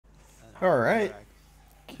All right. Alright.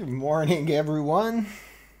 Good morning, everyone.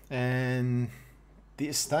 And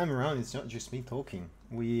this time around, it's not just me talking.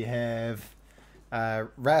 We have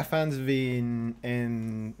Raf Anzovin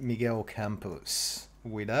and Miguel Campos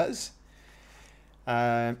with us.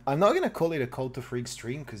 I'm not gonna call it a Cult of Freak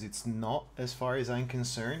stream because it's not, as far as I'm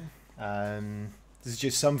concerned. This is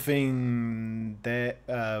just something that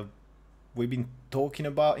we've been talking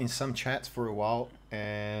about in some chats for a while,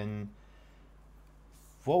 and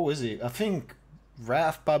what was it? I think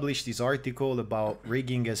Raf published this article about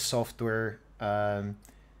rigging as software.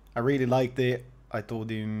 I really liked it. I told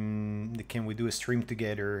him, can we do a stream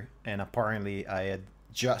together? And apparently, I had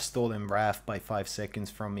just stolen Raf by 5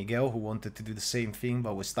 seconds from Miguel, who wanted to do the same thing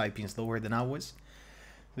but was typing slower than I was.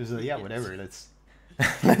 He was like, yeah, Yes. whatever. Let's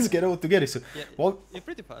let's get all together. So, Yeah, well, you're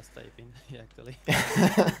pretty fast typing, yeah, actually.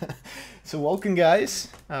 so welcome, guys.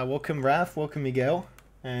 Welcome, Raf. Welcome, Miguel.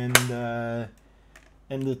 And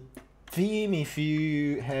the theme, if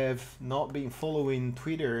you have not been following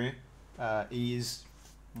Twitter, is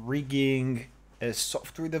rigging as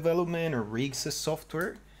software development or rigs as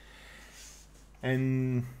software.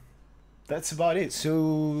 And that's about it.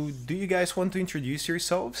 So, do you guys want to introduce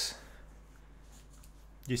yourselves?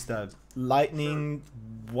 Just a lightning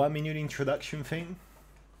 1 minute introduction thing.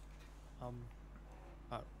 Um,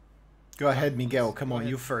 uh, Go ahead, Miguel. please, Come go on, ahead.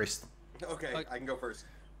 you first. Okay, Uh, I can go first.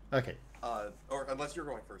 Okay. Or unless you're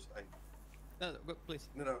going first. no, go, please.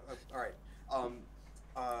 No. All right. Um,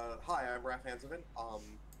 Hi, I'm Raf Anzovin.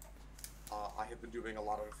 I have been doing a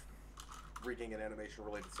lot of rigging and animation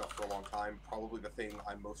related stuff for a long time. Probably the thing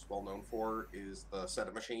I'm most well known for is the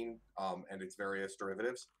Setup machine and its various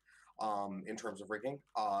derivatives in terms of rigging.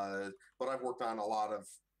 But I've worked on a lot of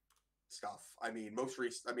stuff. I mean,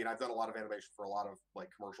 I've done a lot of animation for a lot of like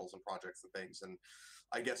commercials and projects and things. And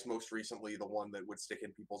I guess most recently, the one that would stick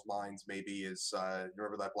in people's minds maybe is you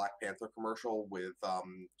remember that Black Panther commercial with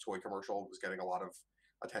toy commercial? It was getting a lot of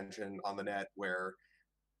attention on the net where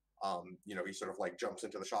he sort of like jumps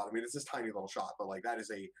into the shot. I mean, it's this tiny little shot, but like that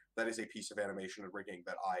is a piece of animation and rigging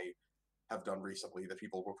that I have done recently that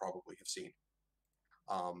people will probably have seen.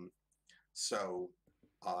 Um, so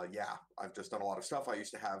yeah, I've just done a lot of stuff. I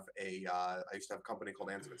used to have a company called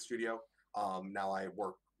Anzovin Studio. Now I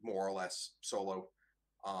work more or less solo,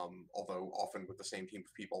 although often with the same team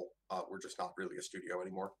of people. We're just not really a studio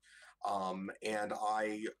anymore. And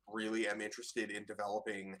I really am interested in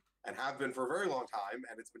developing, and have been for a very long time,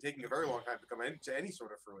 and it's been taking a very long time to come into any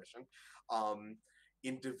sort of fruition,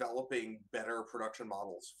 in developing better production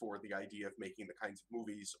models for the idea of making the kinds of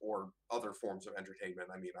movies or other forms of entertainment.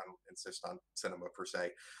 I mean, I don't insist on cinema per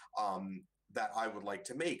se, that I would like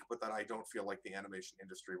to make, but that I don't feel like the animation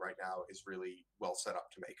industry right now is really well set up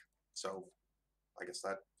to make. So I guess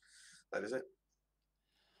that is it.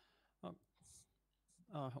 Um,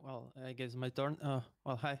 well, I guess my turn.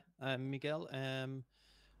 Well, hi, I'm Miguel.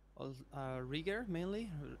 Rigger mainly,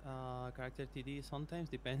 character TD sometimes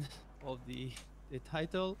depends of the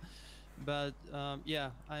title, but yeah,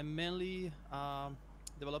 I'm mainly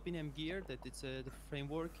developing M Gear. That it's the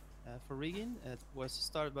framework for rigging. It was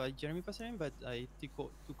started by Jeremy Passerin, but I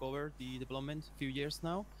took over the development a few years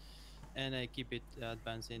now, and I keep it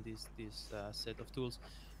advancing this set of tools.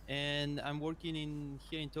 And I'm working in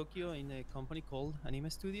here in Tokyo in a company called Anime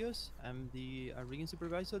Studios. I'm the rigging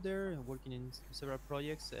supervisor there, working in several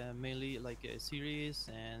projects, mainly like series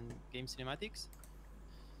and game cinematics.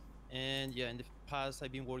 And yeah, in the past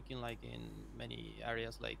I've been working like in many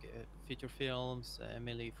areas like feature films,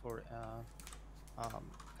 mainly for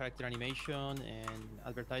character animation and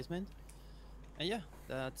advertisement. And yeah,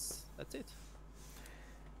 that's it.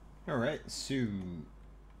 All right. So,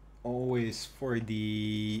 always for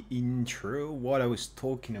the intro, what I was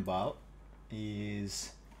talking about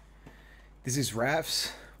is this is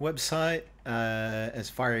Raf's website. As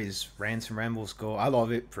far as rants and rambles go, I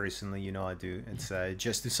love it personally. You know, I do. It's Well,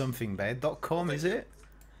 justdosomething.com, is thank you. it?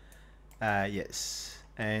 Yes.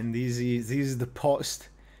 And this is the post.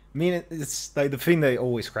 I mean, it's like the thing that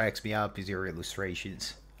always cracks me up is your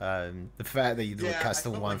illustrations. The fact that you do a Yeah, I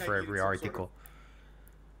custom felt one like I for needed every some sort of article.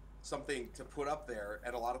 something to put up there,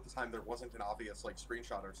 and a lot of the time there wasn't an obvious like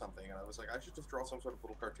screenshot or something, and I was like, I should just draw some sort of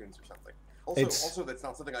little cartoons or something. Also, It's also that's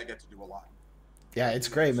not something I get to do a lot, yeah, like it's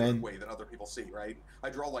in any great, sort of man. way that other people see, right? I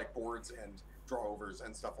draw like boards and draw overs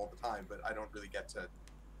and stuff all the time, but I don't really get to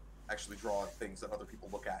actually draw things that other people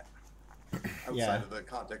look at Yeah, outside of the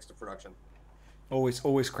context of production.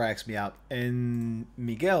 always cracks me up. And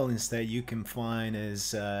Miguel instead you can find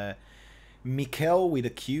as Miquel with a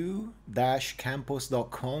Q dash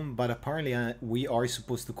campos.com, but apparently we are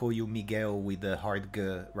supposed to call you Miguel with the hard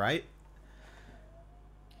G, right?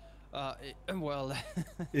 Well,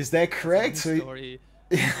 Is that that's a correct? long So, story.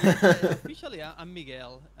 Yeah, officially, I'm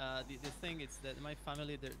Miguel. The thing is that in my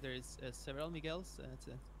family there is several Miguels. It's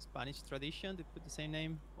a Spanish tradition to put the same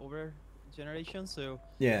name over generations. So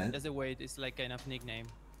yeah. that's the way it's like kind of nickname.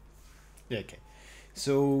 Yeah, okay.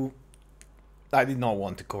 So I did not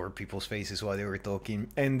want to cover people's faces while they were talking,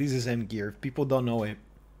 and this is M Gear. If people don't know it,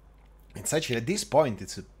 it's actually at this point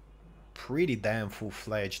it's a pretty damn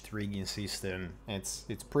full-fledged rigging system. It's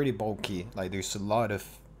pretty bulky. Like there's a lot of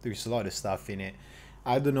stuff in it.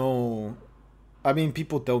 I don't know. I mean,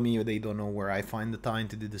 people tell me they don't know where I find the time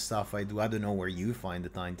to do the stuff I do. I don't know where you find the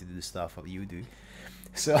time to do the stuff that you do.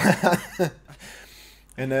 So,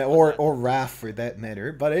 and But or Raf for that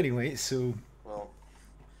matter. But anyway, so Well,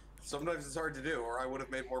 sometimes it's hard to do, or I would have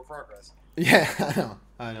made more progress. yeah,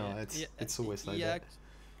 I know. yeah, yeah, It's always like yeah. that.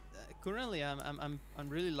 Currently, I'm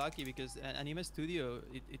really lucky because Anime Studio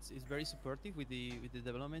it's very supportive with the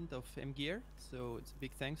development of M Gear. So it's a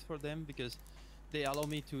big thanks for them because they allow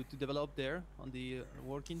me to develop there on the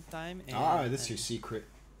working time Ah, and that's your secret.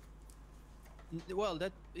 well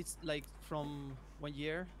that it's like from 1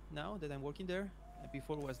 year now that I'm working there.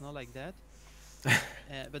 Before was not like that,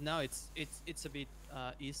 but now it's a bit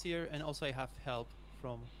easier, and also I have help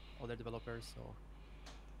from other developers. So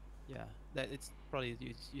yeah, that it's probably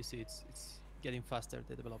you see it's getting faster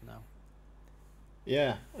to develop now.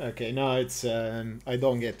 Yeah. Okay. No, it's I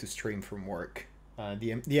don't get to stream from work.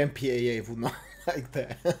 The MPAA would not like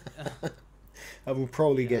that. I will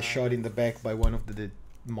probably get Yeah, shot in the back by one of the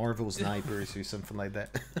Marvel snipers or something like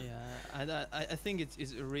that. yeah, I think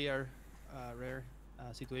it's a rare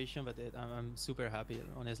situation, but I'm super happy.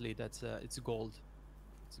 Honestly, that's it's gold.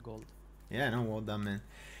 It's gold. Yeah. No. Well done, man.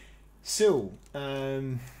 So,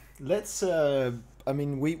 let's. I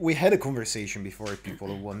mean, we had a conversation before.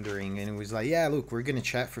 People are wondering, and it was like, yeah, look, we're gonna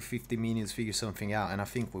chat for 50 minutes, figure something out, and I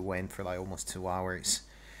think we went for like almost 2 hours.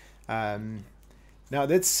 Um, Now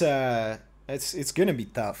it's gonna be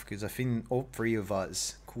tough because I think all three of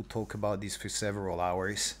us could talk about this for several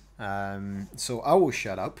hours. So I will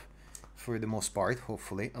shut up for the most part.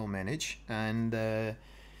 Hopefully, I'll manage, and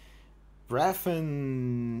Raf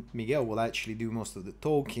and Miguel will actually do most of the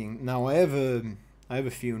talking. Now I have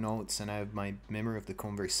a few notes and I have my memory of the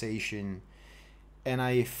conversation, and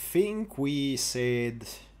I think we said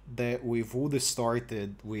that we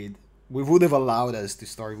would have allowed us to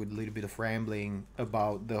start with a little bit of rambling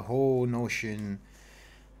about the whole notion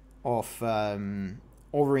of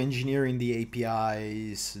over engineering the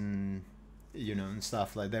APIs and and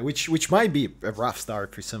stuff like that, which might be a rough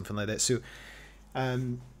start for something like that. So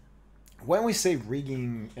um, when we say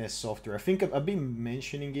rigging as software, I think I've been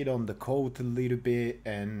mentioning it on the code a little bit,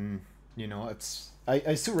 and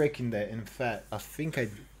I still reckon that. In fact, I think I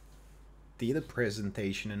did a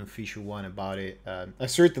presentation, an official one about it. I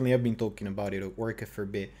certainly have been talking about it at work for a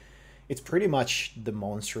bit. It's pretty much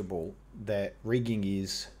demonstrable that rigging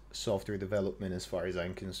is software development as far as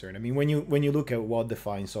I'm concerned. I mean, when you look at what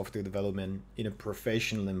defines software development in a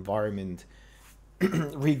professional environment,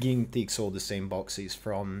 rigging ticks all the same boxes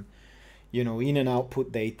from in and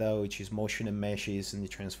output data, which is motion and meshes and the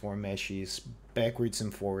transform meshes, backwards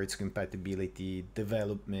and forwards compatibility,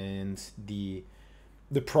 development, the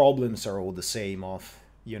problems are all the same of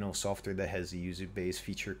software that has a user base,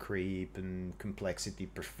 feature creep and complexity,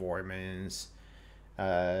 performance,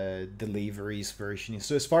 deliveries, versioning.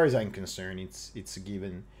 So as far as I'm concerned, it's a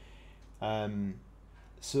given. um,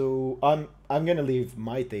 so I'm gonna leave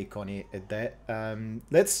my take on it at that.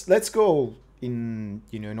 Let's go in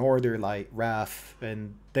in order, like Raf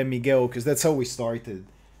and then Miguel, because that's how we started.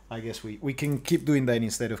 I guess we can keep doing that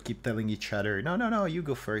instead of keep telling each other, no, you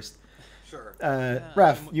go first. Sure. Yeah,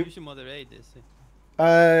 Raf, you should moderate this.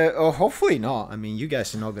 oh, hopefully not. I mean, you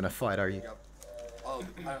guys are not gonna fight, are you? Yep.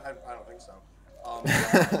 I don't think so.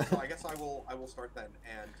 So I guess I will start then,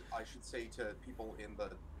 and I should say to people in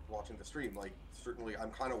the watching the stream, like certainly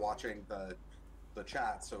I'm kind of watching the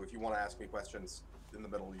chat, so if you want to ask me questions in the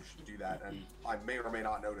middle, you should do that, and I may or may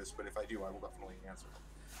not notice, but if I do, I will definitely answer them.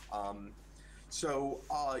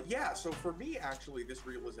 Yeah, so for me, actually, this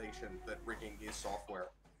realization that rigging is software,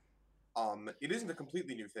 it isn't a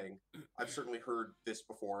completely new thing. I've certainly heard this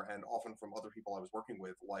before, and often from other people I was working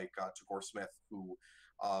with, like Tagore Smith, who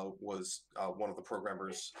was one of the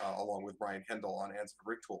programmers along with Brian Kendall on Anzovin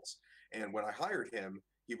Rig Tools. And when I hired him,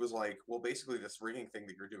 he was like, "Well, basically, this rigging thing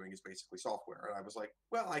that you're doing is basically software." And I was like,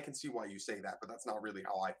 "Well, I can see why you say that, but that's not really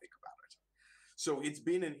how I think about it." So it's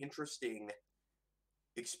been an interesting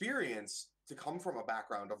experience to come from a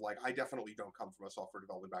background of like, I definitely don't come from a software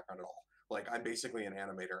development background at all. Like, I'm basically an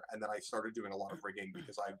animator, and then I started doing a lot of rigging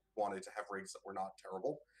because I wanted to have rigs that were not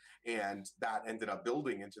terrible, and that ended up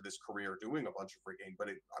building into this career doing a bunch of rigging. But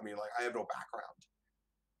I mean, like, I have no background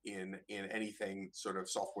in anything sort of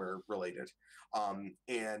software related,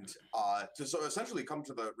 and to so essentially come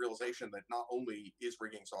to the realization that not only is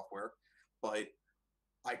rigging software, but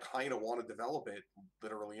I kind of want to develop it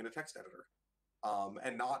literally in a text editor.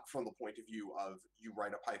 And not from the point of view of you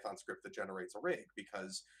write a Python script that generates a rig,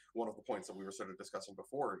 because one of the points that we were sort of discussing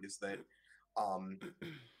before is that, I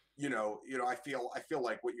feel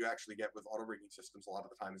like what you actually get with auto rigging systems a lot of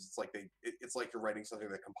the time is it's like you're writing something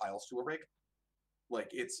that compiles to a rig.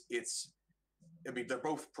 Like I mean, they're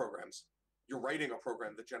both programs. You're writing a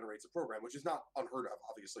program that generates a program, which is not unheard of.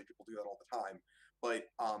 Obviously, people do that all the time.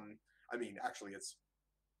 But I mean, actually, it's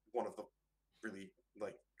one of the really,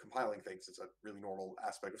 like, compiling things is a really normal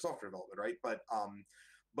aspect of software development, right? But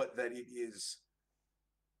that it is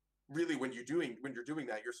really, when you're doing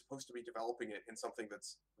that, you're supposed to be developing it in something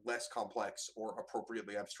that's less complex or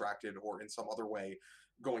appropriately abstracted or in some other way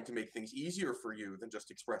going to make things easier for you than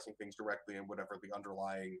just expressing things directly in whatever the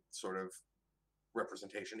underlying sort of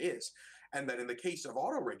representation is. And that in the case of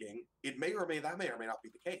auto rigging, it may or may not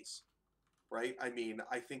be the case, right? I mean,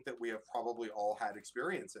 I think that we have probably all had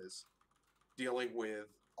experiences dealing with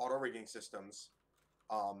auto rigging systems,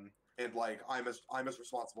 and like I'm as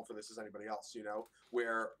responsible for this as anybody else,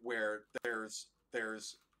 where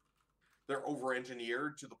they're over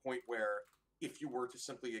engineered to the point where if you were to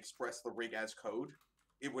simply express the rig as code,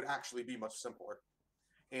 it would actually be much simpler.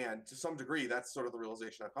 And to some degree, that's sort of the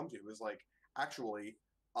realization I've come to, is like, actually,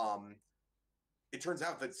 it turns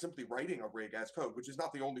out that simply writing a rig as code, which is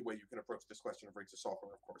not the only way you can approach this question of rigs as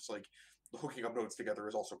software, of course, like hooking up nodes together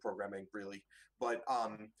is also programming, really. But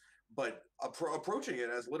approaching it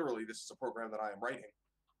as literally, this is a program that I am writing,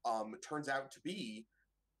 turns out to be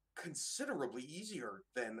considerably easier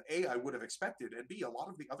than A, I would have expected, and B, a lot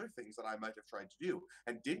of the other things that I might have tried to do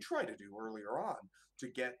and did try to do earlier on to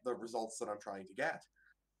get the results that I'm trying to get.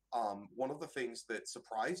 One of the things that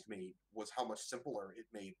surprised me was how much simpler it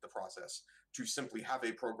made the process to simply have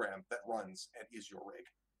a program that runs and is your rig.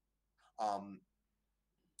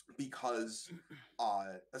 Because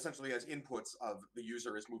essentially, as inputs of the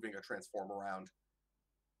user is moving a transform around,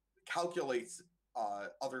 calculates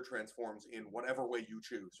other transforms in whatever way you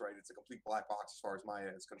choose, right? It's a complete black box as far as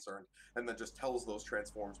Maya is concerned, and then just tells those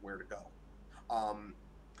transforms where to go.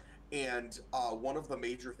 And one of the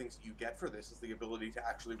major things that you get for this is the ability to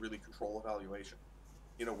actually really control evaluation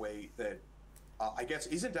in a way that I guess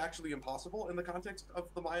isn't actually impossible in the context of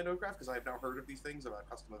the Maya node graph, because I have now heard of these things about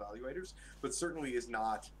custom evaluators, but certainly is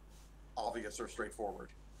not obvious or straightforward.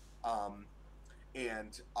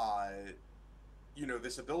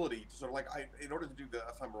 This ability to sort of, like, in order to do the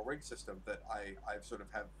ephemeral rig system that I've sort of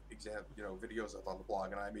have videos of on the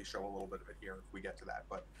blog, and I may show a little bit of it here if we get to that,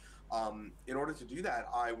 but in order to do that,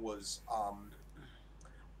 I was I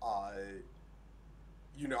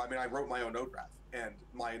wrote my own node graph, and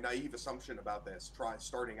my naive assumption about this,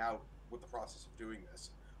 starting out with the process of doing this,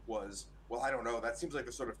 was, well, I don't know, that seems like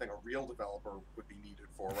the sort of thing a real developer would be needed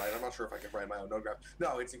for, right? I'm not sure if I can write my own node graph.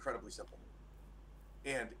 No, it's incredibly simple.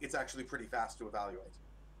 And it's actually pretty fast to evaluate.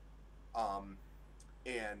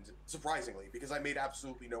 And surprisingly, because I made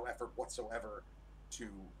absolutely no effort whatsoever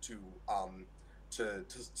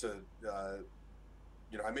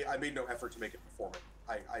I made no effort to make it performant.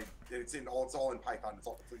 It's all in Python. It's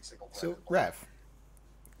all completely single threaded. So, Raf,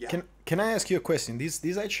 yeah. Can I ask you a question?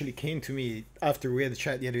 This actually came to me after we had a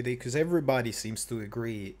chat the other day, because everybody seems to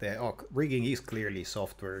agree that rigging is clearly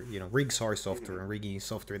software. Rigs are software, and rigging is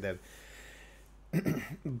software dev.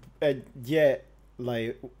 Yet,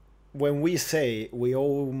 like, when we say, we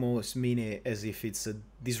almost mean it as if it's a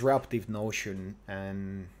disruptive notion,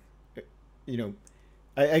 and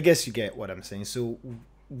I guess you get what I'm saying. So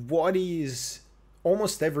what is,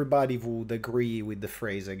 almost everybody would agree with the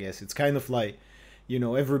phrase, I guess. It's kind of like,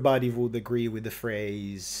 everybody would agree with the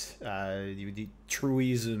phrase, the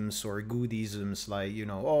truisms or goodisms, like,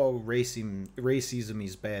 racism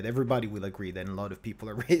is bad. Everybody will agree that a lot of people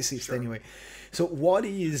are racist. Sure. Anyway. So what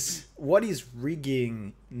is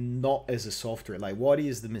rigging not as a software? Like, what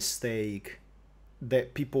is the mistake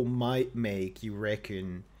that people might make, you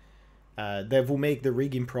reckon, that will make the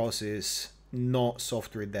rigging process not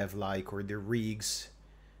software dev-like, or the rigs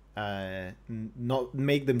not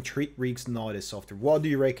make them treat rigs not as software? What do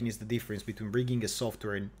you reckon is the difference between rigging as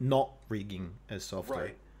software and not rigging as software?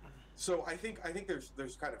 Right. So I think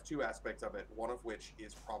there's kind of two aspects of it. One of which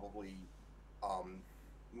is probably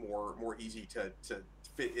more easy to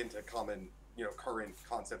fit into common current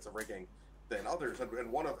concepts of rigging. than others,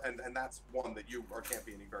 and that's one that you are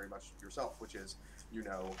championing very much yourself, which is, you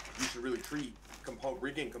should really treat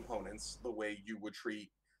rigging components the way you would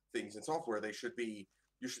treat things in software. You should be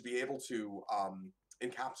able to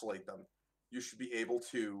encapsulate them. You should be able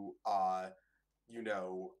to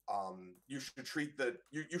you should treat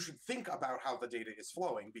you should think about how the data is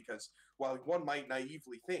flowing, because while one might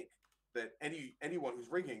naively think that anyone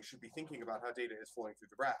who's rigging should be thinking about how data is flowing through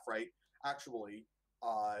the graph, right? Actually,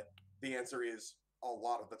 the answer is a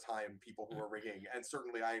lot of the time people who are rigging, and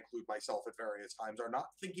certainly I include myself at various times, are not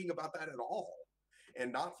thinking about that at all,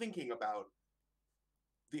 and not thinking about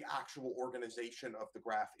the actual organization of the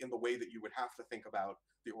graph in the way that you would have to think about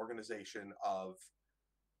the organization of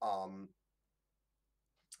a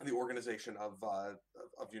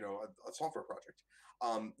software project.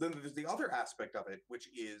 Then there's the other aspect of it, which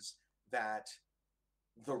is that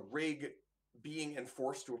the rig being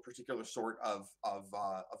enforced to a particular sort of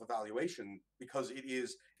evaluation, because it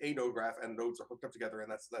is a node graph and nodes are hooked up together,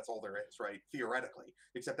 and that's all there is, right? Theoretically,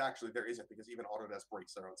 except actually there isn't, because even Autodesk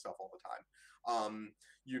breaks their own stuff all the time.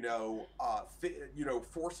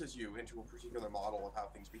 Forces you into a particular model of how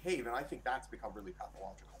things behave, and I think that's become really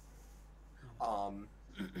pathological.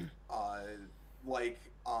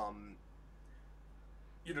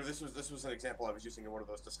 This was an example I was using in one of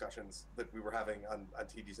those discussions that we were having on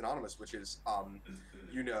TD's Anonymous, which is,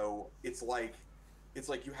 it's like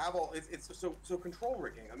you have so control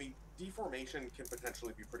rigging. I mean, deformation can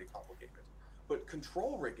potentially be pretty complicated, but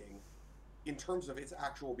control rigging, in terms of its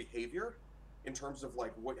actual behavior, in terms of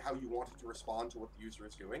how you want it to respond to what the user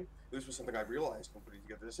is doing, this was something I realized when putting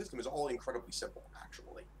together the system, is all incredibly simple,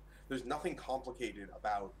 actually. There's nothing complicated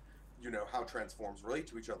about how transforms relate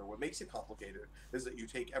to each other. What makes it complicated is that you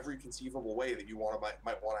take every conceivable way that you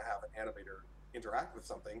might want to have an animator interact with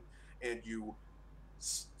something, and you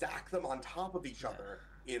stack them on top of each other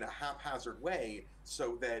in a haphazard way,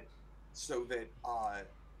 so that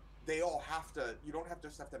they all have to. You don't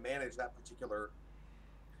just have to manage that particular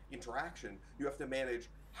interaction. You have to manage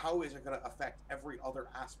how is it going to affect every other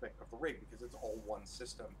aspect of the rig, because it's all one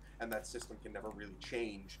system, and that system can never really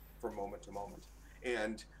change from moment to moment.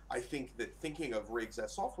 And I think that thinking of rigs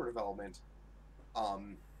as software development,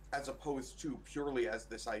 as opposed to purely as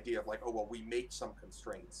this idea of we make some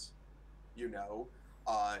constraints,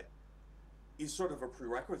 is sort of a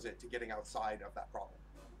prerequisite to getting outside of that problem.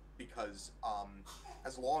 Because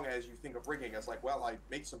as long as you think of rigging as I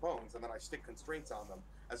make some bones and then I stick constraints on them,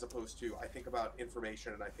 as opposed to I think about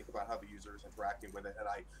information and I think about how the user is interacting with it, and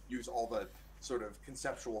I use all the sort of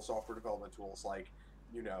conceptual software development tools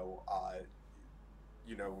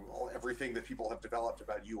everything that people have developed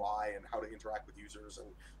about UI and how to interact with users, and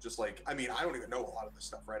just I don't even know a lot of this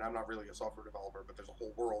stuff, right? I'm not really a software developer, but there's a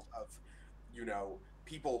whole world of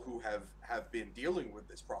people who have been dealing with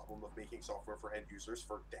this problem of making software for end users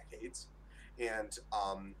for decades, and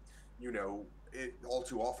all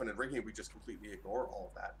too often in rigging we just completely ignore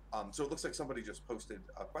all of that. So it looks like somebody just posted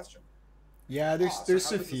a question. Yeah,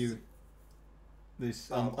 there's a few.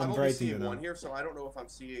 I'm only writing seeing it one down. here, so I don't know if I'm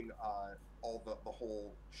seeing all the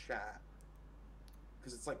whole chat,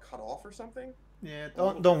 because it's cut off or something. Yeah,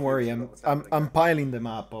 I'm don't worry. confused about what's happening I'm here. piling them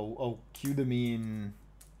up. I'll cue them in.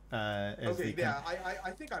 As Okay, they yeah, come.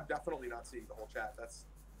 I think I'm definitely not seeing the whole chat. That's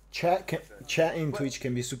Chat in But- Twitch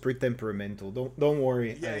can be super temperamental. Don't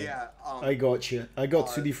worry. yeah. I got you. I got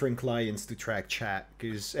two different clients to track chat,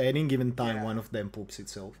 because at any given time one of them poops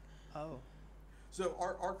itself. Oh. So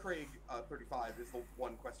our Craig 35 is the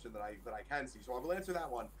one question that I can see. So I will answer that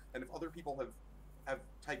one. And if other people have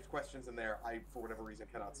typed questions in there, I for whatever reason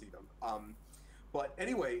cannot see them. But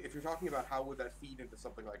anyway, if you're talking about how would that feed into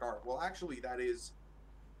something like art, well, actually that is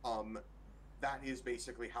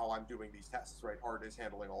basically how I'm doing these tests, right? Art is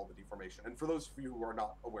handling all the deformation. And for those of you who are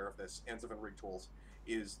not aware of this, Anzovin Rig Tools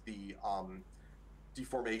is the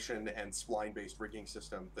deformation and spline-based rigging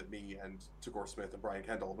system that me and Tagore Smith and Brian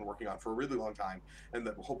Kendall have been working on for a really long time, and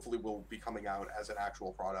that hopefully will be coming out as an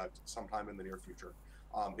actual product sometime in the near future.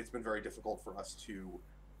 It's been very difficult for us to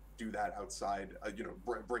do that outside,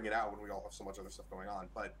 bring it out when we all have so much other stuff going on.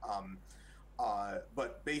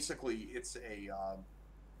 But basically, it's a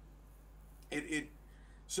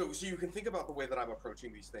so you can think about the way that I'm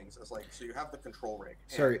approaching these things as so you have the control rig.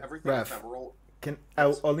 And Sorry, everything Raf. ephemeral.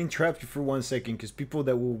 I'll interrupt you for 1 second, because people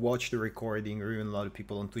that will watch the recording, or even a lot of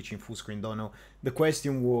people on Twitch in full screen, don't know. The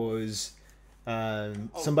question was,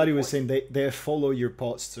 somebody was saying they follow your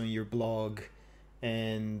posts on your blog,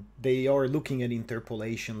 and they are looking at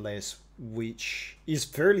interpolation less, which is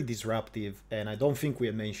fairly disruptive, and I don't think we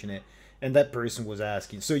had mentioned it. and that person was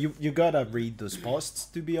asking. So you gotta read those posts,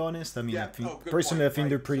 to be honest. I mean, I Yeah. think Oh, good personally, I point. think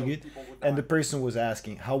they're Right. pretty So good. people would And the not. person was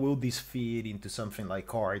asking, how will this fit into something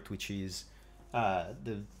like art, which is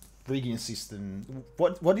the rigging system?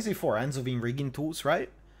 What is it for? Anzovin rigging tools, right?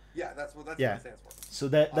 Yeah, that's what Yeah. it stands for. So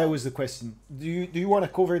that Um, was the question. Do you yeah, want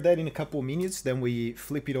to cover that in a couple of minutes? Then we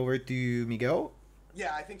flip it over to Miguel.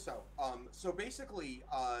 yeah, I think so. So basically,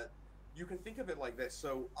 you can think of it like this.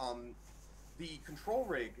 So, the control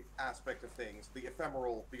rig aspect of things, the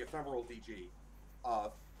ephemeral DG, uh,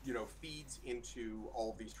 feeds into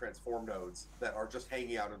all of these transform nodes that are just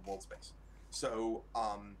hanging out in world space. So,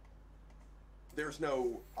 there's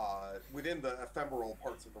no within the ephemeral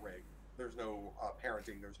parts of the rig. There's no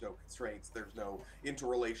parenting. There's no constraints. There's no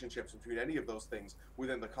interrelationships between any of those things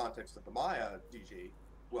within the context of the Maya DG.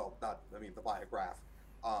 Well, not I mean the Maya graph.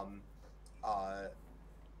 Um, uh,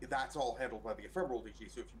 that's all handled by the ephemeral DG.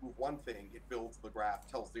 So if you move one thing, it builds the graph,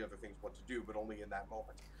 tells the other things what to do, but only in that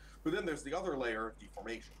moment. But then there's the other layer of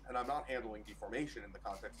deformation, and I'm not handling deformation in the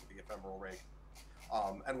context of the ephemeral rig.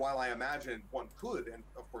 And while I imagine one could, and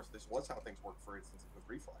of course this was how things worked, for instance, with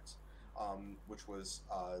Reflex, which was,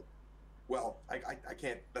 well, I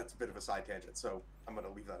can't, that's a bit of a side tangent, so I'm going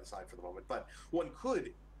to leave that aside for the moment. But one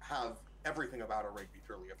could have everything about a rig be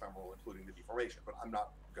purely ephemeral, including the deformation, but I'm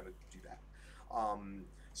not going to do that.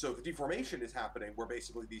 So the deformation is happening where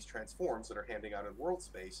basically these transforms that are handing out in world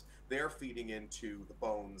space, they're feeding into the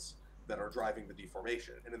bones that are driving the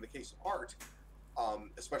deformation. And in the case of art,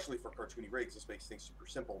 especially for cartoony rigs, this makes things super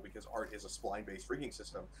simple because art is a spline-based rigging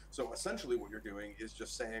system. So essentially what you're doing is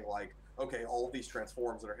just saying like, okay, all of these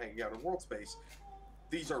transforms that are hanging out in world space,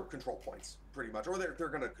 these are control points pretty much, or they're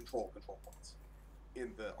going to control points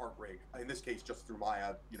in the art rig. In this case, just through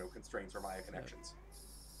Maya, constraints or Maya Yeah. connections.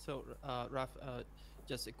 So, Raf,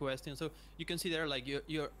 just a question. So you consider like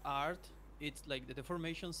your art, it's like the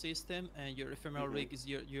deformation system, and your ephemeral Mm-hmm. rig is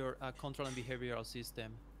your control and behavioral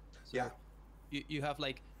system. Yeah. So you have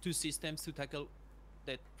like two systems to tackle.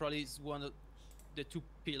 That probably is one of the two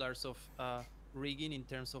pillars of rigging in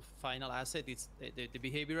terms of final asset. It's the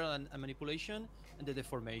behavioral and manipulation, and the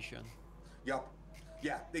deformation. Yep.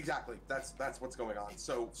 Yeah, exactly. That's what's going on.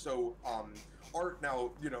 Art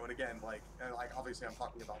now, and again, like obviously I'm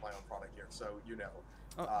talking about my own product here, so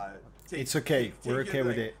Oh, uh, It's okay. We're okay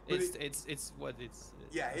with it. But it's what it's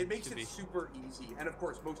yeah, it makes to it be. super easy, and of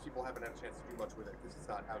course, most people haven't had a chance to do much with it because it's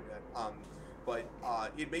not out yet. But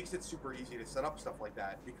it makes it super easy to set up stuff like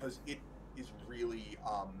that because is really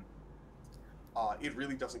it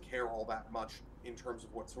really doesn't care all that much in terms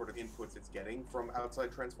of what sort of inputs it's getting from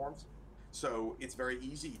outside transforms. So it's very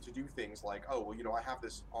easy to do things like, oh, well, I have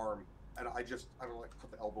this arm and I don't like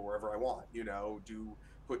put the elbow wherever I want, do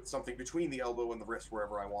put something between the elbow and the wrist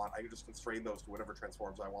wherever I want. I can just constrain those to whatever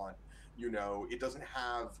transforms I want. It doesn't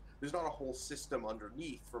have, there's not a whole system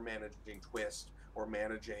underneath for managing twist or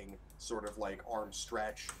managing sort of like arm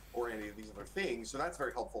stretch or any of these other things. So that's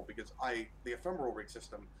very helpful because the ephemeral rig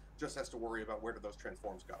system just has to worry about where do those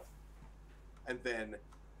transforms go. And then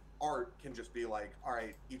art can just be like, all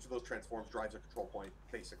right, each of those transforms drives a control point,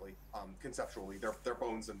 basically. Conceptually, they're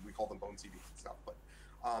bones, and we call them bone CDs and stuff. But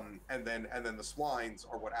and then the splines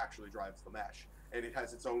are what actually drives the mesh, and it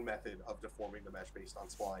has its own method of deforming the mesh based on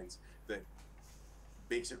splines that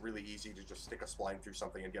makes it really easy to just stick a spline through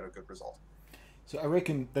something and get a good result. So I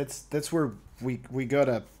reckon that's where we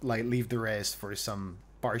gotta like leave the rest for some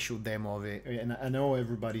partial demo of it. And I know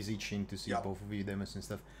everybody's itching to see Yep. both of you demos and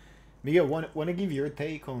stuff. Miguel, want to give your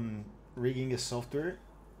take on rigging a software?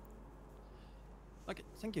 Okay,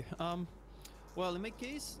 thank you. Well, in my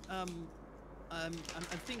case,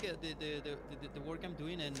 I think the work I'm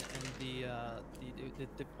doing and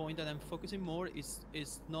the point that I'm focusing more is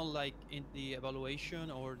not like in the evaluation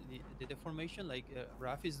or the deformation like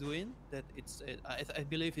Raf is doing. That it's I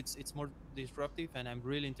believe it's more disruptive, and I'm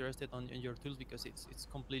really interested in your tools because it's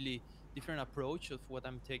completely different approach of what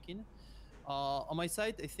I'm taking. On my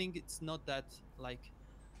side, I think it's not that like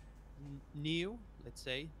new, let's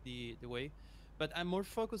say the way, but I'm more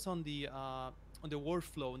focused on the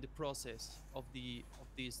workflow and the process of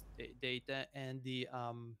this data and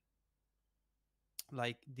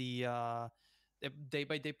like the day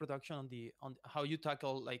by day production on how you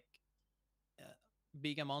tackle like uh,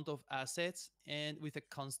 big amount of assets and with a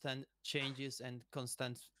constant changes and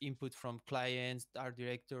constant input from clients, art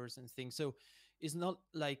directors, and things. So it's not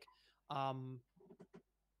like um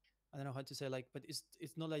I don't know how to say like, but it's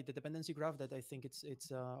not like the dependency graph that I think it's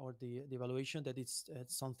or the evaluation that it's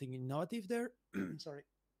something innovative there. Sorry,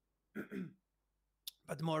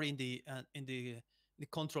 but more in the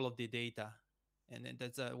control of the data and then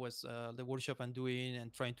that was the workshop I'm doing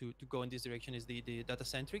and trying to go in this direction is the data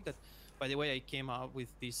centric. That, by the way, I came up with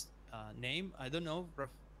this name. I don't know,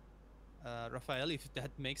 Rafael, if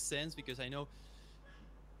that makes sense, because I know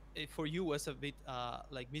for you was a bit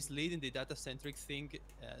like misleading the data centric thing,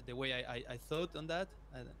 the way I thought on that.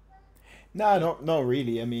 No, not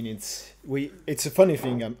really. I mean, it's a funny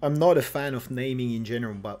thing. I'm not a fan of naming in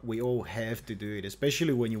general, but we all have to do it,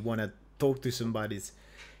 especially when you want to talk to somebody.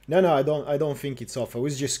 No, I don't think it's off. I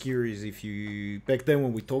was just curious if you back then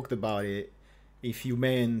when we talked about it, if you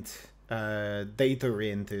meant data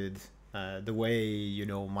oriented, the way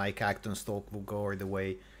Mike Acton's talk will go, or the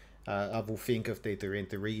way I will think of data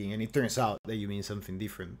oriented rigging, and it turns out that you mean something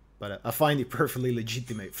different. But I find it perfectly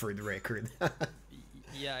legitimate for the record.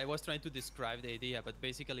 Yeah, I was trying to describe the idea, but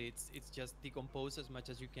basically it's just decompose as much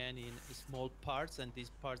as you can in small parts, and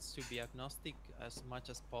these parts should be agnostic as much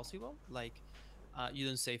as possible. Like you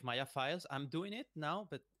don't save Maya files. I'm doing it now,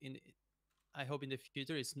 but I hope in the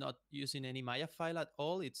future it's not using any Maya file at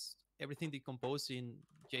all. It's everything decomposed in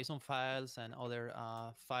JSON files and other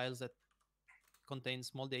files that contain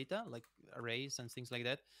small data like arrays and things like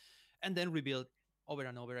that, and then rebuild over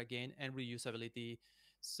and over again, and reusability.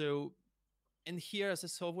 So, and here as a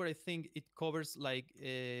software, I think it covers like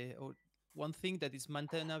one thing that is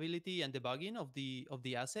maintainability and debugging of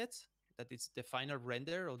the assets. That it's the final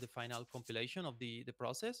render or the final compilation of the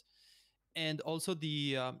process, and also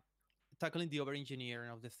the tackling the over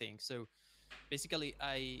engineering of the thing. So basically,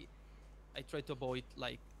 I try to avoid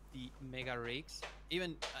like the mega rigs.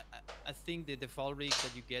 Even I think the default rig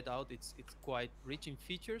that you get out, it's quite rich in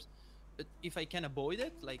features. But if I can avoid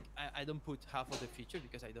it, like I don't put half of the features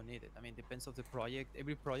because I don't need it. I mean, depends of the project.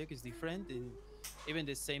 Every project is different, and even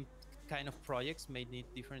the same kind of projects may need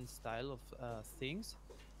different style of things.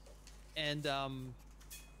 And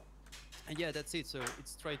yeah, that's it. So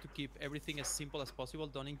it's try to keep everything as simple as possible.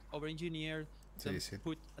 Don't over engineer. Don't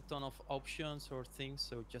put a ton of options or things.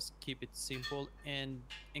 So just keep it simple and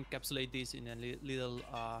encapsulate this in a little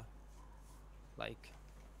like,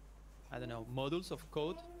 I don't know, modules of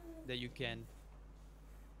code that you can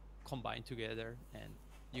combine together, and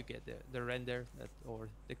you get the render that, or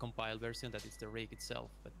the compiled version that is the rig itself.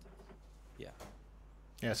 But yeah.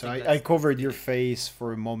 Yeah, so I covered your face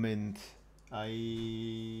for a moment.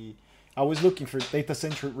 I was looking for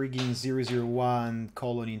data-centric rigging 001 :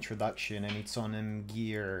 introduction, and it's on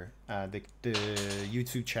MGear, the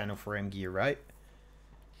YouTube channel for MGear, right?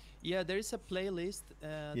 Yeah, there is a playlist.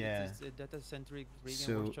 Yeah. That is a data-centric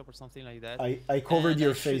rigging workshop or something like that. I covered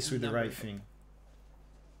your face with the right thing.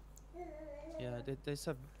 Yeah, there's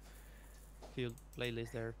a field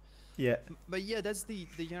playlist there. Yeah. But yeah, that's the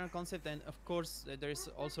general concept, and of course there's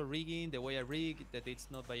also rigging, the way I rig, that it's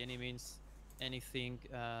not by any means anything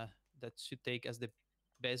that should take as the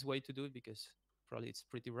best way to do it, because probably it's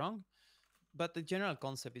pretty wrong. But the general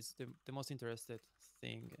concept is the most interested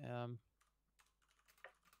thing.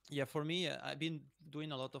 Yeah, for me, I've been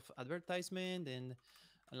doing a lot of advertisement, and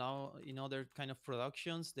now in other kind of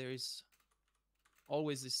productions, there is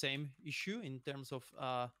always the same issue in terms of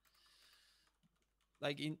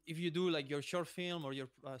like if you do like your short film or your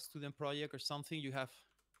student project or something, you have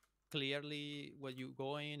clearly where you're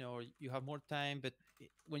going, or you have more time. But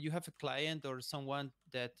when you have a client or someone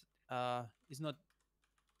that is not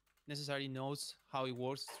necessarily knows how it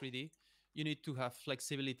works 3D, you need to have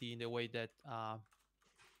flexibility in the way that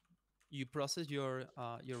you process your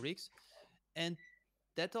rigs. And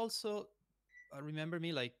that also remember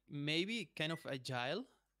me like maybe kind of agile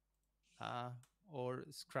or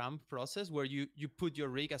Scrum process, where you put your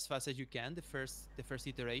rig as fast as you can the first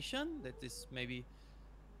iteration, that is maybe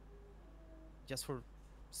just for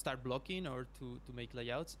start blocking or to make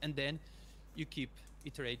layouts, and then you keep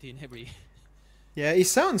iterating every Yeah, it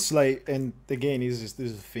sounds like, and again, this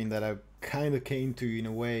is a thing that I kind of came to in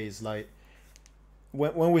a way, is like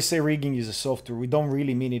when we say rigging is a software, we don't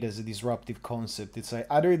really mean it as a disruptive concept. It's like,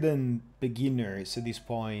 other than beginners at this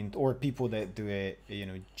point, or people that do it,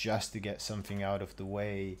 just to get something out of the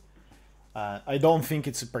way, I don't think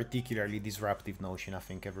it's a particularly disruptive notion. I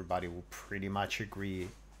think everybody will pretty much agree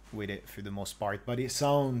with it for the most part. But it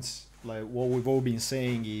sounds like what we've all been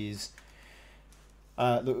saying is,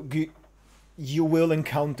 look, you will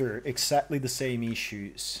encounter exactly the same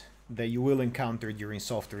issues that you will encounter during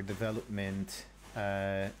software development.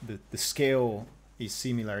 The scale is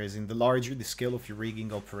similar, as in the larger the scale of your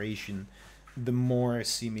rigging operation, the more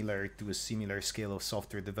similar to a similar scale of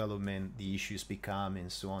software development the issues become,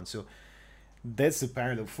 and so on. So that's the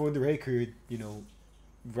parallel. For the record,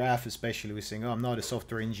 Raf especially was saying, "Oh, I'm not a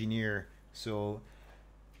software engineer." So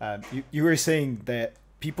you were saying that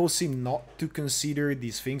people seem not to consider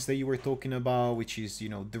these things that you were talking about, which is, you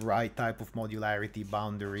know, the right type of modularity,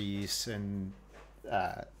 boundaries, and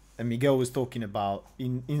Miguel was talking about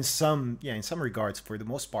in some regards. For the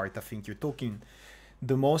most part, I think you're talking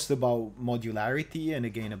the most about modularity, and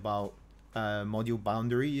again about module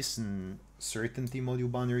boundaries and certainty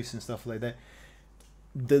module boundaries and stuff like that.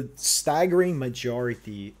 The staggering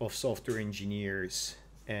majority of software engineers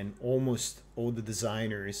and almost all the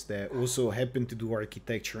designers that also happen to do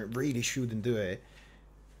architecture and really shouldn't do it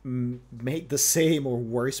make the same or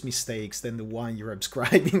worse mistakes than the one you're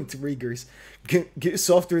ascribing to riggers. Good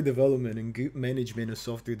software development and good management of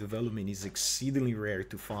software development is exceedingly rare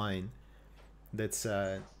to find. That's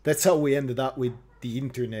how we ended up with the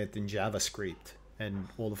internet and JavaScript and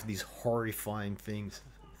all of these horrifying things.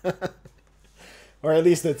 Or at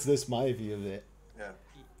least that's my view of it. Yeah.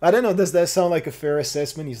 I don't know, does that sound like a fair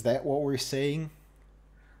assessment? Is that what we're saying?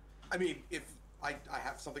 I mean, if I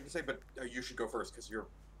have something to say, but you should go first because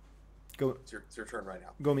Go. It's your turn right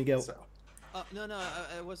now. Go, Miguel. So. No,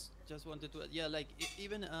 I was just wanted to, yeah, like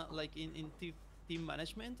even like in team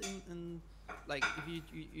management and like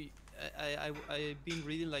if I've been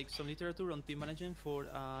reading like some literature on team management for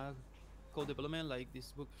code development, like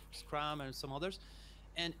this book Scrum and some others,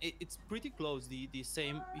 and it's pretty close, the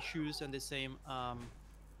same issues and the same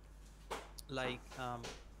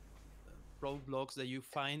roadblocks that you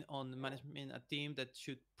find on management a team that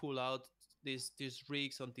should pull out these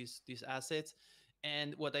rigs on these assets.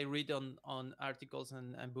 And what I read on articles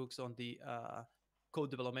and books on the code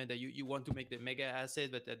development, that you want to make the mega asset,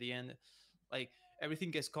 but at the end, like everything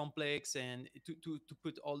gets complex, and to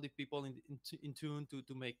put all the people in tune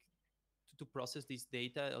to make to process this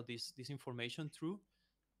data or this information through,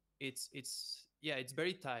 it's yeah, it's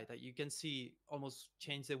very tight. Like you can see almost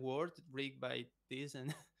change the word rig by this,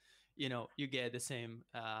 and you know, you get the same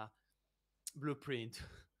blueprint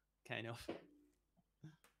kind of.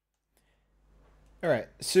 All right,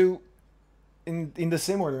 so in the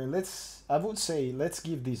same order, I would say let's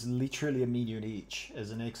give this literally a minute each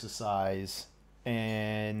as an exercise,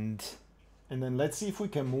 and then let's see if we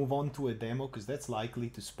can move on to a demo, because that's likely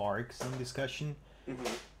to spark some discussion.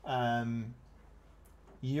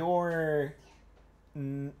 Your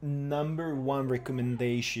number one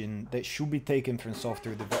recommendation that should be taken from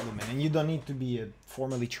software development, and you don't need to be a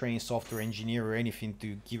formally trained software engineer or anything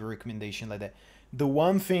to give a recommendation like that. The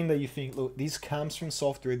one thing that you think, look, this comes from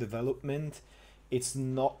software development, it's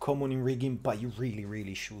not common in rigging, but you really,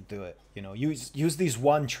 really should do it. You know, use this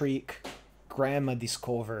one trick grandma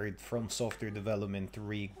discovered from software development to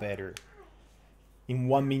rig better in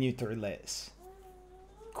 1 minute or less.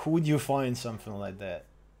 Could you find something like that?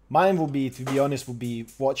 Mine would be, to be honest,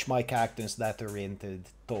 watch Mike Acton's data-oriented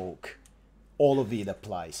talk. All of it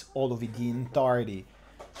applies. All of it, the entirety.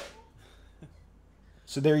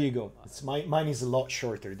 So there you go. Mine is a lot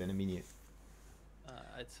shorter than a minute.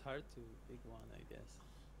 It's hard to pick one, I guess.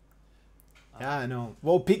 Yeah, I know.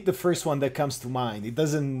 Well, pick the first one that comes to mind. It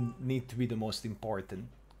doesn't need to be the most important.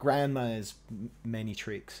 Grandma has many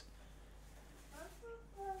tricks.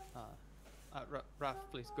 Raf,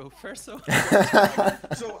 please go first. So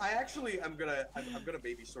I actually I'm gonna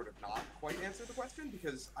maybe sort of not quite answer the question,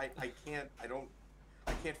 because I can't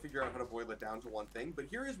figure out how to boil it down to one thing. But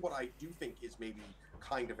here is what I do think is maybe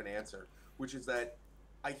kind of an answer, which is that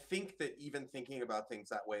I think that even thinking about things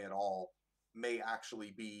that way at all may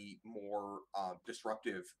actually be more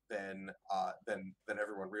disruptive than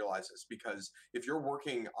everyone realizes. Because if you're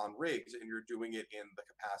working on rigs and you're doing it in the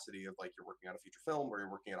capacity of, like, you're working on a feature film or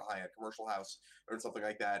you're working at a high-end commercial house or something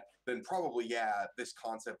like that, then probably, yeah, this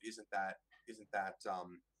concept isn't that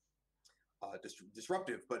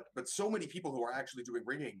disruptive. But so many people who are actually doing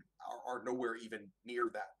rigging are nowhere even near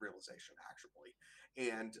that realization, actually.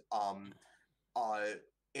 And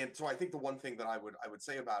so I think the one thing that I would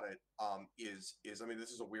say about it is I mean,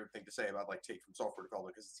 this is a weird thing to say about, like, take from software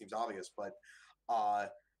development because it seems obvious, but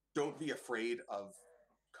don't be afraid of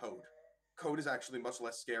code. Code is actually much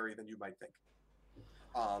less scary than you might think.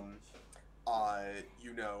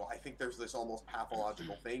 You know, I think there's this almost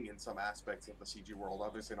pathological thing in some aspects of the CG world.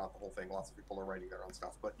 Obviously not the whole thing. Lots of people are writing their own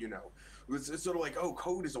stuff, but, you know, it's sort of like, oh,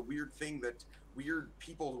 code is a weird thing that weird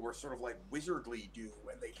people who are sort of like wizardly do,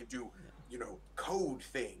 and they can do, you know, code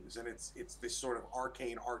things, and it's this sort of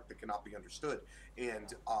arcane art that cannot be understood.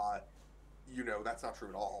 And you know, that's not true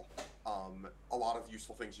at all. A lot of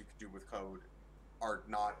useful things you can do with code are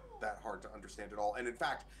not that hard to understand at all. And in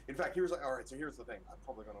fact, here's, all right, so here's the thing. I'm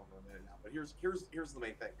probably going over a minute now, but here's the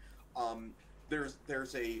main thing.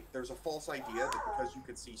 There's a false idea that because you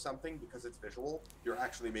can see something, because it's visual, you're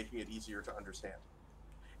actually making it easier to understand.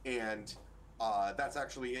 And that's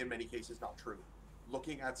actually in many cases not true.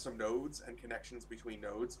 looking at some nodes and connections between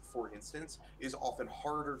nodes, for instance, is often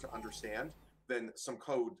harder to understand than some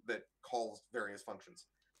code that calls various functions.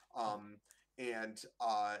 And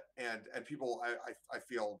people I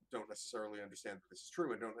feel don't necessarily understand that this is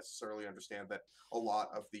true, and don't necessarily understand that a lot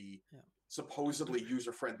of the supposedly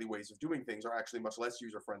user-friendly ways of doing things are actually much less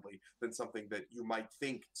user-friendly than something that you might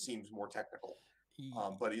think seems more technical,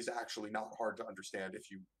 but is actually not hard to understand if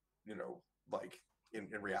you like in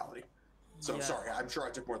reality. So sorry, I'm sure I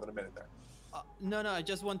took more than a minute there. No, I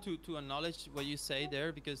just want to acknowledge what you say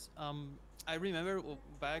there, because I remember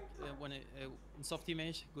back when in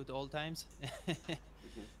Softimage, good old times,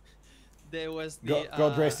 there was the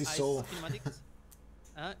God rest his ice soul. cinematics.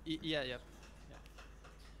 Yeah.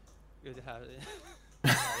 Good to have it.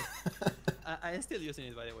 I am still using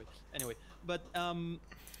it, by the way. Anyway, but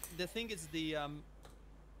the thing is the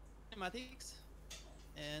cinematics,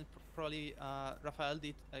 and probably Rafael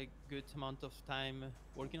did a good amount of time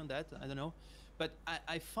working on that. I don't know, but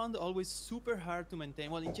I found always super hard to maintain.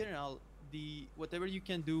 Well, in general, whatever you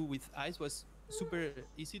can do with ice was super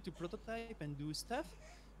easy to prototype and do stuff,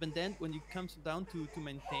 but then when it comes down to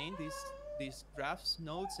maintain these graphs,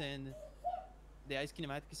 nodes, and the ice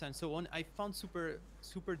kinematics and so on, I found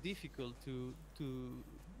super difficult to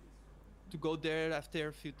go there after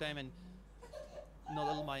a few time and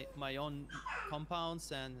model my own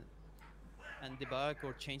compounds and debug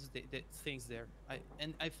or change the things there.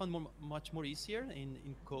 I found much more easier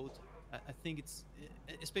in code. I think it's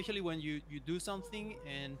especially when you do something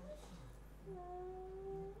and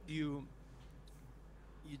you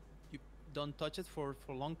don't touch it for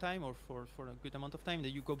a long time or for a good amount of time,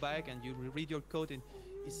 that you go back and you reread your code, and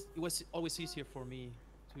it was always easier for me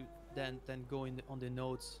to than go on the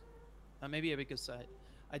nodes. Maybe because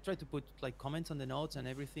I try to put like comments on the nodes and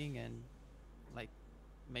everything, and like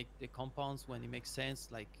make the compounds when it makes sense,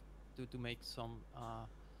 like to make some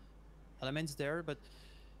elements there, but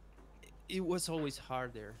it was always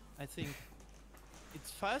harder. I think it's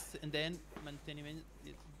fast, and then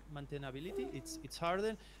maintainability it's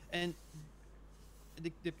harder. And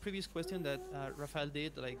the previous question that Rafael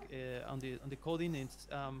did, like on the coding, it's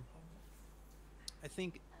I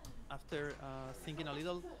think after thinking a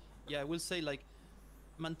little, I will say like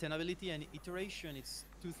maintainability and iteration, it's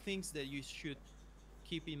two things that you should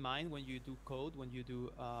keep in mind when you do code, when you do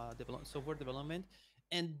software development,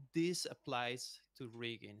 and this applies to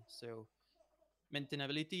rigging. So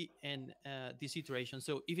maintainability and this iteration.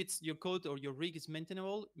 So if it's your code or your rig is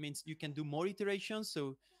maintainable, means you can do more iterations.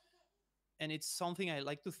 So, and it's something I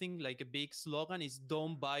like to think like a big slogan is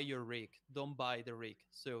don't buy your rig, don't buy the rig.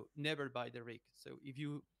 So never buy the rig. So if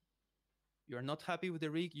you're not happy with the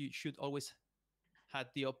rig, you should always have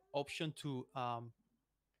the option to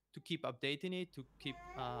keep updating it, to keep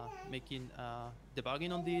making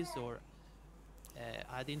debugging on this, or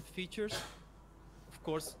adding features. Of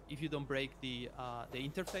course, if you don't break the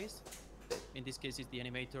interface, in this case, it's the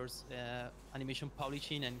animators, animation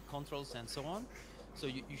publishing and controls and so on. So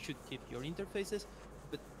you should keep your interfaces,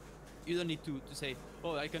 but you don't need to say,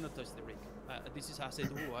 oh, I cannot touch the rig. This is asset.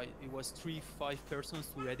 Oh, it was 3-5 persons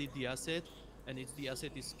to edit the asset, and the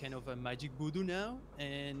asset is kind of a magic voodoo now.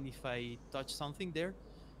 And if I touch something there,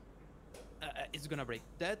 it's gonna break.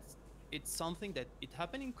 It's something that it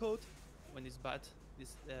happened in code when it's bad.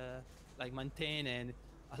 This like maintain and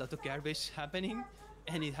a lot of garbage happening,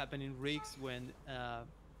 and it happened in rigs when,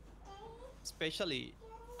 especially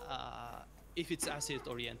if it's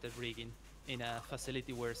asset-oriented rigging in a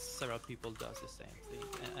facility where several people does the same thing.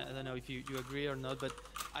 I don't know if you agree or not, but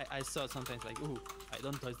I saw sometimes like, oh, I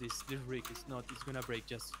don't touch this rig. It's gonna break.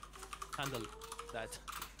 Just handle that.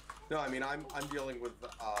 No, I mean, I'm dealing with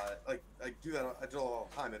like I do that all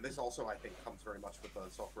the time, and this also I think comes very much with the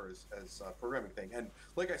software as a programming thing. And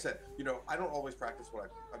like I said, I don't always practice what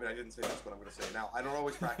I mean, I didn't say this, but I'm going to say it now. I don't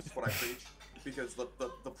always practice what I preach, because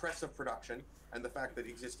the press of production and the fact that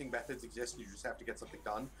existing methods exist, you just have to get something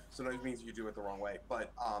done. Sometimes means you do it the wrong way.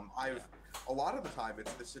 But a lot of the time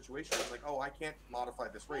it's this situation. It's like, oh, I can't modify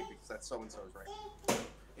this rig because that's so and so's rig,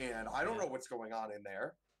 and I don't know what's going on in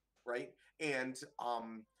there, right? And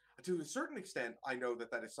to a certain extent, I know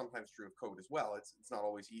that is sometimes true of code as well. It's not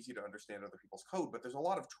always easy to understand other people's code, but there's a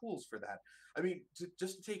lot of tools for that. I mean,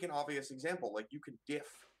 just to take an obvious example, like you could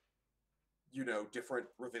diff, different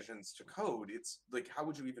revisions to code. It's like, how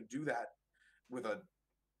would you even do that with a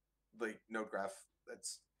node graph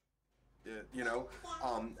that's,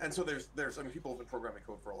 and so there's, I mean, people have been programming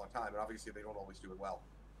code for a long time, and obviously they don't always do it well.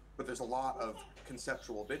 But there's a lot of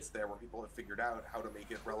conceptual bits there where people have figured out how to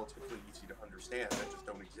make it relatively easy to understand that just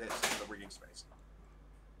don't exist in the rigging space.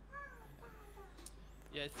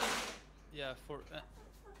 Yeah, I think, for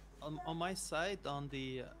On my side, on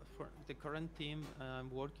the for the current team I'm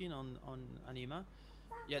working on Anima,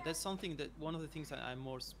 yeah, that's something that one of the things that I'm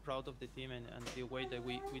most proud of the team, and the way that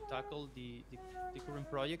we tackle the current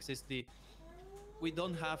projects is the we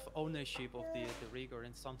don't have ownership of the rig or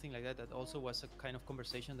something like that. That also was a kind of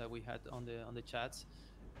conversation that we had on the chats.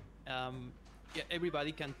 Yeah,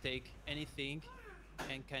 everybody can take anything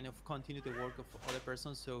and kind of continue the work of other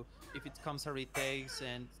persons. So if it comes a retakes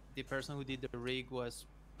and the person who did the rig was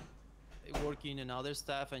working in other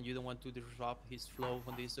stuff and you don't want to disrupt his flow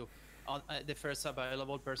on this, so the first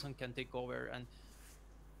available person can take over. And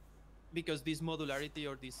because this modularity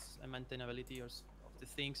or this maintainability of the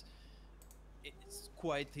things, it's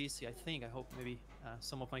quite easy. I think, I hope maybe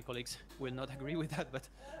some of my colleagues will not agree with that, but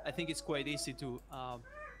I think it's quite easy to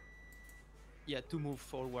yeah, to move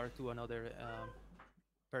forward to another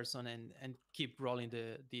person and keep rolling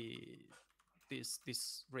the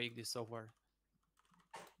this rig, this software.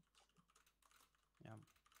 Yeah.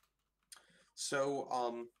 So,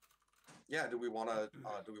 yeah, do we want to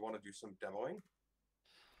do some demoing?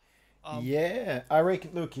 Um, Yeah, I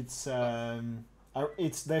reckon. Look, it's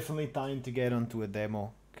definitely time to get onto a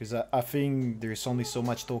demo because I think there's only so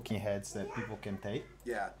much talking heads that people can take.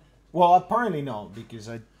 Yeah. Well, apparently not, because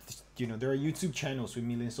there are YouTube channels with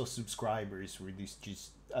millions of subscribers where there's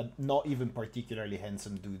just not even particularly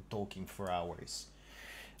handsome dude talking for hours.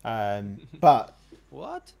 But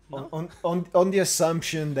what? on, No. on the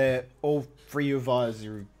assumption that all three of us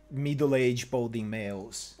are middle-aged balding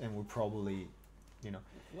males, and we're probably, you know,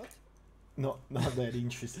 What? not that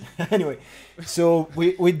interesting. Anyway, so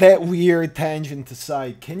with that weird tangent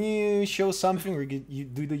aside, can you show something, or you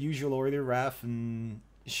do the usual order, Raf, and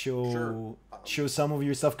show Sure. show some of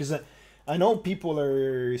your stuff? Because I know people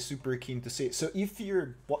are super keen to see it. So if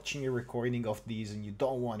you're watching a recording of these and you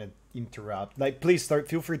don't want to interrupt, like, please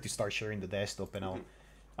feel free to start sharing the desktop, and I'll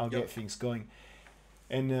Yep. get things going.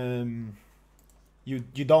 And you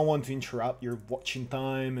don't want to interrupt your watching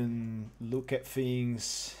time and look at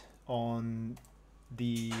things on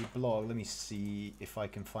the blog. Let me see if I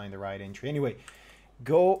can find the right entry. Anyway,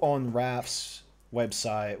 go on Raf's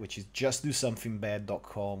website, which is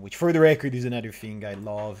justdosomethingbad.com, which for the record is another thing I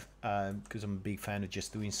love, because I'm a big fan of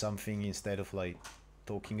just doing something instead of like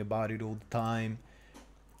talking about it all the time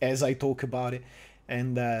as I talk about it.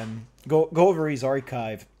 And go over his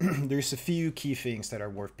archive. There's a few key things that are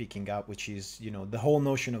worth picking up, which is, the whole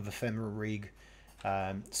notion of ephemeral rig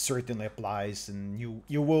certainly applies, and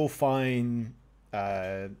you will find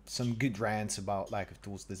some good rants about lack of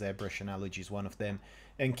tools. The ZBrush analogy is one of them,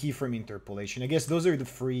 and keyframe interpolation. I guess those are the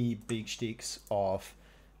three big shticks of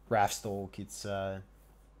Raf's talk. It's Yeah,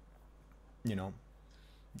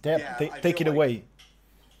 I take feel it away.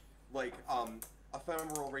 like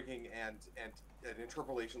ephemeral rigging and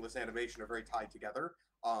interpolationless animation are very tied together.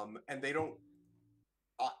 And they don't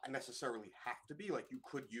necessarily have to be. Like, you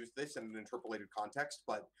could use this in an interpolated context,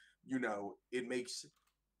 but it makes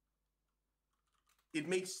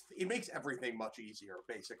everything much easier,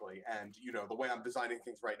 basically. And the way I'm designing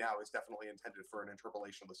things right now is definitely intended for an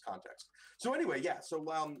interpolationless context. So anyway, yeah. So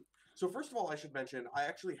first of all, I should mention I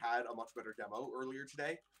actually had a much better demo earlier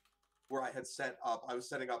today, where I was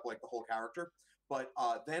setting up like the whole character, but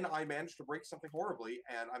then I managed to break something horribly,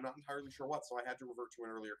 and I'm not entirely sure what, so I had to revert to an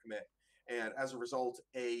earlier commit. And as a result,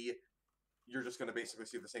 you're just going to basically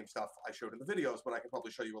see the same stuff I showed in the videos, but I can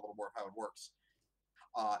probably show you a little more of how it works.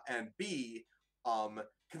 And B,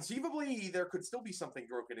 conceivably there could still be something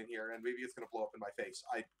broken in here, and maybe it's going to blow up in my face.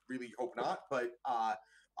 I really hope not, but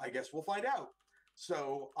I guess we'll find out.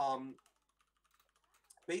 So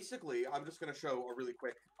basically, I'm just going to show a really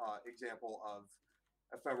quick example of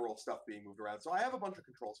ephemeral stuff being moved around. So I have a bunch of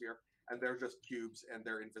controls here, and they're just cubes, and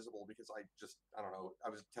they're invisible because I don't know, I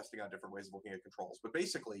was testing out different ways of looking at controls. But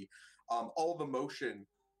basically, all the motion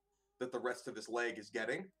that the rest of this leg is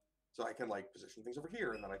getting, so I can like position things over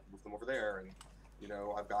here, and then I can move them over there, and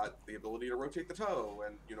I've got the ability to rotate the toe,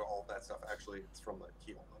 and all of that stuff. Actually, it's from the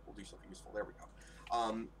keel. We'll do something useful. There we go.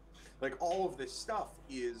 Like, all of this stuff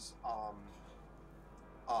is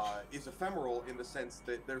ephemeral in the sense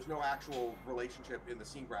that there's no actual relationship in the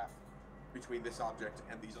scene graph between this object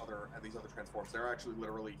and these other transforms. They're actually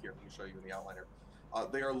literally here. Let me show you in the outliner.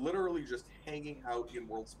 They are literally just hanging out in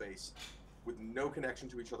world space with no connection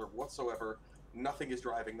to each other whatsoever. Nothing is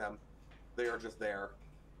driving them. They are just there,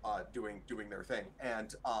 doing their thing.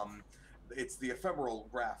 And it's the ephemeral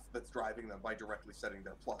graph that's driving them by directly setting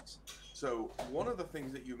their plugs. So one of the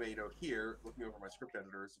things that you may note here, looking over my script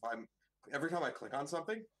editor, is every time I click on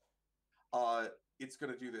something, it's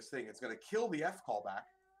going to do this thing. It's going to kill the F callback,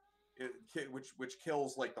 which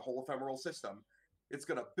kills like the whole ephemeral system, It's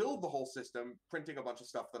going to build the whole system, printing a bunch of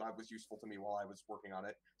stuff that was useful to me while I was working on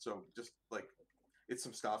it. So just like, it's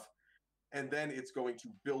some stuff. And then it's going to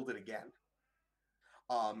build it again.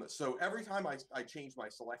 So every time I change my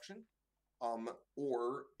selection,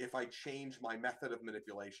 or if I change my method of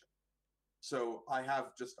manipulation. So I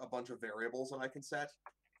have just a bunch of variables that I can set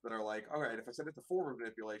that are like, all right, if I set it to forward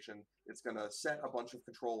manipulation, it's going to set a bunch of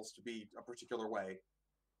controls to be a particular way.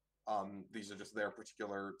 These are just their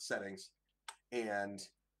particular settings. And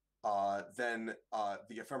then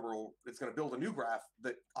the ephemeral, it's going to build a new graph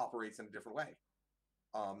that operates in a different way.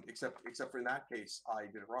 Except for in that case, I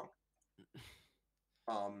did it wrong.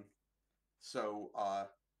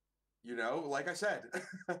 You know, like I said,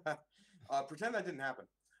 pretend that didn't happen.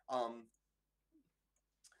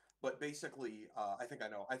 But basically, I think I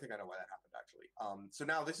know why that happened actually. So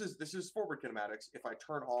now this is forward kinematics. If I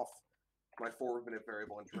turn off my forward minute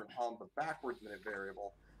variable and turn on the backwards minute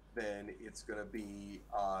variable, then it's going to be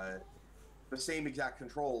the same exact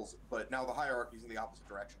controls, but now the hierarchy is in the opposite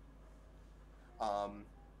direction.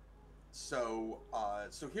 So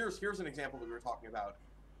here's an example that we were talking about.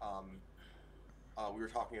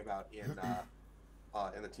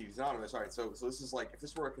 In the TD's Anonymous. All right, so this is like if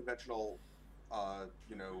this were a conventional,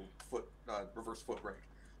 reverse foot rig.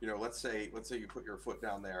 You know, let's say you put your foot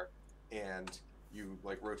down there, and you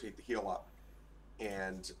like rotate the heel up,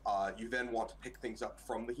 and you then want to pick things up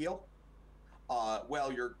from the heel.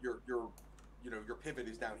 Well, your pivot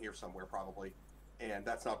is down here somewhere probably, and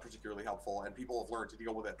that's not particularly helpful. And people have learned to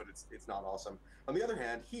deal with it, but it's not awesome. On the other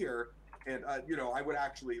hand, here, and I would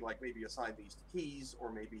actually like maybe assign these to keys,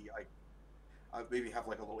 or maybe maybe have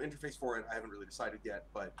like a little interface for it. I haven't really decided yet,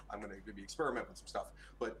 but I'm going to maybe experiment with some stuff.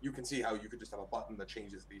 But you can see how you could just have a button that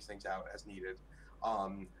changes these things out as needed.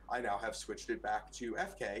 I now have switched it back to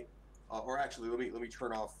FK, or actually let me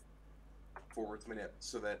turn off forwards minute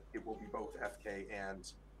so that it will be both FK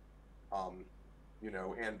and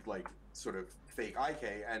and like sort of fake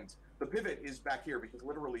IK, and the pivot is back here because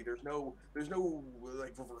literally there's no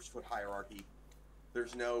like reverse foot hierarchy.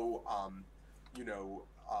 There's no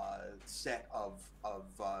set of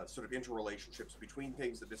sort of interrelationships between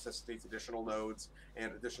things that necessitates additional nodes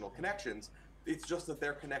and additional connections. It's just that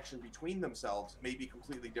their connection between themselves may be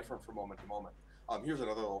completely different from moment to moment. Here's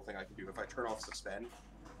another little thing I can do. If I turn off suspend,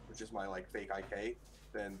 which is my like fake IK,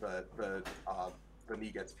 then the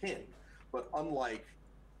knee gets pinned. But unlike,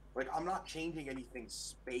 like, I'm not changing anything's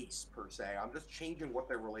space per se. I'm just changing what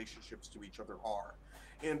their relationships to each other are.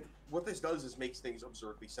 And what this does is makes things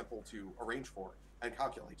absurdly simple to arrange for and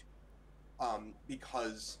calculate,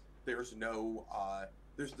 because there's no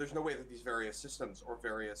way that these various systems or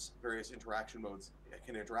various interaction modes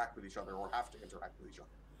can interact with each other or have to interact with each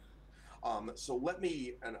other. So let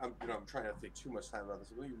me, and I'm trying not to take too much time about this.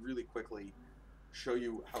 So let me really quickly show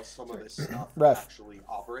you how some of this stuff Raf, actually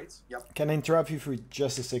operates. Yep. Can I interrupt you for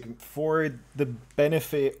just a second? For the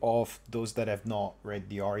benefit of those that have not read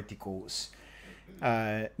the articles,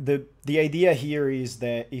 the idea here is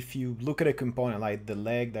that if you look at a component like the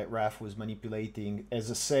leg that Raf was manipulating as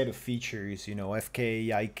a set of features,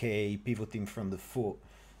 FK, IK, pivoting from the foot,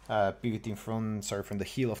 pivoting from the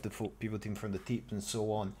heel of the foot, pivoting from the tip, and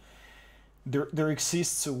so on. There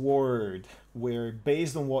exists a word where,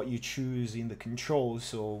 based on what you choose in the control,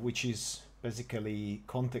 so which is basically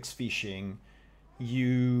context fishing,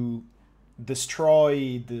 you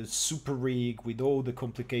destroy the super rig with all the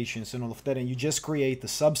complications and all of that, and you just create a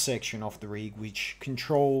subsection of the rig which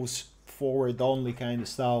controls forward only kind of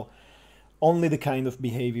style, only the kind of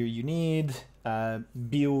behavior you need,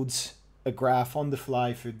 builds a graph on the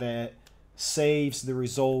fly for that, saves the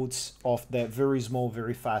results of that very small,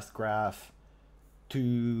 very fast graph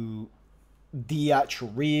to the actual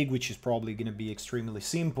rig, which is probably going to be extremely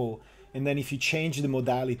simple. And then if you change the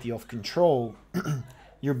modality of control,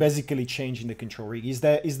 you're basically changing the control rig. Is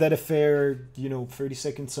that a fair,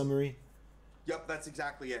 30-second summary? Yep, that's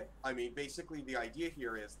exactly it. I mean, basically the idea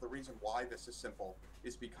here is the reason why this is simple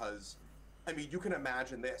is because, I mean, you can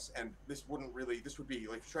imagine this, and this would be,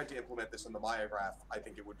 like, if you tried to implement this in the Maya graph, I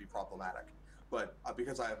think it would be problematic. But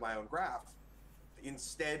because I have my own graph,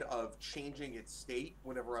 instead of changing its state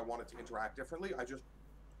whenever I want it to interact differently, I just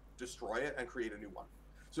destroy it and create a new one.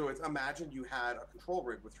 So imagine you had a control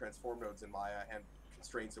rig with transform nodes in Maya and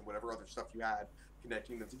constraints and whatever other stuff you had,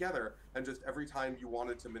 connecting them together, and just every time you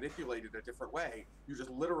wanted to manipulate it a different way, you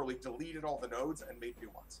just literally deleted all the nodes and made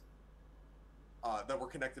new ones that were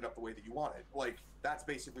connected up the way that you wanted. Like, that's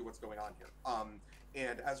basically what's going on here.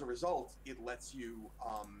 And as a result, it lets you,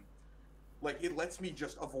 it lets me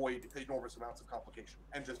just avoid enormous amounts of complication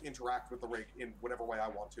and just interact with the rig in whatever way I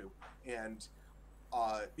want to. And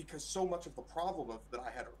because so much of the problem that I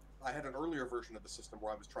had I had an earlier version of the system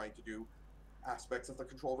where I was trying to do aspects of the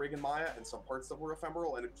control rig in Maya and some parts that were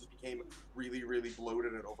ephemeral, and it just became really, really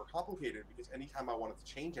bloated and overcomplicated because anytime I wanted to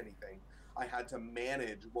change anything, I had to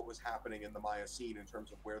manage what was happening in the Maya scene in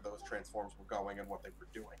terms of where those transforms were going and what they were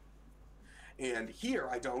doing. And here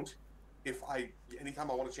I don't.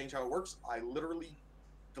 Anytime I want to change how it works, I literally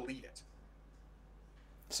delete it.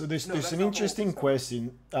 So there's an interesting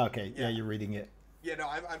question. Okay, yeah, you're reading it. Yeah, no,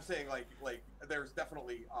 I'm saying like there's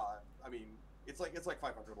definitely I mean it's like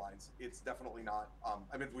 500 lines. It's definitely not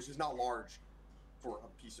I mean, which is not large for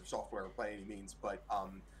a piece of software by any means, but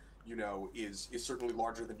you know, is certainly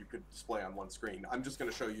larger than you could display on one screen. I'm just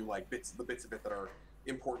going to show you like the bits of it that are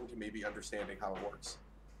important to maybe understanding how it works.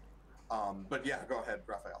 But yeah, go ahead,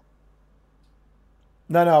 Raphael.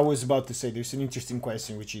 No, I was about to say there's an interesting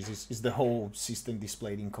question, which is the whole system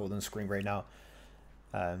displayed in code on screen right now?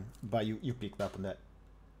 But you picked up on that.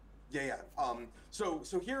 Yeah. So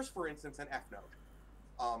here's, for instance, an F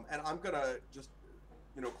node. And I'm going to just,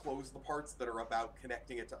 you know, close the parts that are about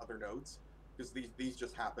connecting it to other nodes, because these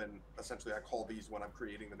just happen. Essentially, I call these when I'm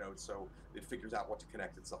creating the node, so it figures out what to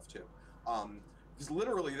connect itself to. Because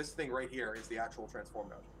literally, this thing right here is the actual transform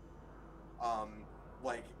node.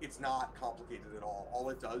 Like, it's not complicated at all. All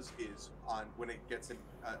it does is, when it gets in,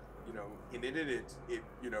 you know, initted, it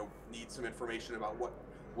you know, needs some information about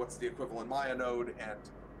what's the equivalent Maya node and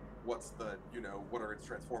what's the, you know, what are its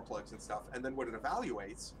transform plugs and stuff. And then when it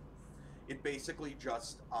evaluates, it basically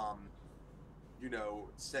just you know,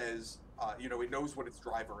 says you know, it knows what its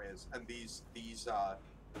driver is, and these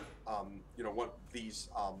you know, what these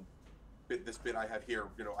this bit I have here,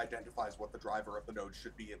 you know, identifies what the driver of the node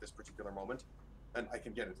should be at this particular moment. And I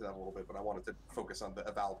can get into that a little bit, but I wanted to focus on the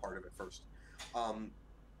eval part of it first.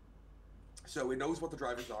 So it knows what the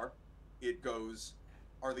drivers are. It goes,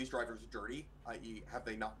 are these drivers dirty, i.e. have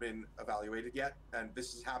they not been evaluated yet? And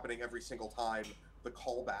this is happening every single time the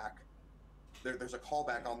callback, there's a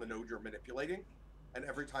callback on the node you're manipulating, and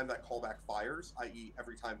every time that callback fires, i.e.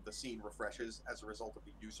 every time the scene refreshes as a result of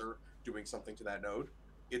the user doing something to that node,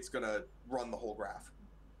 it's gonna run the whole graph.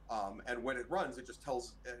 And when it runs, it just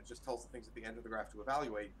tells the things at the end of the graph to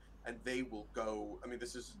evaluate, and they will go. I mean,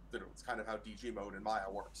 this is, you know, it's kind of how DG mode in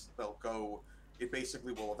Maya works. They'll go. It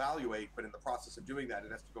basically will evaluate, but in the process of doing that,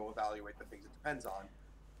 it has to go evaluate the things it depends on,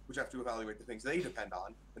 which have to evaluate the things they depend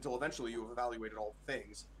on, until eventually you have evaluated all the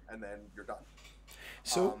things, and then you're done.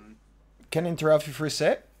 So, can I interrupt you for a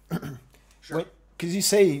sec? Sure. Because you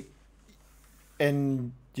say,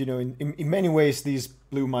 and you know, in many ways, this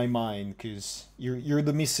blew my mind, because you're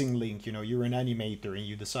the missing link. You know, you're an animator and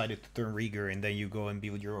you decided to turn rigger, and then you go and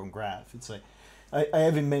build your own graph. It's like, I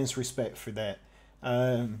have immense respect for that.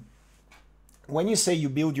 When you say you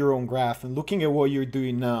build your own graph, and looking at what you're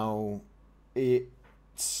doing now,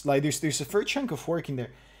 it's like there's a fair chunk of work in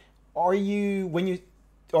there. Do you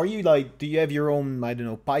have your own, I don't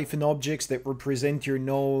know, Python objects that represent your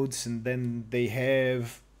nodes, and then they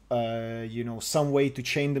have you know, some way to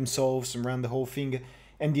chain themselves around the whole thing,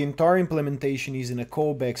 and the entire implementation is in a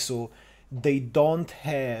callback, so they don't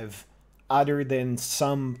have, other than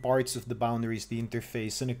some parts of the boundaries, the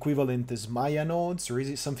interface, an equivalent as Maya nodes, or is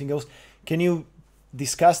it something else? Can you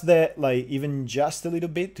discuss that, like, even just a little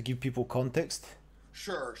bit to give people context?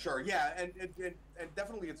 Sure, yeah, and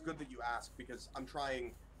definitely it's good that you ask, because I'm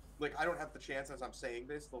trying. Like, I don't have the chance as I'm saying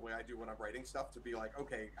this the way I do when I'm writing stuff to be like,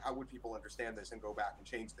 okay, how would people understand this and go back and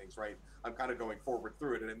change things, right? I'm kind of going forward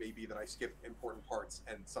through it, and it may be that I skip important parts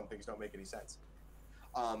and some things don't make any sense.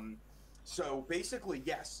 So basically,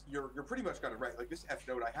 yes, you're pretty much got it right. Like, this F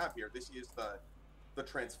node I have here, this is the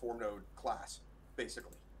transform node class,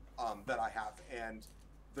 basically, that I have. And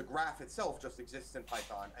the graph itself just exists in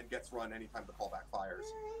Python and gets run anytime the callback fires.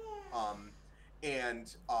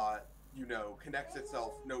 You know, connects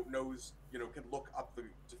itself, knows, you know, can look up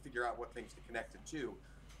to figure out what things to connect it to.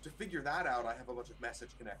 To figure that out, I have a bunch of message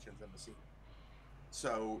connections in the scene.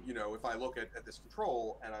 So, you know, if I look at this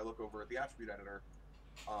control and I look over at the attribute editor,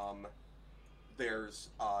 there's,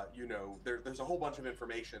 you know, there's a whole bunch of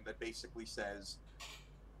information that basically says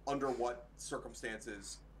under what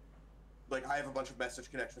circumstances, like, I have a bunch of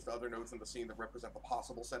message connections to other nodes in the scene that represent the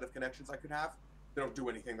possible set of connections I could have. They don't do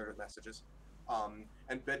anything, they're just messages.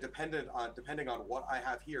 And depending on what I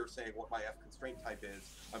have here, saying what my F constraint type is,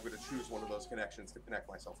 I'm going to choose one of those connections to connect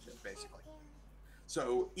myself to, basically.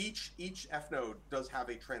 So each F node does have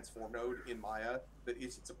a transform node in Maya that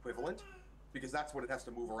is its equivalent, because that's what it has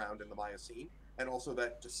to move around in the Maya scene, and also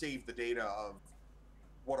that to save the data of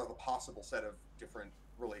what are the possible set of different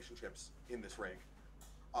relationships in this rig.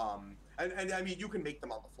 And I mean, you can make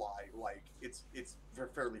them on the fly. Like, it's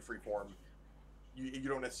fairly freeform. you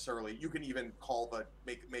don't necessarily, you can even call the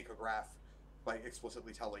make a graph by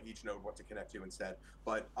explicitly telling each node what to connect to instead.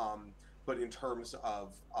 But in terms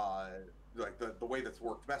of like the way that's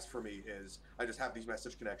worked best for me is I just have these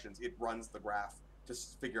message connections. It runs the graph to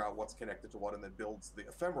figure out what's connected to what, and then builds the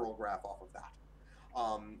ephemeral graph off of that.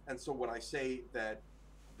 And so when I say that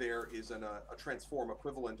there is a transform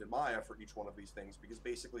equivalent in Maya for each one of these things, because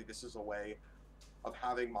basically this is a way of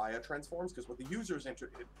having Maya transforms, because what the user is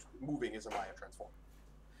moving is a Maya transform.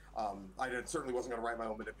 I certainly wasn't going to write my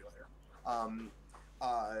own manipulator.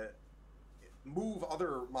 Move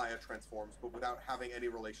other Maya transforms, but without having any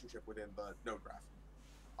relationship within the node graph.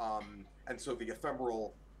 And so the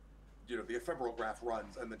ephemeral graph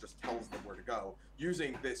runs and then just tells them where to go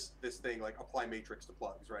using this thing like apply matrix to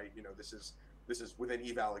plugs, right? This is within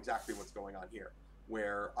eval exactly what's going on here,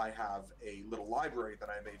 where I have a little library that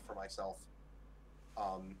I made for myself.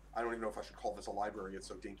 I don't even know if I should call this a library, it's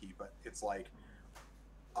so dinky, but it's like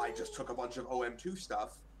I just took a bunch of OM2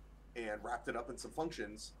 stuff and wrapped it up in some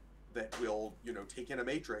functions that will, take in a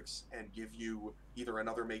matrix and give you either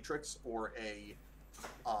another matrix or a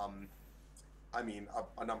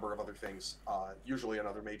number of other things, usually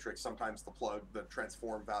another matrix, sometimes the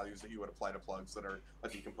transform values that you would apply to plugs that are a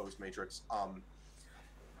decomposed matrix.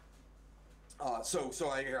 So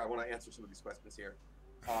I want to answer some of these questions here.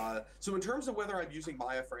 So in terms of whether I'm using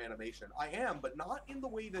Maya for animation, I am, but not in the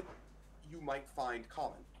way that you might find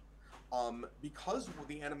common. Because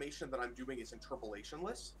the animation that I'm doing is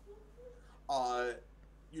interpolationless,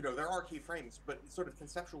 there are keyframes, but sort of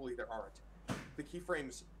conceptually there aren't. The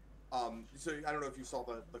keyframes, so I don't know if you saw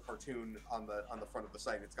the cartoon on the front of the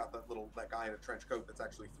site. It's got that guy in a trench coat that's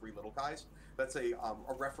actually three little guys. That's a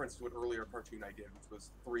reference to an earlier cartoon I did, which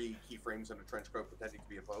was 3 keyframes in a trench coat pretending to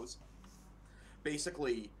be a pose.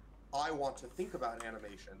 Basically, I want to think about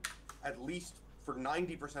animation at least for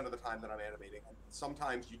 90% of the time that I'm animating.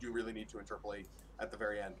 Sometimes you do really need to interpolate at the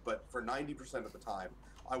very end, but for 90% of the time,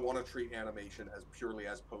 I want to treat animation as purely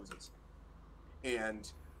as poses.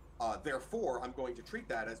 And therefore, I'm going to treat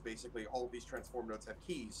that as basically all of these transform nodes have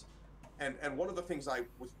keys. And one of the things I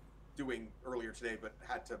was doing earlier today, but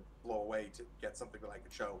had to blow away to get something that I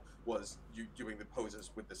could show, was you doing the poses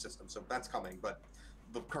with the system. So that's coming, but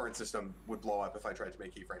the current system would blow up if I tried to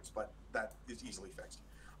make keyframes, but that is easily fixed.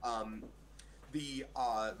 The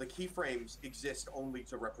keyframes exist only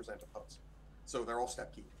to represent a pose. So they're all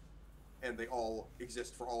step keyed, and they all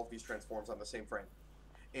exist for all of these transforms on the same frame.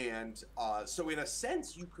 And so in a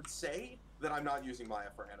sense, you could say that I'm not using Maya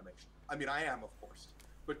for animation. I mean, I am, of course,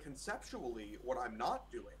 but conceptually, what I'm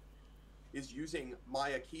not doing is using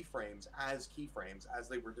Maya keyframes as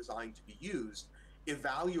they were designed to be used,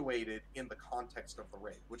 evaluated in the context of the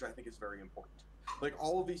rig, which I think is very important. Like,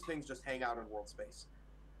 all of these things just hang out in world space.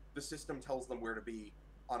 The system tells them where to be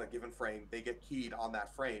on a given frame. They get keyed on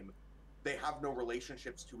that frame. They have no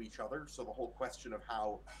relationships to each other, so the whole question of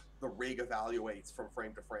how the rig evaluates from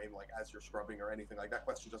frame to frame, like as you're scrubbing or anything like that,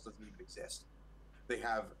 question just doesn't even exist. They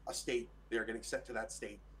have a state. They are getting set to that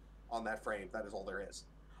state on that frame. That is all there is.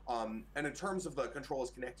 And in terms of the control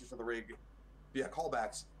is connected to the rig via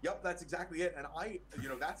callbacks, yep, that's exactly it. And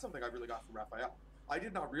that's something I really got from Raphael. I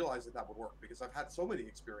did not realize that would work, because I've had so many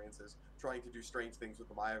experiences trying to do strange things with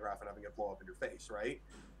the Maya graph and having it blow up in your face, right?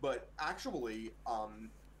 But actually, and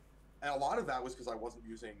a lot of that was because I wasn't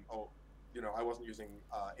using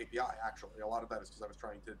API, actually. A lot of that is because I was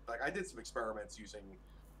trying to, I did some experiments using,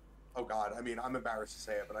 oh God, I mean, I'm embarrassed to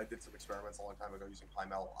say it, but I did some experiments a long time ago using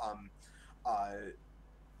PyML.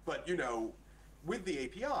 But, with the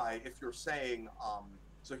API, if you're saying,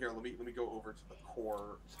 so here, let me go over to the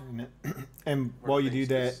core. And while you do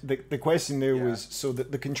that, the question there was, so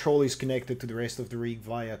the control is connected to the rest of the rig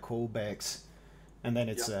via callbacks. And then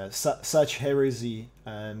it's such heresy.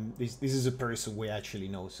 This is a person we actually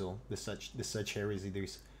know, so the such heresy.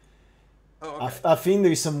 There's, I think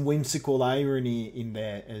there's some whimsical irony in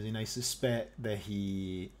that, as in I suspect that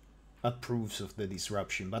he approves of the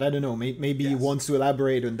disruption, but I don't know. Maybe he wants to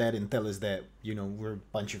elaborate on that and tell us that we're a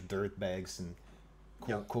bunch of dirtbags and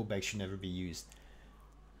callbacks should never be used.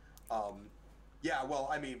 Yeah, well,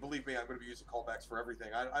 I mean, believe me, I'm going to be using callbacks for everything.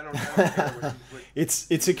 I don't care what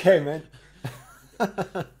It's okay, man.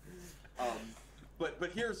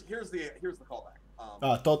 But here's the callback.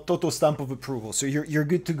 Total stamp of approval. So you're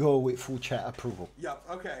good to go with full chat approval. Yeah.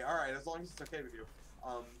 Okay. All right. As long as it's okay with you.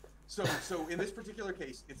 So in this particular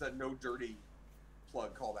case, it's a no dirty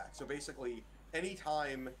plug callback. So basically,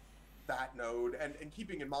 anytime that node, and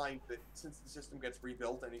keeping in mind that since the system gets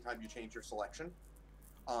rebuilt anytime you change your selection,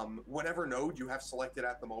 whatever node you have selected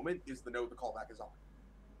at the moment is the node the callback is on,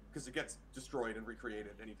 because it gets destroyed and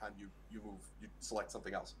recreated anytime you select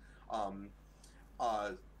something else.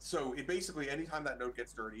 So it basically, anytime that node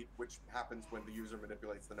gets dirtied, which happens when the user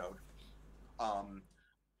manipulates the node,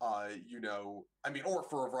 you know, I mean, or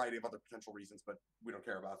for a variety of other potential reasons, but we don't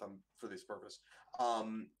care about them for this purpose.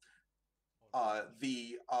 You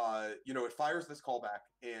know, it fires this callback,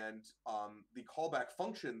 and the callback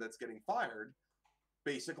function that's getting fired,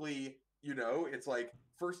 basically, you know, it's like,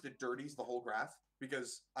 first it dirties the whole graph,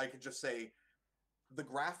 because I could just say, the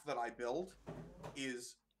graph that I build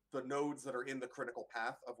is the nodes that are in the critical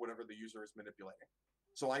path of whatever the user is manipulating.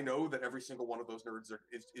 So I know that every single one of those nodes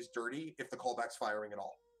is dirty if the callback's firing at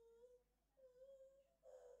all.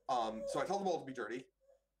 So I tell them all to be dirty.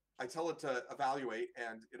 I tell it to evaluate,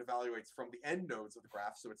 and it evaluates from the end nodes of the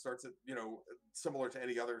graph. So it starts at, you know, similar to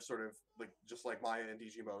any other sort of, like, just like Maya and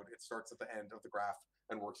DG mode, it starts at the end of the graph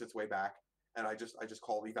and works its way back. And I just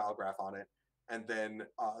call eval graph on it. And then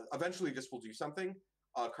eventually this will do something.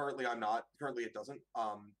 Currently it doesn't.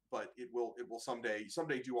 But it will someday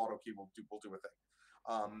do auto key will do a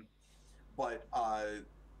thing.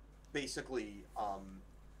 Basically,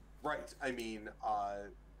 right. I mean,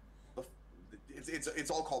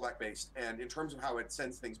 it's all callback based, and in terms of how it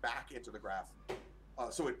sends things back into the graph,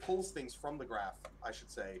 so it pulls things from the graph. I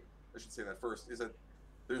should say that first is that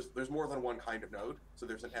there's more than one kind of node. So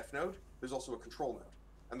there's an F node. There's also a control node,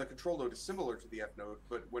 and the control node is similar to the F node,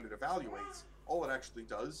 but when it evaluates, all it actually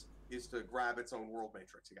does is to grab its own world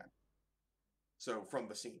matrix again. So from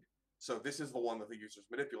the scene. So this is the one that the user's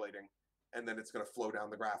manipulating, and then it's going to flow down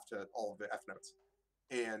the graph to all of the F nodes.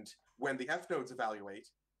 And when the F nodes evaluate,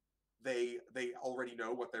 they already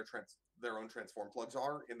know what their own transform plugs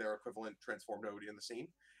are in their equivalent transform node in the scene,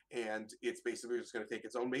 and it's basically just going to take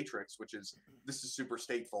its own matrix, this is super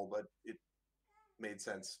stateful, but it made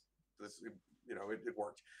sense. You know, it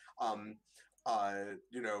worked.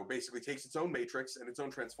 You know, basically takes its own matrix and its own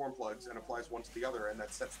transform plugs and applies one to the other, and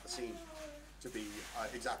that sets the scene to be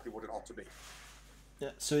exactly what it ought to be. Yeah.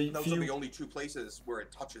 So those are the only two places where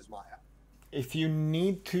it touches Maya. If you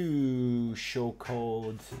need to show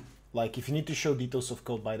code, like if you need to show details of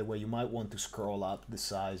code, by the way, you might want to scroll up the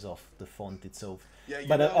size of the font itself. Yeah,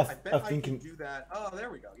 but know, I bet I think I can do that. Oh,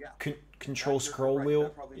 there we go. Yeah. Control scroll wheel.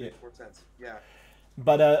 That probably makes more sense. Yeah.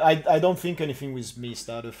 But I don't think anything was missed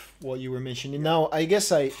out of what you were mentioning. Now, I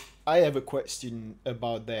guess I have a question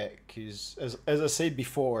about that, because as I said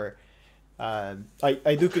before, I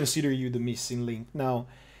do consider you the missing link. Now,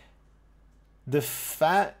 the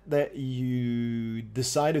fact that you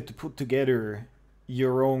decided to put together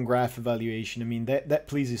your own graph evaluation, I mean, that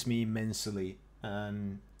pleases me immensely.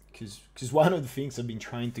 Because one of the things I've been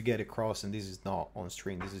trying to get across, and this is not on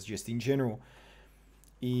stream, this is just in general,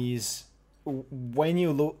 is when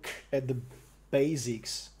you look at the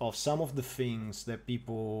basics of some of the things that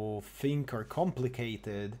people think are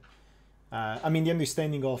complicated, I mean, the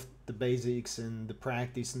understanding of the basics and the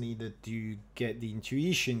practice needed to get the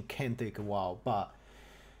intuition can take a while, but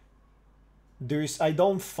I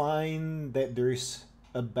don't find that there's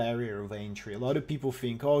a barrier of entry. A lot of people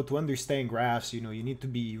think, oh, to understand graphs, you know, you need to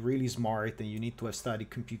be really smart and you need to have studied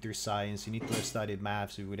computer science, you need to have studied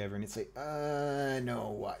maths or whatever. And it's like,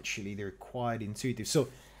 no, actually, they're quite intuitive. So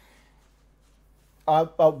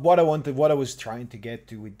what I was trying to get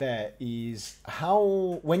to with that is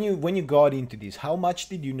how, when you got into this, how much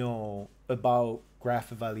did you know about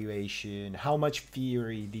graph evaluation? How much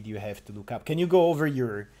theory did you have to look up? Can you go over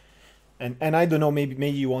your... And I don't know,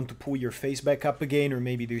 maybe you want to pull your face back up again, or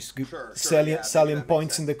maybe there's good salient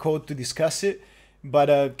points in the code to discuss it.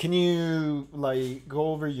 But can you like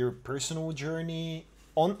go over your personal journey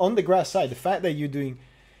on the graph side? The fact that you're doing,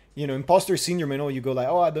 you know, imposter syndrome and all, you go like,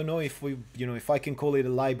 oh, I don't know if if I can call it a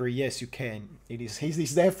library. Yes, you can.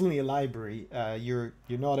 It's definitely a library. You're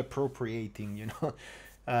not appropriating, you know.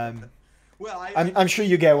 Well, I'm sure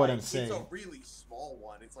you get what I'm saying. It's a really small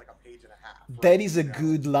one. It's like a page and a half. That is a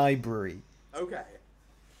good library. Okay.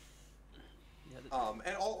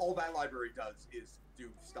 And all that library does is do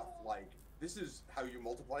stuff like, this is how you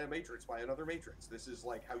multiply a matrix by another matrix. This is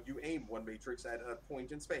like how you aim one matrix at a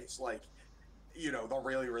point in space. Like, you know, the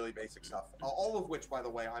really, really basic stuff. All of which, by the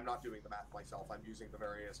way, I'm not doing the math myself. I'm using the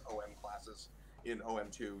various OM classes in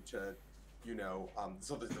OM2 to, you know,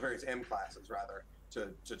 so the various M classes, rather,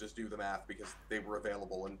 to just do the math, because they were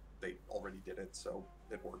available and they already did it, so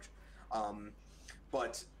it worked.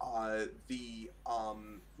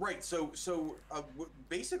 Right, so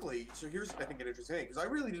basically, so here's, I think, an interesting thing, because I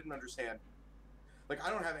really didn't understand, like, I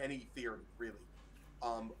don't have any theory, really.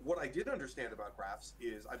 What I did understand about graphs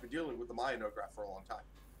is I've been dealing with the Maya node graph for a long time.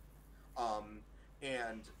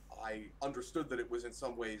 And I understood that it was in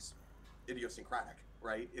some ways idiosyncratic,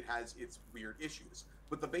 right? It has its weird issues.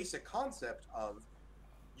 But the basic concept of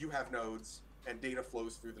you have nodes and data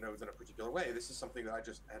flows through the nodes in a particular way. This is something that I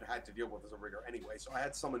just had to deal with as a rigger anyway, so I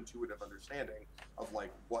had some intuitive understanding of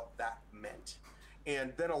like what that meant.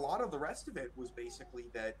 And then a lot of the rest of it was basically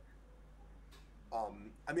that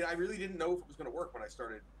I mean, I really didn't know if it was going to work when I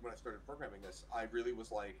started programming this. I really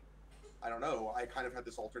was like, I don't know. I kind of had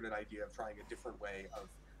this alternate idea of trying a different way of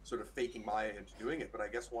sort of faking Maya into doing it. But I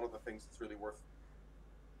guess one of the things that's really worth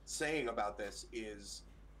saying about this is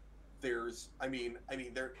there is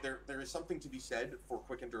something to be said for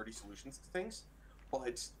quick and dirty solutions to things,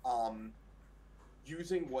 but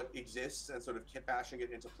using what exists and sort of kit bashing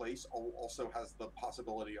it into place also has the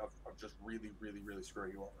possibility of just really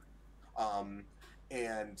screwing you over.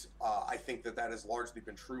 And I think that has largely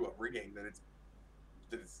been true of rigging, that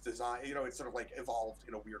it's designed, it's sort of like evolved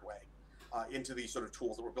in a weird way into these sort of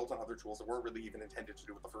tools that were built on other tools that weren't really even intended to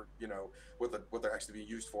do what they're actually being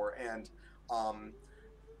used for. And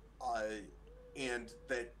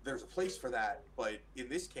that there's a place for that, but in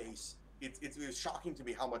this case, it was shocking to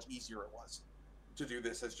me how much easier it was to do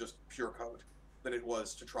this as just pure code than it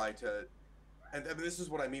was to try to. And I mean, this is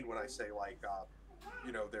what I mean when I say like,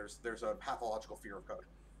 there's a pathological fear of code.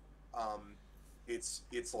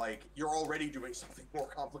 It's like you're already doing something more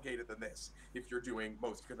complicated than this if you're doing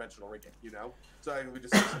most conventional rigging, So we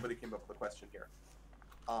just somebody came up with a question here.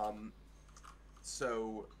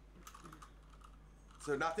 So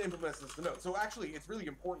not to implement this to node. So actually, it's really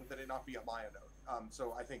important that it not be a Maya node.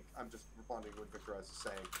 So I think I'm just responding to what Victor is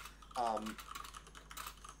saying.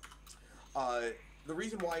 The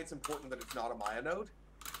reason why it's important that it's not a Maya node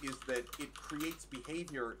is that it creates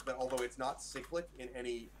behavior that, although it's not cyclic in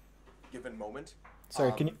any given moment.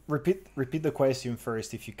 Sorry, can you repeat the question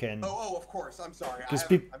first, if you can? Oh, of course. I'm sorry. Because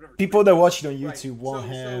people that watch it on YouTube won't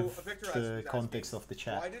have Victor the context of the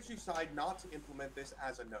chat. Why did you decide not to implement this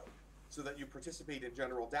as a node, so that you participate in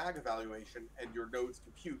general DAG evaluation and your node's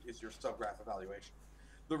compute is your subgraph evaluation?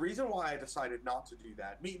 The reason why I decided not to do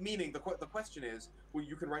that, meaning the question is, well,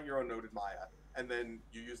 you can write your own node in Maya, and then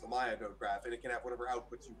you use the Maya node graph, and it can have whatever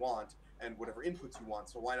outputs you want and whatever inputs you want,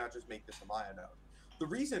 so why not just make this a Maya node? The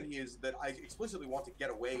reason is that I explicitly want to get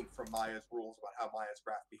away from Maya's rules about how Maya's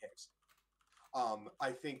graph behaves.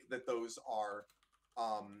 I think that those are,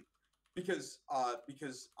 because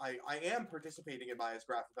I am participating in Maya's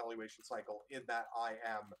graph evaluation cycle in that I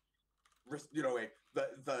am,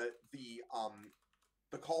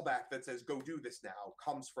 the callback that says go do this now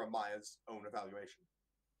comes from Maya's own evaluation,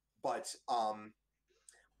 but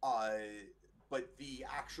the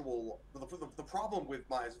actual the problem with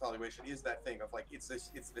Maya's evaluation is that thing of like it's a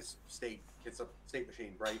state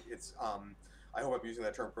machine, right? It's I hope I'm using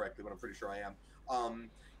that term correctly, but I'm pretty sure I am.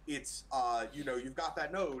 It's you've got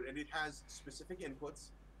that node and it has specific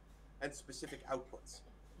inputs and specific outputs.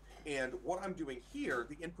 And what I'm doing here,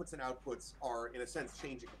 the inputs and outputs are, in a sense,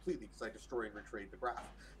 changing completely because I destroy and recreate the graph.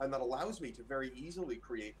 And that allows me to very easily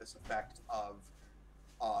create this effect of,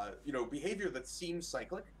 behavior that seems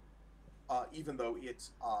cyclic, even though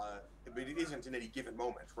it isn't in any given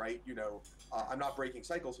moment, right? I'm not breaking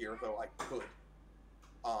cycles here, though I could.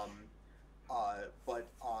 But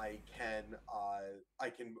I can,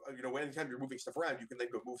 anytime you're moving stuff around, you can then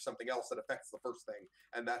go move something else that affects the first thing,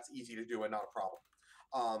 and that's easy to do and not a problem.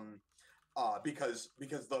 Because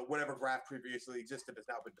whatever graph previously existed has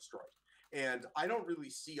now been destroyed. And I don't really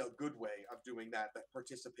see a good way of doing that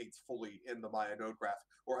participates fully in the Maya node graph,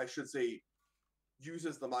 or I should say,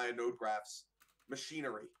 uses the Maya node graph's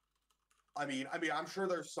machinery. I mean, I'm sure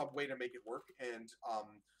there's some way to make it work, and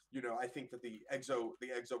I think that the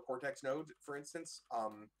exocortex node, for instance,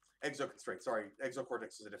 exoconstraint. Sorry,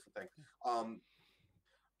 exocortex is a different thing.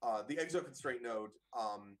 The exoconstraint node.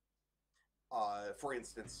 For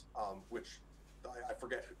instance, which I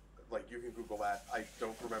forget, like you can Google that. I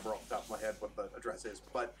don't remember off the top of my head what the address is,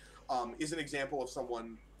 but is an example of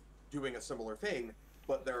someone doing a similar thing,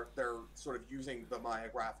 but they're sort of using the Maya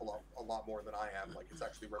graph a lot more than I am. Like it's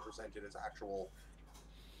actually represented as actual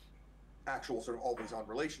sort of always on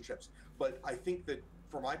relationships. But I think that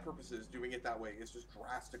for my purposes, doing it that way is just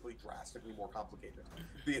drastically more complicated.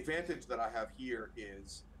 The advantage that I have here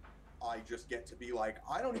is I just get to be like,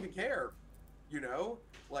 I don't even care.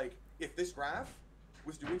 Like if this graph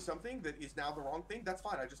was doing something that is now the wrong thing, that's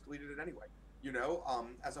fine. I just deleted it anyway,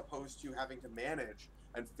 as opposed to having to manage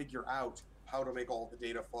and figure out how to make all the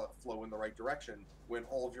data flow in the right direction when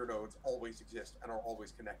all of your nodes always exist and are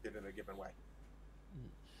always connected in a given way.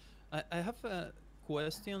 I have a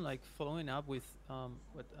question, like following up with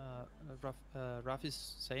what Raf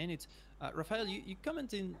is saying. It's Rafael, you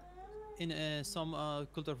commented in some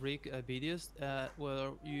Cult of Rig videos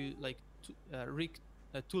where you like rig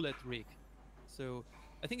two-let rig. So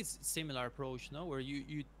I think it's similar approach, no? Where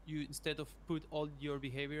you instead of put all your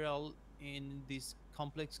behavioral in this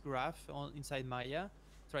complex graph on inside Maya,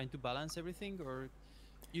 trying to balance everything, or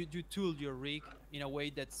you tool your rig in a way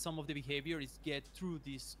that some of the behavior is get through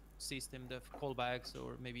this system, the callbacks,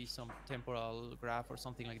 or maybe some temporal graph or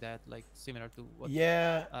something like that, like similar to what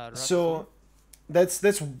Yeah, Raf is doing. so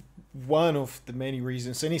that's one of the many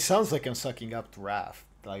reasons, and it sounds like I'm sucking up to Raf,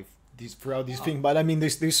 like this throughout this Oh, thing. But I mean,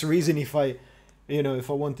 there's a reason if I, if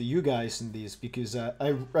I want to you guys in this, because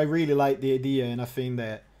I really like the idea, and I think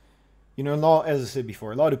that, a lot, as I said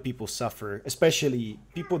before, a lot of people suffer, especially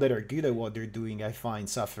people that are good at what they're doing. I find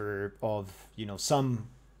suffer of, some,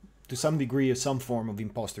 to some degree, of some form of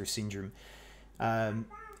imposter syndrome. I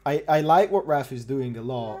like what Raf is doing a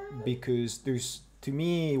lot, because there's, to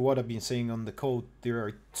me, what I've been saying on the code, there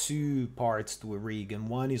are two parts to a rig, and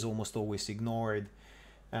one is almost always ignored.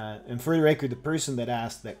 And for the record, the person that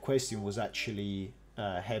asked that question was actually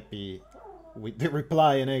happy with the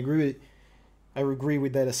reply, and I agree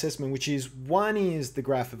with that assessment, which is, one is the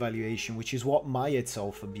graph evaluation, which is what Maya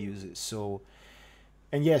itself abuses. So,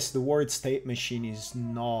 and yes, the word state machine is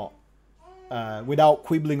not, without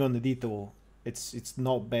quibbling on the detail, it's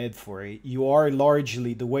not bad for it. You are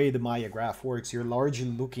largely, the way the Maya graph works, you're largely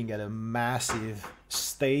looking at a massive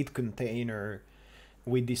state container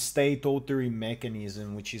with the state altering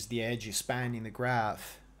mechanism, which is the edge spanning the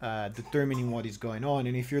graph, determining what is going on.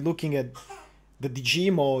 And if you're looking at the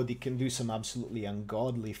DG mode, it can do some absolutely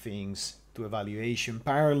ungodly things to evaluation.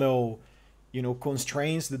 Parallel,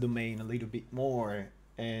 constrains the domain a little bit more.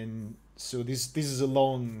 And so this is a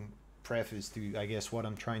long preface to, I guess, what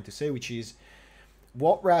I'm trying to say, which is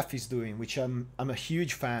what Raf is doing, which I'm a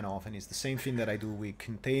huge fan of, and it's the same thing that I do with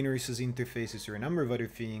containers as interfaces or a number of other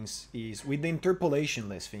things, is with the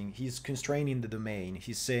interpolation-less thing, he's constraining the domain.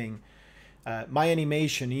 He's saying, my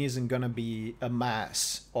animation isn't gonna be a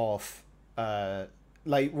mass of,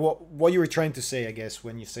 like what you were trying to say, I guess,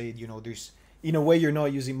 when you say, there's, in a way, you're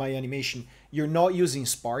not using my animation, you're not using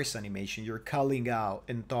sparse animation, you're culling out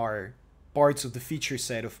entire parts of the feature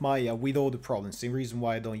set of Maya with all the problems. Same reason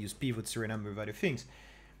why I don't use pivots or a number of other things.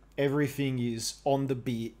 Everything is on the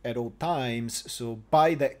beat at all times, so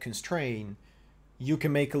by that constraint, you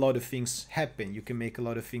can make a lot of things happen. You can make a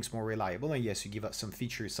lot of things more reliable, and yes, you give up some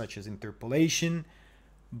features such as interpolation,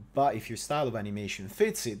 but if your style of animation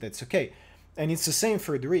fits it, that's okay. And it's the same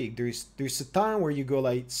for the rig. There's a time where you go,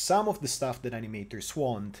 like, some of the stuff that animators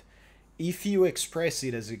want, if you express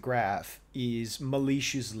it as a graph, is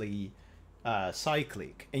maliciously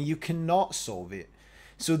cyclic, and you cannot solve it.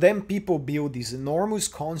 So then people build these enormous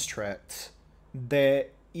constructs that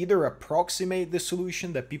either approximate the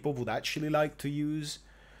solution that people would actually like to use,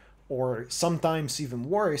 or sometimes even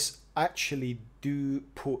worse, actually do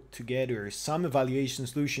put together some evaluation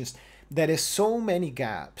solutions that has so many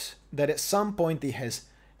gaps that at some point it has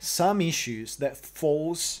some issues that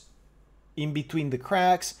falls in between the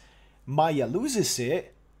cracks. Maya loses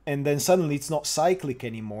it, and then suddenly it's not cyclic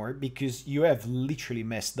anymore because you have literally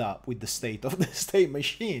messed up with the state of the state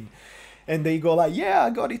machine. And they go like, yeah, I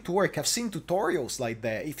got it to work. I've seen tutorials like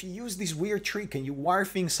that. If you use this weird trick and you wire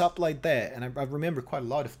things up like that, and I remember quite a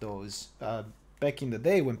lot of those back in the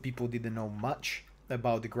day when people didn't know much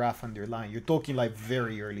about the graph underlying. You're talking like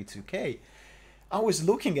very early 2K. I was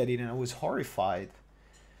looking at it and I was horrified.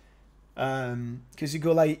 Because you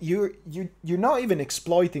go like, you're not even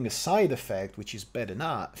exploiting a side effect, which is bad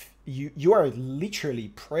enough. You are literally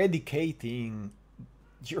predicating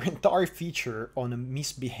your entire feature on a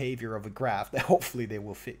misbehavior of a graph that hopefully they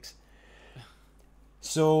will fix.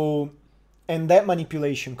 So, and that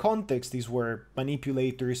manipulation context is where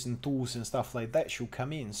manipulators and tools and stuff like that should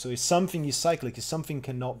come in. So if something is cyclic, if something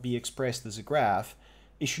cannot be expressed as a graph,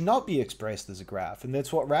 it should not be expressed as a graph. And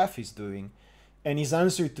that's what Raf is doing. And his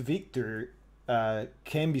answer to Victor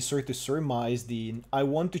can be sort of surmised in, I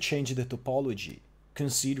want to change the topology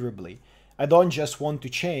considerably. I don't just want to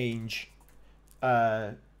change,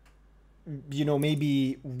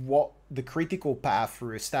 maybe what the critical path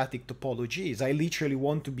for a static topology is. I literally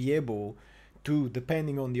want to be able to,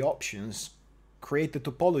 depending on the options, create a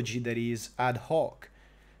topology that is ad hoc.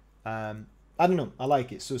 I don't know, I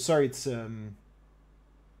like it. So sorry, it's a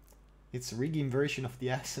rigging version of the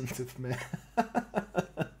accent of man.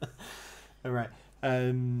 All right.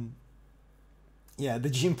 Yeah, the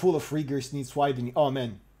gene pool of riggers needs widening. Oh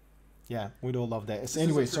man, yeah, we'd all love that. So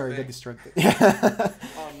anyway, sorry, got distracted.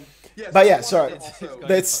 But yeah, sorry.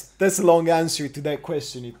 That's a long answer to that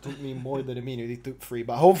question. It took me more than a minute. It took 3,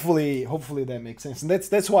 but hopefully that makes sense. And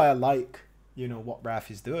that's why I like what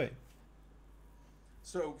Raf is doing.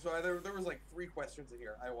 there was like 3 questions in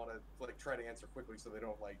here I want to like try to answer quickly so they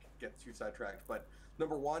don't like get too sidetracked. But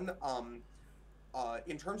number one,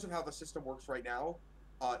 in terms of how the system works right now,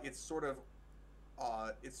 it's sort of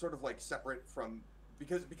like separate from,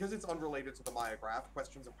 because it's unrelated to the Maya graph.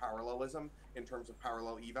 Questions of parallelism in terms of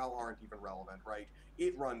parallel eval aren't even relevant, right?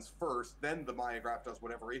 It runs first, then the Maya graph does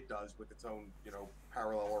whatever it does with its own,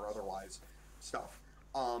 parallel or otherwise stuff.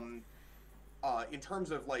 In terms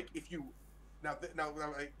of like, if you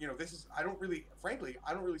this is, I don't really, frankly,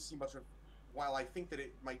 I don't really see much of, while I think that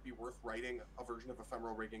it might be worth writing a version of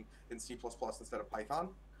ephemeral rigging in C++ instead of Python,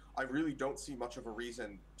 I really don't see much of a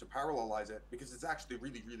reason to parallelize it, because it's actually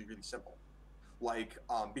really, really, really simple. Like,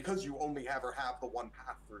 because you only ever have the one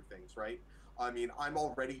path through things, right? I mean, I'm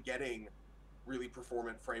already getting really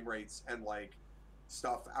performant frame rates and like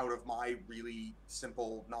stuff out of my really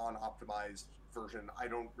simple, non-optimized version. I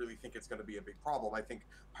don't really think it's going to be a big problem. I think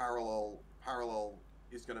parallel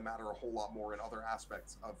is going to matter a whole lot more in other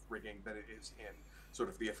aspects of rigging than it is in sort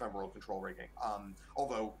of the ephemeral control rigging.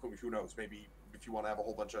 Although who knows, maybe if you want to have a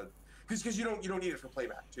whole bunch of, because you don't need it for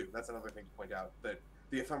playback too. That's another thing to point out, that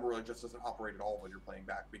the ephemeral just doesn't operate at all when you're playing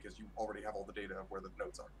back, because you already have all the data of where the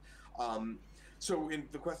notes are. So in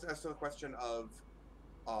the question, as to the question of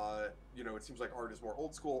it seems like art is more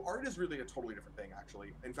old school. Art is really a totally different thing,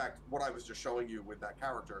 actually. In fact, what I was just showing you with that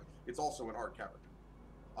character, it's also an art character.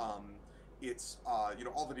 It's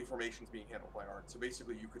all the deformations being handled by art. So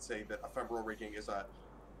basically, you could say that ephemeral rigging is an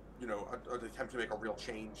attempt to make a real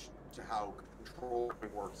change to how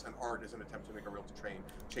controlling works, and art is an attempt to make a real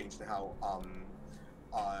change to how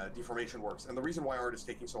deformation works. And the reason why art is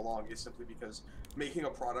taking so long is simply because making a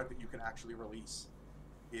product that you can actually release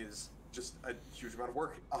is just a huge amount of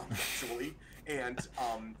work, actually. And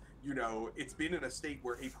it's been in a state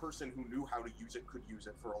where a person who knew how to use it could use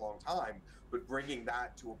it for a long time, but bringing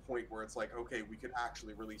that to a point where it's like, okay, we could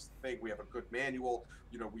actually release the thing. We have a good manual.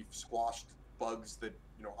 We've squashed bugs that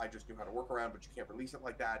I just knew how to work around, but you can't release it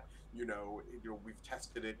like that. We've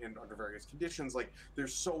tested it under various conditions. Like,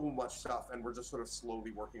 there's so much stuff, and we're just sort of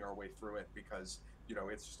slowly working our way through it, because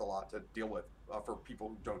it's just a lot to deal with for people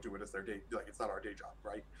who don't do it as their day. Like, it's not our day job,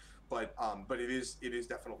 right? But it is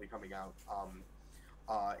definitely coming out.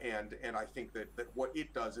 And I think that what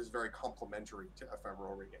it does is very complementary to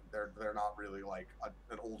ephemeral rigging. They're not really like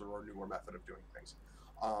an older or newer method of doing things.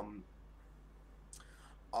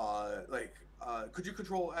 Could you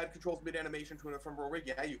add controls mid animation to an ephemeral rig?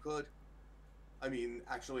 Yeah, you could. I mean,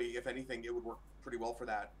 actually, if anything, it would work pretty well for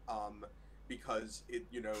that, because it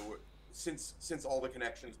since all the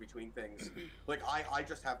connections between things, like I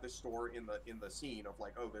just have this store in the scene of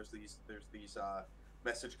like, oh, there's these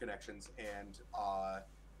message connections, and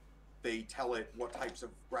they tell it what types of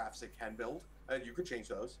graphs it can build, and you could change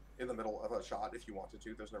those in the middle of a shot if you wanted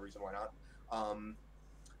to. There's no reason why not.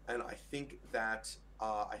 And I think that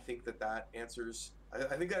answers.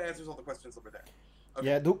 I think that answers all the questions over there. Okay.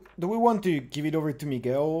 Yeah. Do we want to give it over to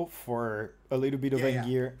Miguel for a little bit of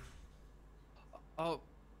gear? Oh,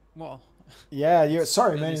 well. Yeah, you're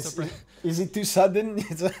sorry, man. Is it too sudden?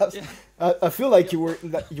 Yeah. I feel like you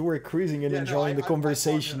were cruising and enjoying the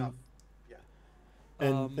conversation. Yeah.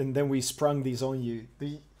 And then we sprung these on you.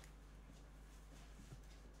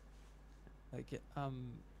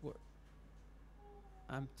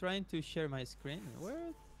 I'm trying to share my screen.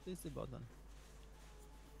 Where is the button?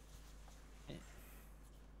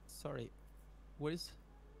 Sorry. Where is?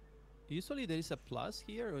 Usually there is a plus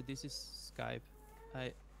here, or this is Skype.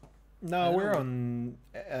 No, we're on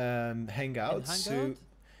Hangouts. So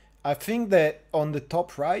I think that on the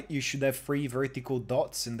top right you should have 3 vertical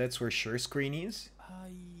dots, and that's where share screen is.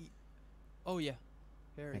 Oh yeah.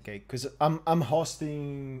 Okay, because I'm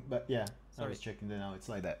hosting, but yeah, sorry. I was checking that now. It's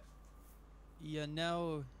like that. Yeah,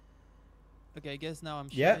 now. Okay, I guess now I'm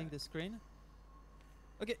sharing the screen.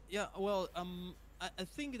 Okay, yeah. Well, I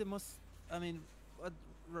think the most. I mean, what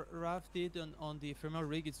Raf did on the ephemeral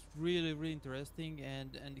rig is really, really interesting,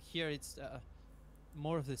 and here it's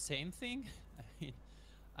more of the same thing. I mean,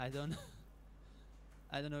 I don't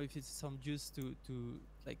know if it's some juice to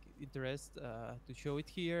like interest to show it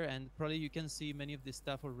here, and probably you can see many of the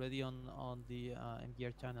stuff already on the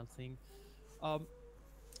MGR channel thing.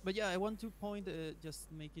 But yeah, I want to point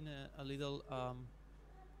just making a little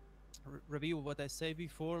review of what I said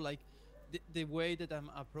before, like the way that I'm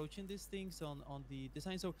approaching these things on the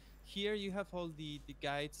design. So here you have all the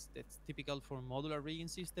guides that's typical for modular rigging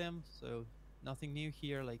system. So nothing new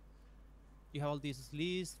here. Like you have all this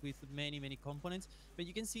list with many components, but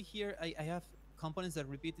you can see here I have components that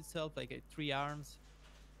repeat itself, like 3 arms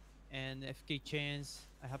and FK chains.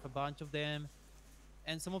 I have a bunch of them,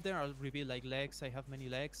 and some of them are repeat, like legs. I have many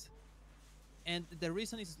legs. And the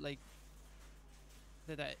reason is like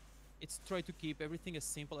that it's try to keep everything as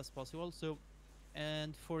simple as possible. So,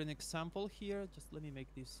 and for an example here, just let me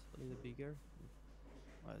make this a little bigger.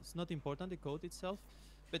 Well, it's not important, the code itself,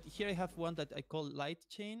 but here I have one that I call light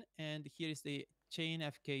chain, and here is the chain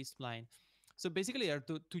FK spline. So basically there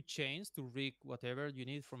are two chains to rig whatever you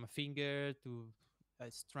need, from a finger to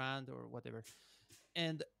a strand or whatever.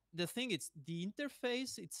 And the thing is, the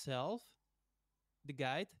interface itself, the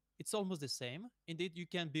guide, it's almost the same. Indeed, you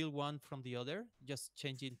can build one from the other, just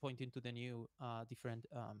changing, pointing to the new different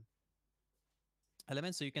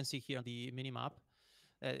elements. So you can see here on the mini map,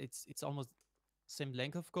 it's almost same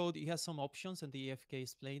length of code. It has some options and the AFK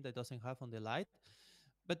is plain that doesn't have on the light.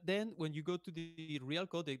 But then when you go to the real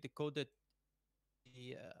code, the code that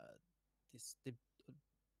the the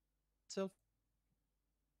itself,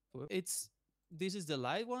 it's this is the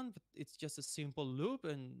light one, but it's just a simple loop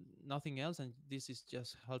and nothing else. And this is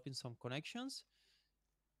just helping some connections.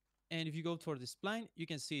 And if you go toward the spline, you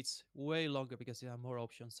can see it's way longer because there are more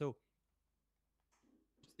options. So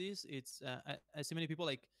this, it's I see many people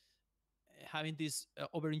like having this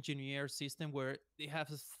over-engineered system where they have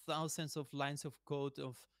thousands of lines of code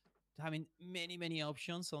of having many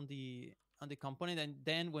options on the component, and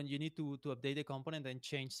then when you need to update the component and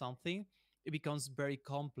change something, it becomes very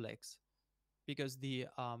complex because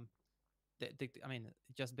I mean,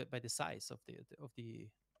 just by the size of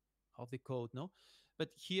the code, no. But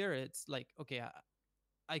here it's like, okay,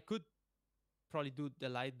 I could probably do the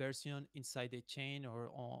light version inside the chain or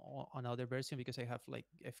another version because I have like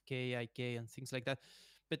FK, IK, and things like that.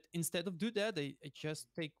 But instead of do that, I just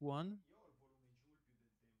take one.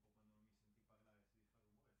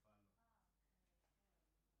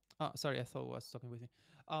 Oh, sorry, I thought I was talking with me.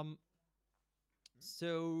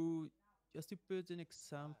 So just to put an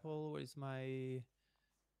example, where is my?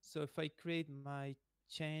 So if I create my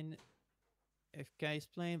chain FK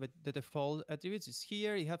spline, but the default attributes is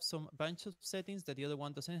here. You have some bunch of settings that the other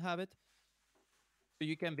one doesn't have it. So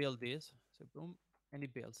you can build this. So boom, and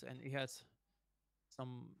it builds, and it has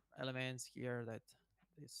some elements here that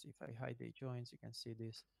this. If I hide the joins, you can see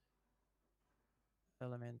this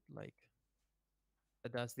element like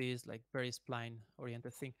that does this like very spline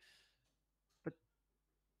oriented thing. But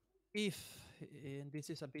if, and this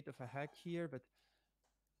is a bit of a hack here, but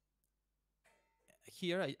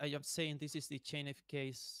here I am saying this is the chain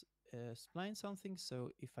FK's spline something. So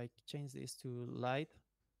if I change this to light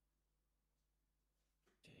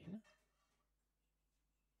chain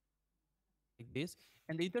like this,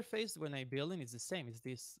 and the interface when I building is the same. It's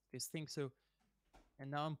this thing. So, and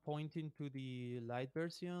now I'm pointing to the light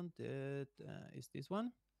version that is this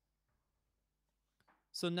one.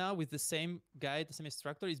 So now with the same guide, the same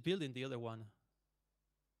instructor is building the other one.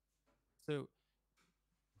 So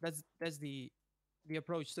that's the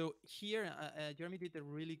approach. So here, Jeremy did a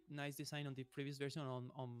really nice design on the previous version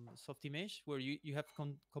on Softimage, where you have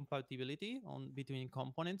compatibility on between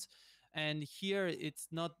components. And here it's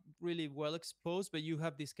not really well exposed, but you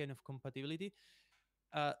have this kind of compatibility.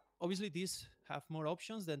 Obviously, these have more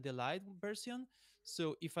options than the light version.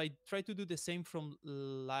 So if I try to do the same from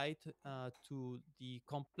light to the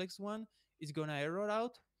complex one, it's gonna error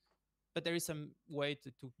out. But there is some way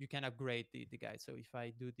to you can upgrade the guide. So if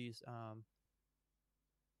I do this,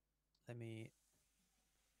 let me,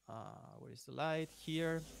 where is the light?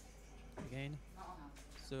 Here again.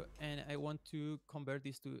 So, and I want to convert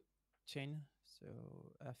this to chain. So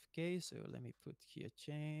FK. So let me put here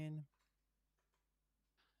chain.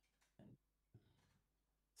 And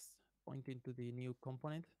pointing to the new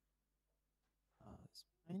component.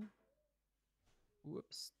 Spline.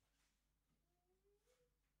 Whoops.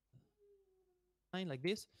 Like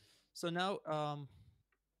this. So now,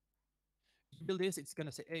 you build this, it's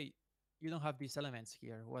gonna say, hey, you don't have these elements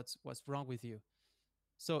here. What's wrong with you?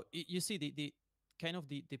 So you see the kind of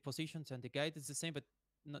the positions and the guide is the same, but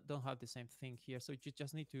don't have the same thing here. So you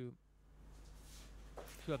just need to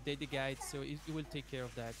update the guide. So it will take care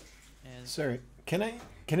of that. And sorry, can I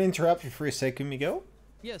interrupt you for a second, Miguel?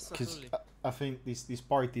 yes, Because absolutely. I think this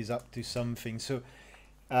part is up to something. So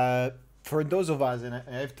for those of us, and I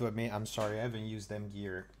have to admit, I'm sorry, I haven't used them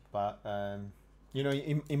gear, but you know,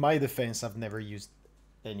 in my defense, I've never used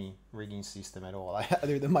any rigging system at all,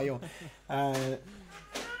 other than my own.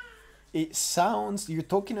 It sounds, you're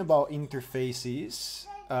talking about interfaces,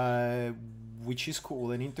 which is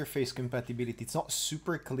cool, and interface compatibility. It's not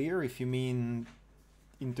super clear if you mean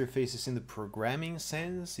interfaces in the programming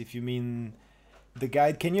sense. If you mean the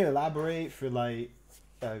guide, can you elaborate for like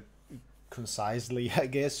concisely, I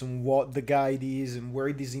guess, on what the guide is and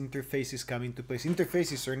where these interfaces come into place?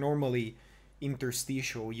 Interfaces are normally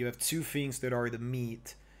interstitial. You have two things that are the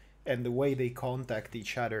meat, and the way they contact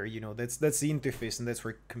each other, that's the interface, and that's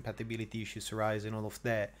where compatibility issues arise and all of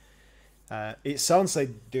that. It sounds like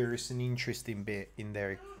there's an interesting bit in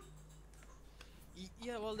there.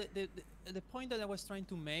 Yeah, well, the point that I was trying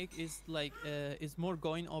to make is like is more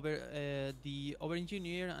going over the over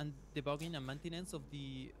engineer and debugging and maintenance of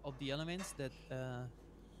the elements that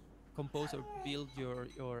compose or build your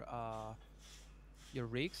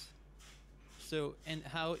rigs. So, and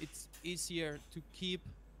how it's easier to keep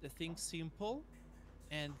the thing simple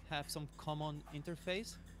and have some common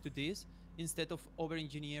interface to this instead of over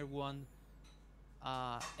engineer one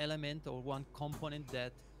element or one component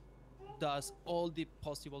that does all the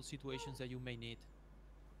possible situations that you may need.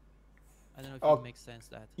 I don't know if it Oh, makes sense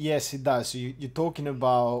that. yes, it does. So you're talking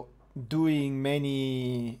about doing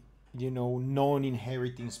many,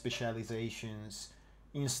 non-inheriting specializations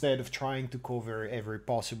instead of trying to cover every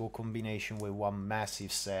possible combination with one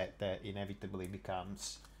massive set that inevitably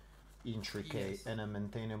becomes intricate Yes. and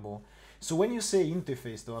unmaintainable. So when you say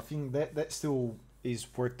interface, though, I think that still is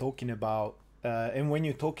worth talking about. And when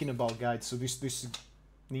you're talking about guides, so this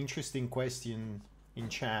an interesting question in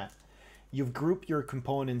chat. You've grouped your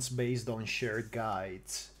components based on shared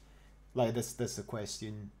guides. Like that's the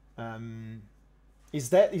question. Is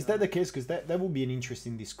that the case? Because that would be an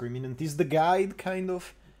interesting discriminant. Is the guide kind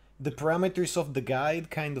of the parameters of the guide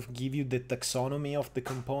kind of give you the taxonomy of the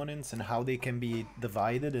components and how they can be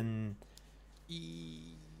divided and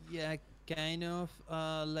Yeah, kind of.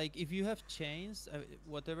 Like if you have chains,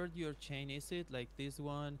 whatever your chain is, it like this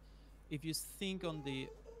one. If you think on the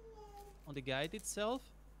guide itself,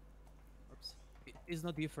 oops, it's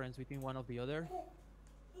no difference between one or the other,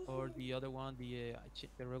 or the other one, the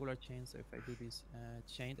regular chain. So if I do this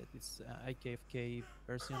chain, that is IKFK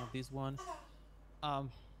version of this one.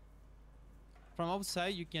 Um, from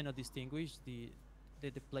outside, you cannot distinguish the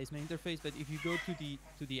placement interface, but if you go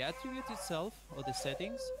to the attribute itself or the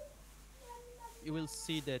settings, you will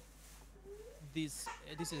see that this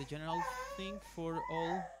is a general thing for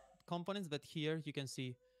all components, but here you can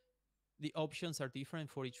see the options are different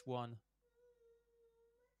for each one.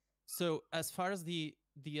 So as far as the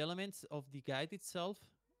elements of the guide itself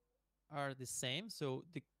are the same, so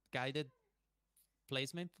the guided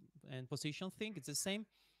placement and position thing, it's the same.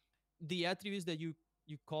 The attributes that you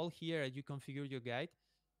call here and you configure your guide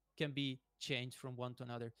can be changed from one to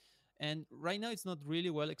another. And right now it's not really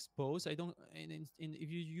well exposed. I don't. If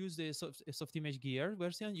you use the Softimage Gear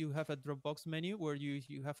version, you have a Dropbox menu where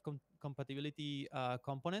you have compatibility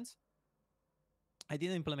components. I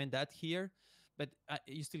didn't implement that here, but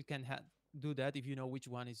you still can do that if you know which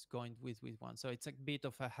one is going with one. So it's a bit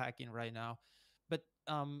of a hacking right now. But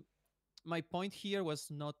my point here was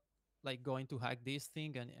not like going to hack this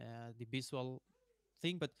thing and the visual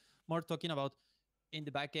thing, but more talking about in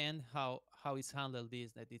the back end how it's handled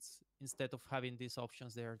this, that it's instead of having these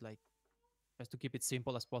options there, like just to keep it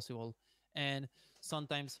simple as possible. And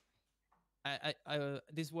sometimes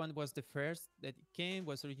this one was the first that came,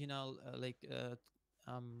 was original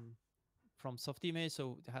from Softimage,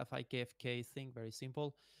 so to have IKFK thing, very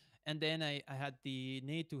simple. And then I had the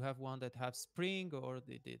need to have one that have Spring or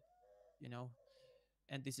the you know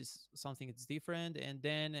and this is something that's different. And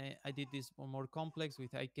then I did this one more complex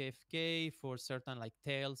with IKFK for certain like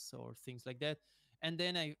tails or things like that. And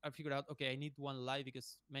then I figured out, okay, I need one light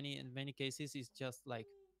because in many cases it's just like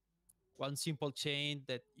one simple chain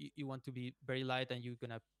that you want to be very light and you're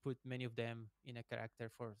gonna put many of them in a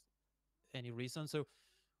character for any reason. So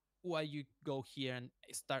why you go here and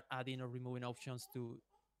start adding or removing options to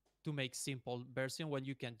make simple version when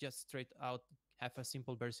you can just straight out have a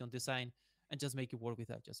simple version design and just make it work with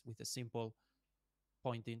that, just with a simple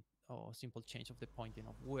pointing or simple change of the pointing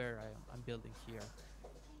of where I'm building here.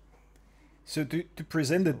 so to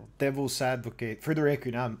present the devil's advocate. For the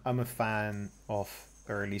record, I'm a fan of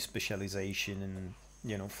early specialization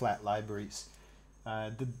and flat libraries.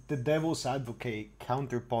 The devil's advocate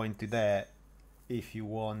counterpoint to that, if you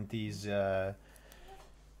want, is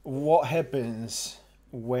what happens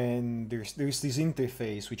when there's this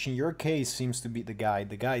interface, which in your case seems to be the guide.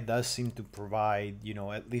 The guide does seem to provide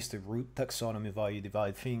at least a root taxonomy of how you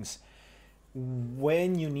divide things.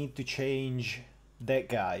 When you need to change that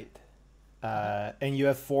guide, and you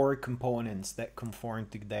have 4 components that conform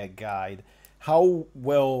to that guide, how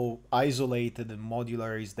well isolated and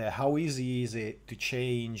modular is that? How easy is it to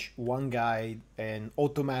change one guide and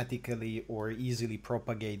automatically or easily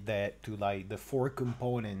propagate that to like the 4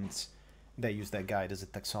 components that use that guide as a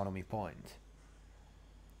taxonomy point?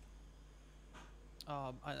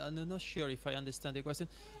 I'm not sure if I understand the question.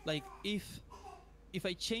 Like if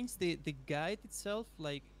I change the guide itself,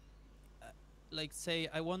 like say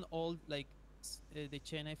I want all like the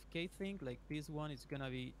chain FK thing. Like this one is gonna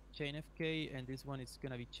be chain FK, and this one is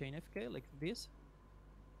gonna be chain FK, like this.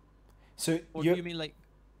 So Or do you mean like?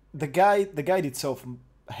 the guide itself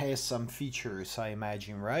has some features, I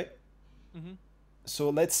imagine, right? Mm-hmm. So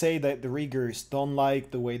let's say that the riggers don't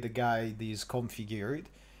like the way the guide is configured.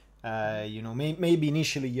 You know, maybe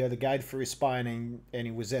initially you had a guide for a spine and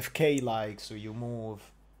it was FK like, so you move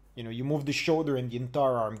the shoulder and the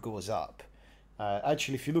entire arm goes up.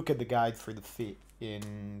 Actually, if you look at the guide for the fit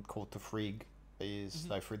in Cult of Rig, is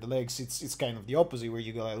like for the legs, it's kind of the opposite where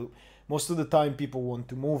you go. Like, most of the time, people want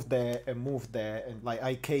to move there and like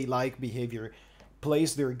IK like behavior,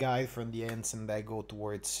 place their guide from the ends and they go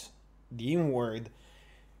towards the inward.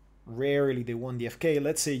 Rarely they want the FK.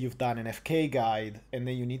 Let's say you've done an FK guide and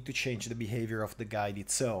then you need to change the behavior of the guide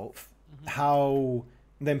itself. How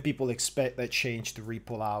then people expect that change to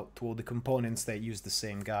ripple out to all the components that use the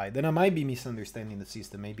same guide? Then I might be misunderstanding the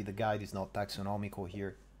system. Maybe the guide is not taxonomical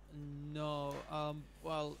here. No.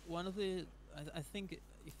 Well, one of the I think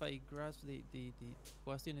if I grasp the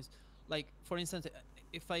question is like, for instance,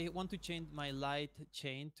 if I want to change my light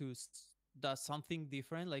chain to does something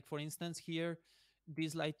different, like for instance here,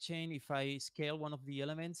 this light chain, if I scale one of the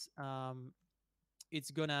elements,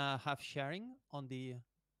 it's gonna have sharing on the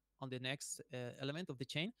next element of the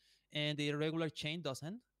chain, and the regular chain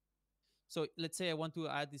doesn't. So let's say I want to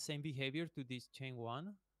add the same behavior to this chain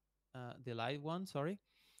one, the light one, sorry.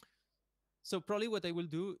 So probably what I will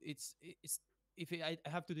do, it's if I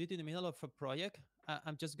have to do it in the middle of a project,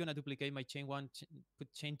 I'm just gonna duplicate my chain one,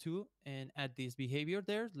 put chain two, and add this behavior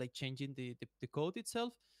there, like changing the code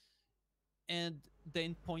itself, and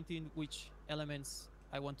then pointing which elements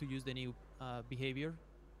I want to use the new behavior,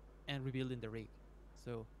 and rebuilding the rig.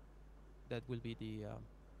 So that will be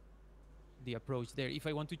the approach there. If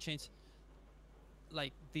I want to change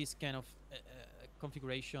like this kind of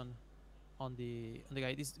configuration on the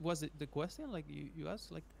guide, this was the question, like you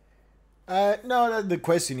asked, like. No, the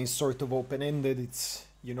question is sort of open ended. It's,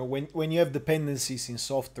 you know, when you have dependencies in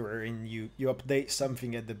software and you update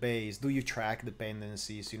something at the base, do you track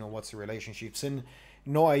dependencies? You know, what's the relationships? And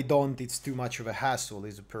no, I don't. It's too much of a hassle.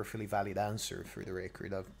 Is a perfectly valid answer for the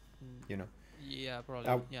record. You know. Yeah,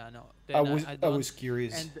 probably. Yeah, no. Then I was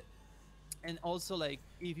curious. And also, like,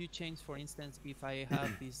 if you change, for instance, if I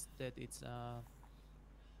have this that it's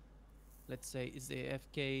let's say it's the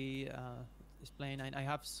FK display 9, I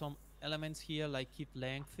have some elements here like keep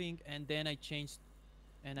lengthening, and then I change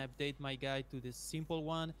and update my guide to the simple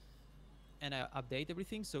one, and I update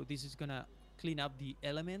everything. So this is gonna clean up the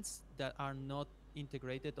elements that are not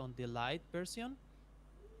integrated on the light version.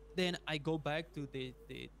 Then I go back to the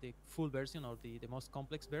full version, or the most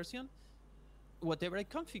complex version. Whatever I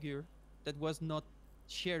configure that was not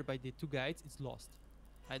shared by the two guides, it's lost.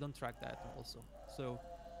 I don't track that also. So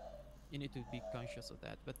you need to be conscious of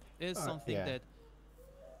that. But it's something that,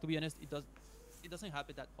 to be honest, it doesn't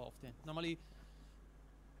happen that often. Normally,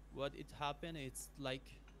 what it happen, it's like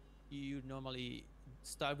you normally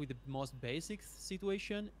start with the most basic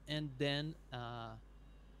situation, and then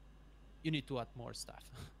you need to add more stuff.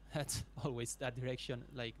 That's always that direction.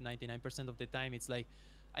 Like 99% of the time, it's like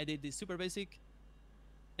I did this super basic,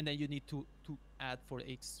 and then you need to add for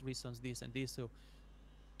X reasons this and this. So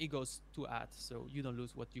it goes to add, so you don't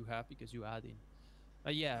lose what you have because you add in.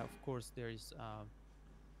 But yeah, of course, there is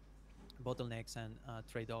bottlenecks and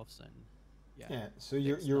trade-offs, and yeah. So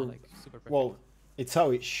you're like super perfect. Well, it's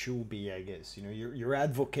how it should be, I guess. You know, you're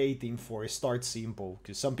advocating for start simple,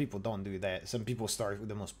 because some people don't do that. Some people start with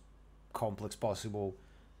the most complex possible,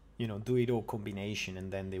 you know, do it all combination,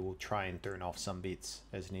 and then they will try and turn off some bits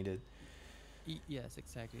as needed. Yes,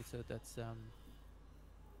 exactly. So that's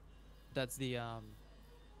the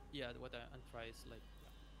what I'm trying is like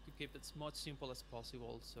to keep it as much simple as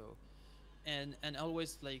possible. So and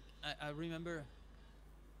always like I remember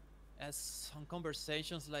as some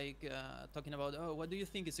conversations like talking about, oh, what do you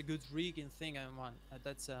think is a good rigging thing? I want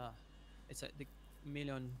that's it's the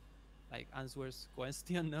million like answers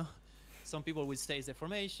question. No, some people will say it's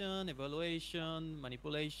deformation, evaluation,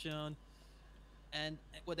 manipulation, and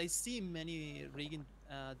what I see in many rigging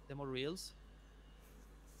demo reels.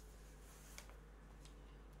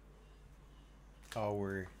 Oh,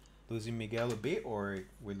 we're losing Miguel a bit, or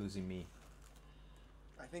we're losing me?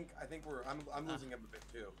 I think I'm losing him a bit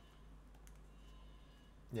too.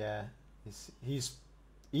 Yeah, he's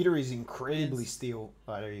either is incredibly still.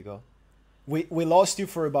 Oh, there you go. We lost you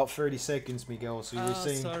for about 30 seconds, Miguel. So you were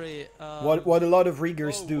saying sorry, what a lot of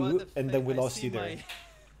riggers do, and then we lost you there.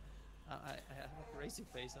 I have a crazy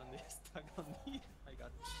face on this stuck on me. My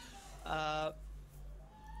God.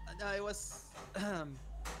 No, it was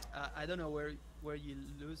I don't know where where you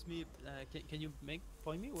lose me. Can you make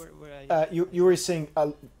point me where You were saying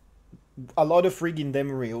a lot of rigging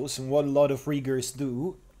demo reels and what a lot of riggers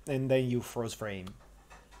do, and then you froze frame.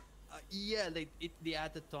 yeah, they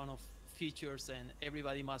add a ton of features, and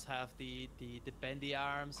everybody must have the bendy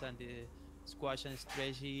arms and the squash and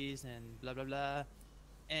stretches and blah blah blah.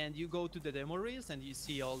 And you go to the demo reels and you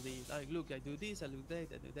see all the like, look, I do this, I do that,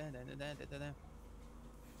 I do that,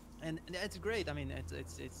 and that's great. I mean,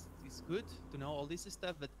 it's good to know all this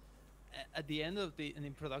stuff, but at the end of the and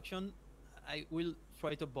in production, I will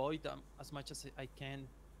try to avoid as much as I can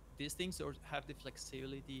these things, or have the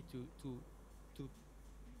flexibility to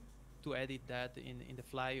to edit that in the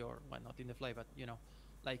fly, or well, not in the fly, but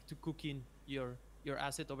like to cook in your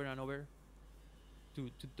asset over and over, to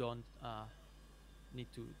don't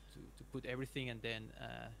need to put everything, and then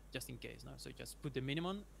just in case, no, so just put the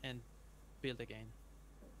minimum and build again.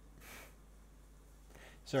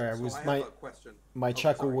 Sorry, I So was I have my a question. my Oh,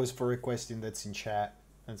 chuckle sorry. was for a question that's in chat.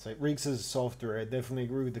 And it's like rigs as a software. I definitely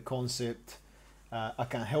agree with the concept. I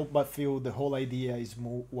can't help but feel the whole idea is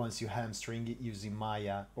more once you hamstring it using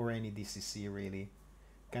Maya or any DCC really,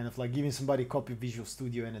 kind of like giving somebody a copy of Visual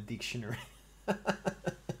Studio and a dictionary. I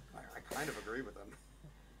kind of agree with them.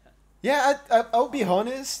 Yeah, I'll be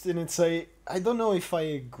honest, and it's like I don't know if I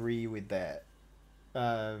agree with that.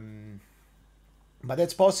 Um, but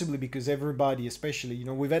that's possibly because everybody, especially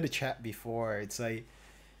we've had a chat before. It's like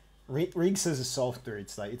rigs as a software.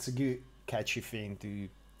 It's like it's a good catchy thing to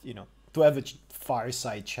to have a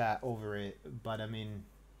fireside chat over it. But I mean,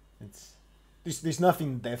 it's there's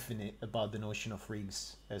nothing definite about the notion of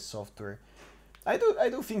rigs as software. I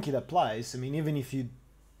do think it applies. I mean, even if you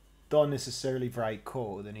don't necessarily write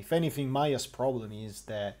code, and if anything, Maya's problem is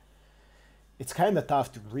that it's kind of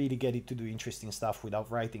tough to really get it to do interesting stuff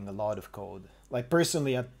without writing a lot of code. Like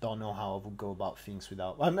personally, I don't know how I would go about things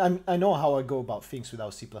without. I know how I go about things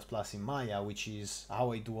without C++ in Maya, which is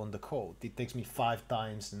how I do on the code. It takes me 5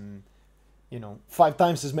 times, and 5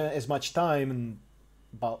 times as much time, and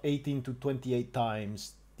about 18 to 28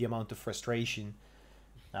 times the amount of frustration.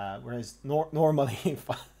 Whereas normally,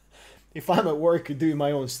 if I'm at work doing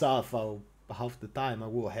my own stuff, half the time I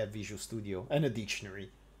will have Visual Studio and a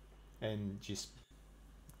dictionary, and just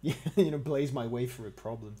blaze my way through a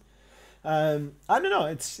problem. I don't know.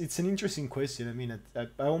 It's an interesting question. I mean, I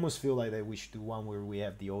almost feel like we should do one where we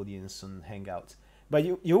have the audience on Hangouts. But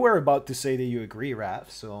you were about to say that you agree,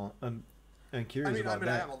 Raf. So I'm curious I about mean,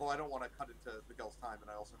 I that. am. Although I don't want to cut into Miguel's time, and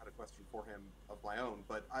I also had a question for him of my own.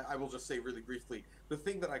 But I will just say really briefly, the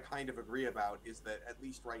thing that I kind of agree about is that at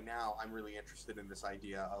least right now, I'm really interested in this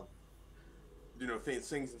idea of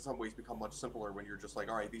things in some ways become much simpler when you're just like,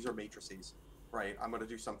 all right, these are matrices, right? I'm going to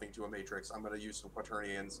do something to a matrix. I'm going to use some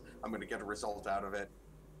quaternions. I'm going to get a result out of it.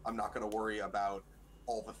 I'm not going to worry about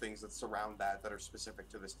all the things that surround that are specific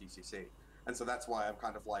to this DCC. And so that's why I'm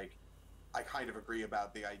kind of like, I kind of agree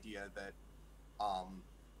about the idea that um,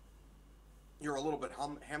 you're a little bit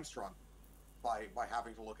hamstrung by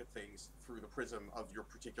having to look at things through the prism of your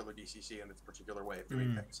particular DCC and its particular way of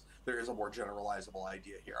doing things. There is a more generalizable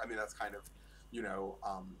idea here. I mean, that's kind of,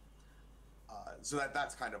 so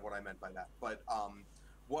that's kind of what I meant by that. But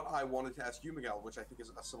what I wanted to ask you, Miguel, which I think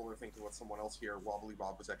is a similar thing to what someone else here, Wobbly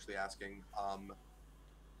Bob, was actually asking,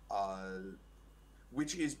 uh,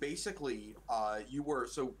 which is basically you were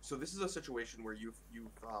so this is a situation where you've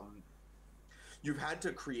had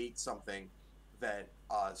to create something that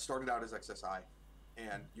started out as XSI,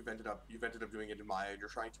 and you've ended up doing it in Maya, and you're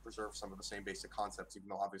trying to preserve some of the same basic concepts, even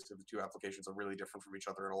though obviously the two applications are really different from each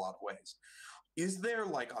other in a lot of ways. Is there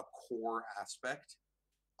like a core aspect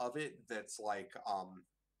of it that's like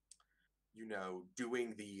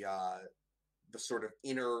doing the sort of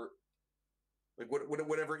inner, like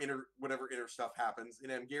whatever inner stuff happens in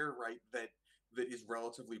MGear, right? That is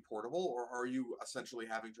relatively portable, or are you essentially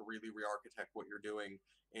having to really re-architect what you're doing,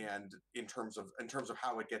 and in terms of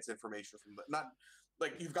how it gets information from the not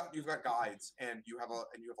like you've got guides, and you have a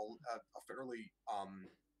fairly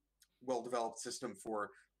well developed system for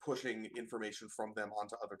pushing information from them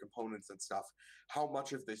onto other components and stuff. How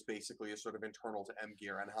much of this basically is sort of internal to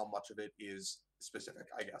MGear, and how much of it is specific,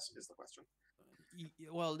 I guess, is the question.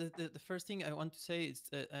 Well, the first thing I want to say is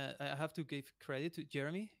that I have to give credit to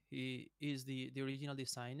Jeremy. He is the original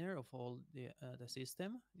designer of all the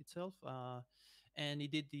system itself, and he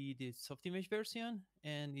did the soft image version,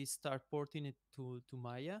 and he started porting it to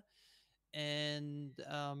Maya. And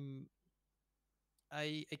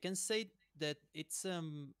I can say that it's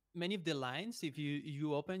many of the lines. If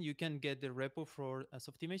you open, you can get the repo for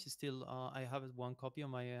soft image. It's still, I have one copy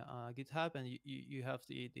on my GitHub, and you have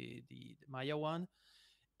the Maya one,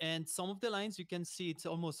 And some of the lines you can see it's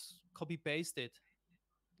almost copy pasted.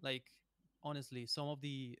 Like honestly, some of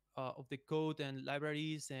the code and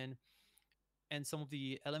libraries and some of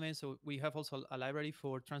the elements. So we have also a library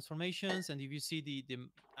for transformations, and if you see the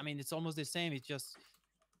I mean, it's almost the same. It's just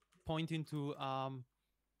pointing to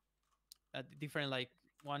different, like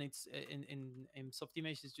one it's in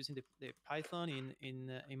Softimage is using the Python.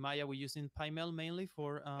 In Maya we're using PyML mainly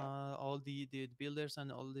for all the builders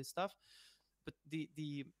and all this stuff. But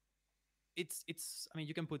the it's I mean,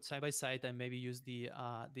 you can put side by side and maybe use the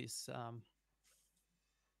this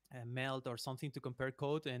meld or something to compare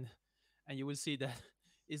code, and you will see that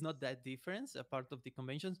it's not that different, a part of the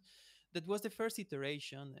conventions. That was the first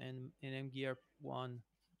iteration in MGear 1.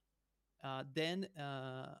 Then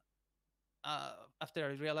after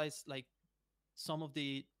I realized like some of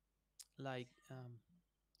the like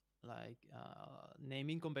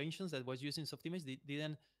naming conventions that was using Softimage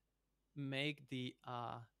didn't make the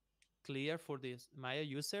clear for the Maya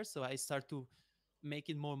users, so I start to make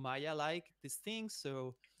it more Maya like these things.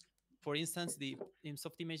 So for instance, the in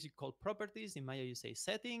Softimage you call properties, in Maya you say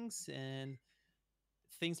settings and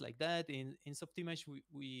things like that. In Softimage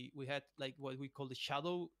we had like what we call the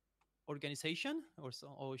shadow organization or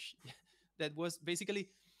so, that was basically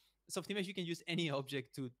Softimage. You can use any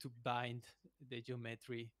object to bind the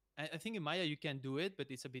geometry. I think in Maya you can do it, but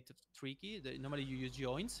it's a bit tricky. Normally you use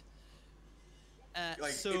joints.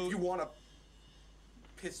 Like, So if you want to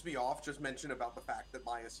piss me off, just mention about the fact that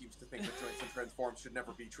Maya seems to think that joints and transforms should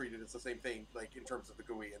never be treated as the same thing, like in terms of the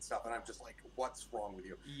GUI and stuff. And I'm just like, what's wrong with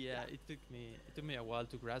you? yeah, it took me a while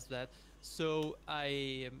to grasp that. So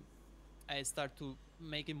I start to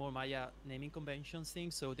making more Maya naming conventions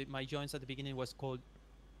things. So my joints at the beginning was called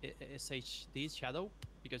SHD shadow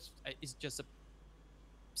because it's just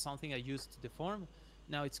something I used to deform.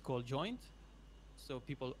 Now it's called joint, so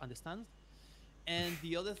people understand. And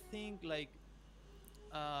the other thing,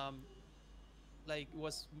 um, like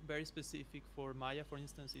was very specific for Maya, for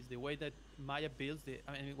instance, is the way that Maya builds the.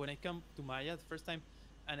 I mean, when I come to Maya the first time,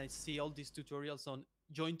 and I see all these tutorials on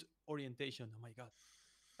joint orientation. Oh my god,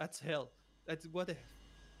 that's hell. That's what.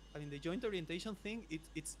 I mean, the joint orientation thing.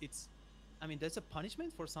 It's. I mean, that's a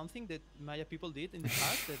punishment for something that Maya people did in the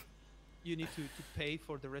past that you need to pay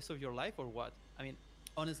for the rest of your life, or what? I mean,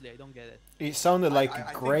 honestly, I don't get it. It sounded like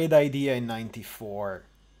a great idea in '94.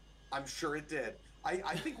 I'm sure it did.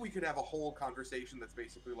 I think we could have a whole conversation that's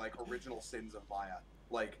basically like original sins of Maya.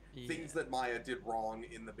 Like, things that Maya did wrong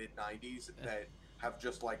in the mid 90s that have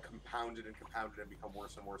just like compounded and compounded and become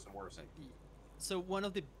worse and worse and worse. So one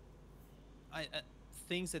of the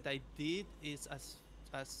things that I did is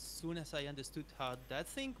as soon as I understood how that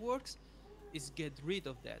thing works, is get rid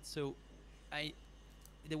of that. So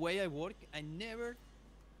the way I work, I never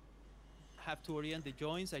have to orient the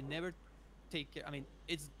joints. I never take care. I mean,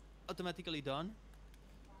 it's automatically done.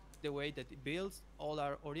 The way that it builds, all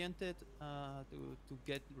are oriented to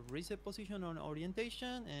get reset position on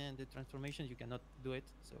orientation, and the transformation you cannot do it.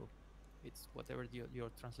 So it's whatever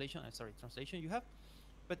your translation you have,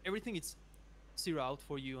 but everything is zero out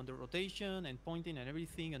for you on the rotation and pointing and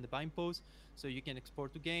everything and the bind pose, so you can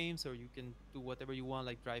export to games or you can do whatever you want,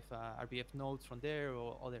 like drive RBF nodes from there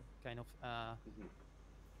or other kind of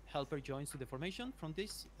helper joins to the formation from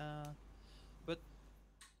this. But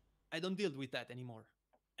I don't deal with that anymore.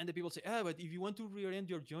 And the people say, but if you want to reorient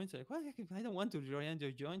your joints, like, well, I don't want to reorient your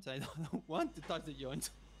joints. I don't want to touch the joints.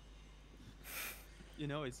 You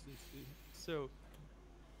know, it's so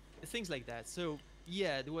things like that. So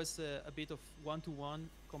yeah, there was a bit of one-to-one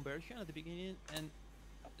conversion at the beginning, and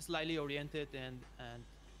slightly oriented and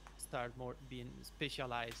start more being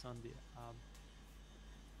specialized on the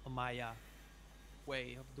on Maya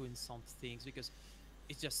way of doing some things because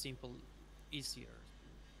it's just simple, easier.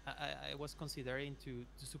 I was considering to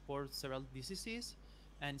support several DCCs,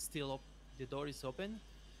 and still the door is open.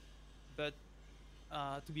 But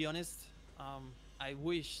to be honest, I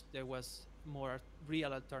wish there was more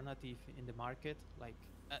real alternative in the market. Like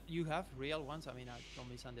you have real ones. I mean, don't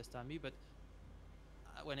misunderstand me, but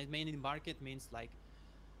when I mean in the market means like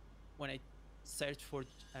when I search for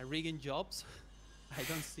rigging jobs, I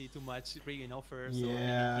don't see too much rigging offers or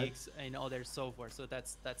any gigs in other software. So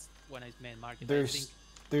that's when I meant market.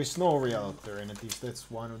 There's no real alternatives. That's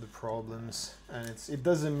one of the problems, and it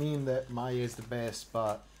doesn't mean that Maya is the best,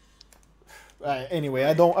 but anyway,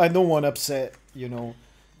 I don't want to upset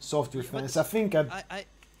software fans. I think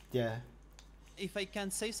yeah. If I can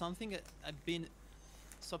say something, I've been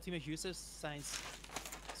Softimage user since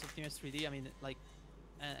Softimage 3D. I mean, like,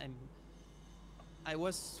 and I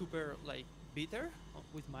was super like bitter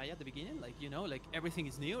with Maya at the beginning. Like, you know, like everything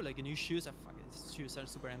is new, like new shoes. These shoes are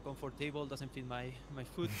super uncomfortable, doesn't fit my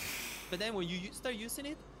foot. But then when you start using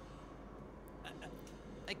it,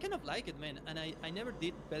 I kind of like it, man. And I never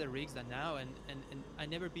did better rigs than now, and I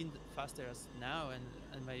never been faster as now.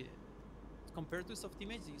 And my compared to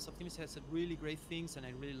Softimage, Softimage has really great things, and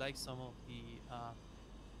I really like some of the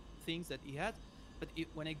things that he had. But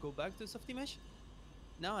when I go back to Softimage,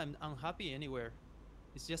 now I'm unhappy anywhere.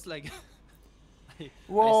 It's just like I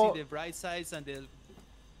see the bright sides and the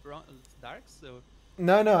darks. So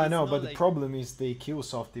no, I know, but like... the problem is they kill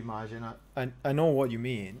Softimage, and I know what you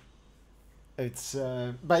mean. It's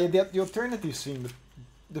but the alternative thing,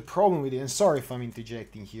 the problem with it, and sorry if I'm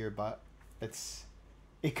interjecting here, but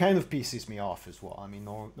it kind of pisses me off as well. I mean,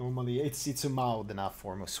 normally it's a mild enough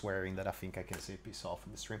form of swearing that I think I can say piss off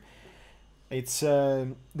in the stream. It's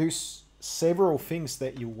there's several things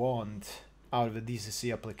that you want out of a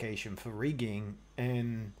DCC application for rigging,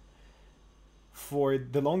 and for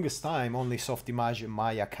the longest time only Softimage and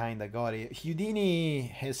Maya kinda got it. Houdini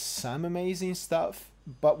has some amazing stuff,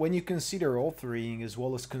 but when you consider authoring as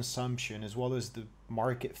well as consumption as well as the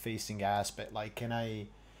market facing aspect, like can I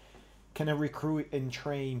recruit and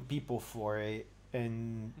train people for it?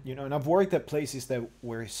 And you know, and I've worked at places that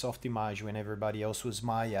were Softimage when everybody else was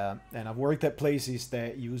Maya, and I've worked at places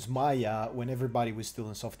that use Maya when everybody was still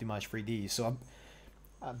in Softimage 3D. So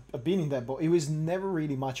I've been in that, but it was never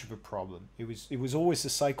really much of a problem. It was always a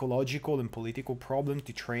psychological and political problem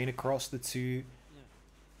to train across the two,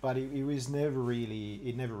 but it never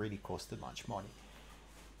really costed much money.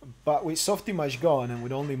 But with Softimage gone and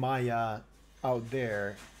with only Maya out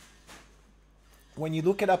there, when you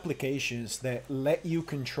look at applications that let you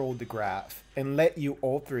control the graph and let you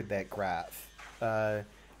alter that graph,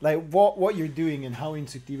 like what you're doing and how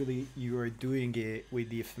intuitively you are doing it with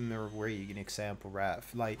the ephemeral rig, an example,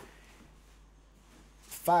 Raf, like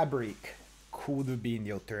Fabric could have been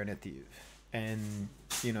the alternative, and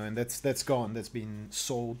you know, and that's gone. That's been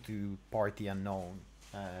sold to party unknown.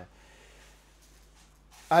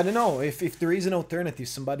 I don't know if there is an alternative.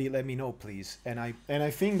 Somebody let me know, please. And I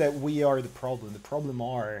think that we are the problem. The problem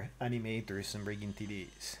are animators and rigging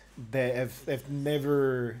TDs. They have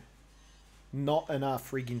never, not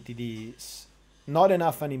enough rigging TDs, not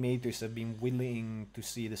enough animators have been willing to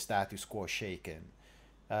see the status quo shaken.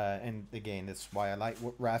 And again, that's why I like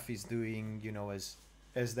what Raf is doing, you know, as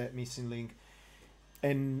that missing link.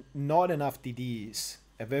 And not enough TDs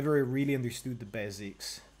have ever really understood the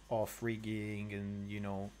basics of rigging, and you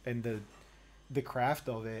know, and the craft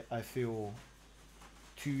of it. I feel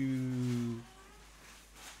to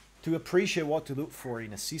appreciate what to look for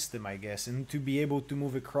in a system, I guess, and to be able to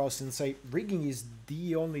move across and say rigging is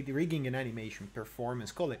the rigging and animation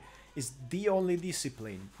performance, call it, is the only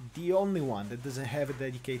discipline, the only one that doesn't have a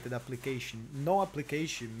dedicated application. No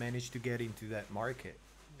application managed to get into that market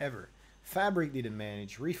ever. Fabric didn't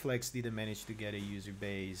manage, Reflex didn't manage to get a user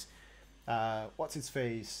base. What's its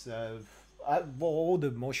face? All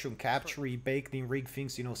the motion capture baked in rig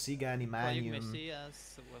things, you know, Siga Animanium,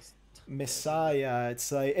 Messiah.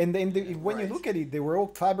 It's like, and then when you look at it, they were all,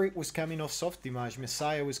 Fabric was coming off Softimage,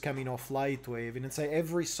 Messiah was coming off Lightwave, and it's like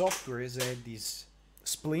every software has had this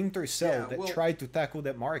splinter cell that tried to tackle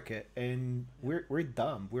that market, and we're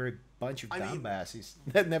dumb. We're a bunch of dumbasses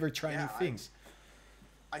that never try new things.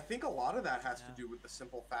 I think a lot of that has to do with the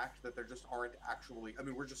simple fact that there just aren't actually, I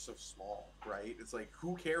mean, we're just so small, right? It's like,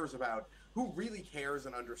 who really cares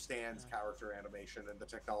and understands character animation and the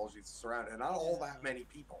technologies surrounding it? Not all that many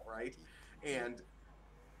people, right? And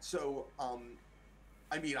so,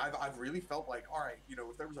 I mean, I've really felt like, all right, you know,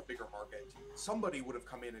 if there was a bigger market, somebody would have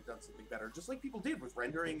come in and done something better, just like people did with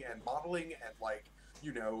rendering and modeling, and like,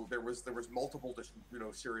 you know, there was multiple, you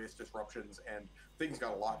know, serious disruptions, and things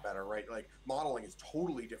got a lot better, right? Like, modeling is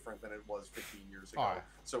totally different than it was 15 years ago.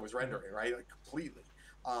 So was rendering, right? Like, completely.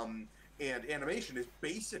 And animation is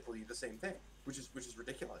basically the same thing, which is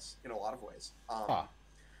ridiculous in a lot of ways.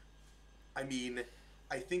 I mean,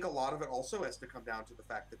 I think a lot of it also has to come down to the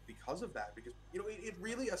fact that because of that, because, you know, it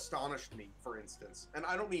really astonished me, for instance, and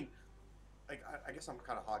I don't mean, like, I guess I'm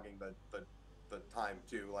kind of hogging the time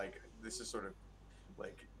too. Like, this is sort of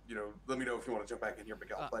like, you know, let me know if you want to jump back in here,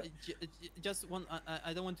 Miguel. But just one,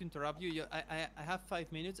 I don't want to interrupt you. I have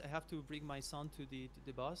 5 minutes. I have to bring my son to the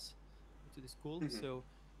bus, to the school. So,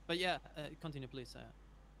 but yeah, continue, please.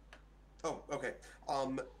 Oh, okay.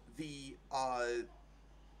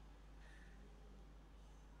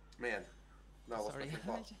 Man, no, Sorry.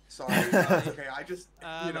 Sorry. Okay, I just,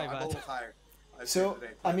 you know, I'm a little tired. So,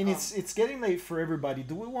 I mean, it's getting late for everybody.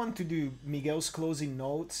 Do we want to do Miguel's closing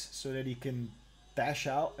notes so that he can dash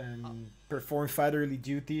out Uh, and perform fatherly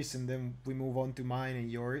duties, and then we move on to mine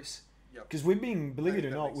and yours. yep. Because we've been, I believe it think or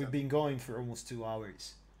that not, makes we've sense. been going for almost 2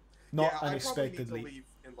 hours. Not Yeah, I probably need to unexpectedly. leave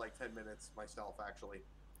in like 10 minutes myself, actually.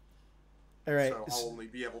 All right. So I'll only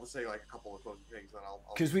be able to say like a couple of closing things, and I'll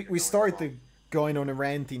Because need to we, get we going as well. started going on a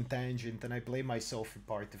ranting tangent, and I blame myself for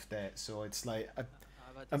part of that. So it's like,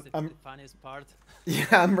 But I'm, it's the I'm funniest part. yeah,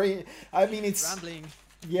 I'm re- I mean, it's Rambling.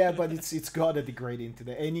 yeah, but it's gotta degrade into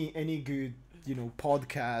that. Any good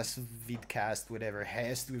podcast, vidcast, whatever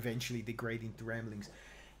has to eventually degrade into ramblings.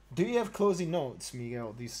 Do you have closing notes,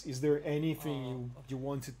 Miguel? Is there anything uh, you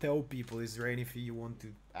want to tell people? Is there anything you want to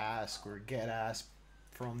ask or get asked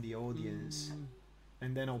from the audience? mm,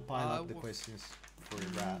 And then I'll pile up the w- questions for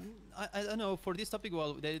Raf. I don't know. For this topic,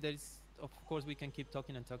 well, there is, of course, we can keep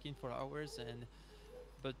talking and talking for hours, and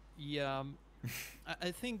but yeah,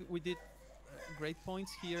 I think we did great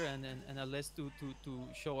points here, and at least to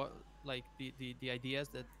show like the ideas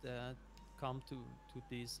that come to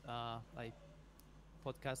this like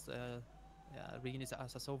podcast rigging is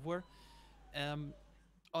as a software. Um,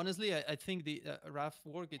 Honestly, I think the RAF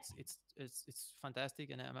work it's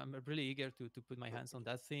fantastic, and I'm really eager to put my hands on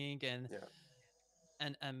that thing, Yeah.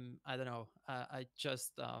 and I don't know, I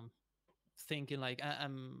just thinking like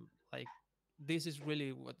I'm like this is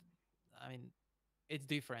really what I mean. It's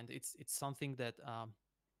different. It's something that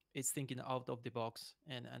it's thinking out of the box,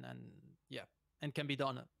 and yeah, and can be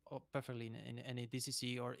done perfectly in any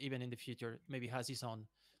DCC, or even in the future maybe has its own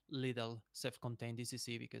little self-contained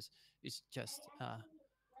DCC, because it's just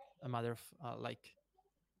a matter of like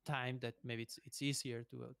time that maybe it's easier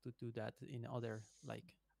to do that in other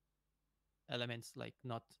like elements, like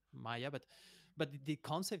not Maya, but the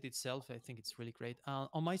concept itself, I think it's really great.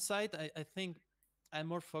 On my side, I think I'm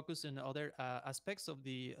more focused on other aspects of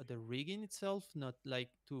the rigging itself, not like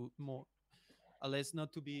to more or less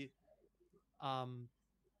not to be um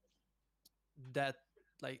that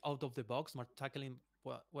like out of the box, more tackling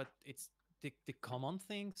what it's the common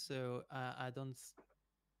thing. So I don't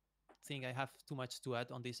think I have too much to add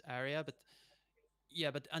on this area, but yeah,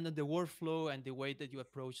 but under the workflow and the way that you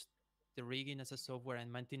approach the rigging as a software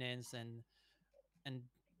and maintenance and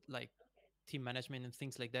like team management and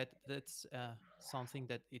things like that, that's something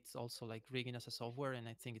that it's also like rigging as a software, and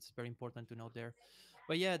I think it's very important to know there.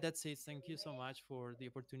 But yeah, that's it. Thank you so much for the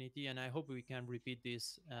opportunity, and I hope we can repeat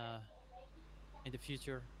this in the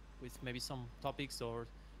future with maybe some topics, or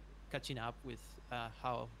catching up with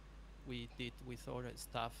how we did with our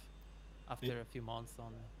stuff It, after a few months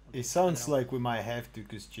on it this. I don't sounds know. like we might have to,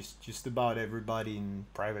 because just about everybody in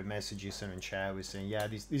private messages and in chat was saying, yeah,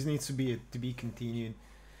 this needs to be continued.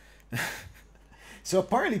 So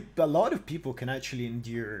apparently, a lot of people can actually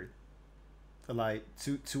endure like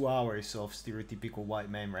 2 hours of stereotypical white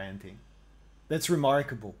man ranting. That's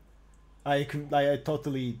remarkable. I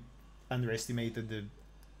totally underestimated the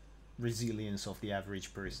resilience of the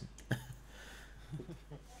average person.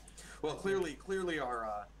 Well, Thank you. clearly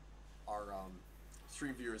our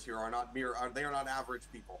stream viewers here are not they are not average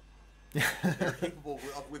people. They are capable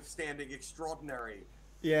of withstanding extraordinary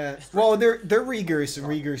Yeah, well, stresses. they're riggers, and Uh,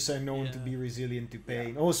 riggers are known to Yeah, be resilient to yeah.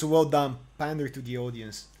 pain. Also, well done, pander to the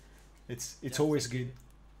audience. It's yeah, always thank good. you.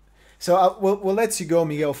 So we'll let you go,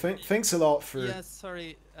 Miguel. Thanks a lot for Yeah,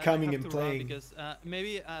 sorry, I coming have and to run playing. because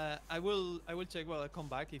maybe I will check. Well, I'll come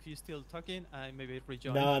back if you're still talking. I maybe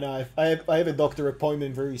rejoin. No, no, I have a doctor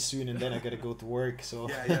appointment very soon, and then I gotta go to work. So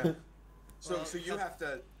Yeah, yeah. Well, So you have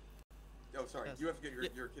to. Oh, sorry. yes, You have to get yeah,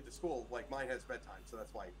 your kid to school. Like mine has bedtime, so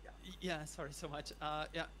that's why. Yeah, yeah. Sorry so much.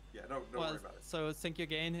 Yeah. yeah. No, don't Well, worry about it. so thank you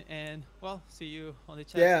again, and well, see you on the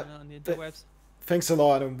chat yeah, and on the th- interwebs. thanks a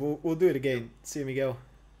lot, and we'll do it Yep. again. See you, Miguel.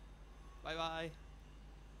 Bye bye.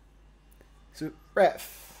 So,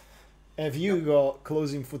 Ref, have you Yep. got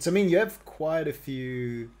closing thoughts? I mean, you have quite a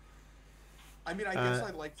few. I mean, I guess Uh,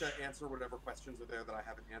 I'd like to answer whatever questions are there that I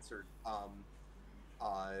haven't answered.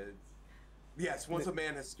 Uh, yes. Once a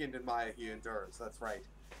man has skinned in Maya, he endures. That's right.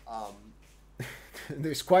 Um,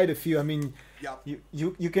 There's quite a few. I mean, yep.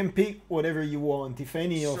 you can pick whatever you want. If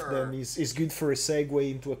any of them Sure. is good for a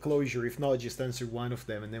segue into a closure, if not, just answer one of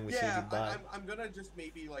them and then we say Yeah, goodbye. I'm gonna just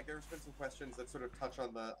maybe like there's been some questions that sort of touch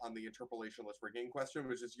on the interpolationless rigging question,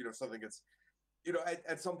 which is something that's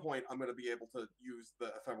at some point I'm gonna be able to use the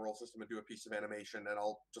ephemeral system and do a piece of animation, and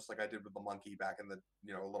I'll just like I did with the monkey back in the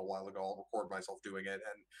a little while ago, I'll record myself doing it,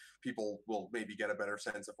 and people will maybe get a better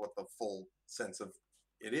sense of what the full sense of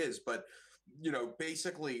it is. But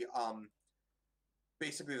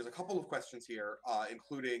basically there's a couple of questions here,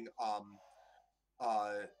 including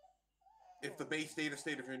uh, if the base data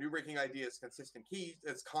state of your new rigging idea is constant keys,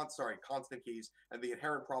 constant keys, and the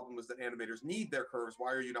inherent problem is that animators need their curves,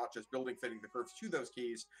 why are you not just building fitting the curves to those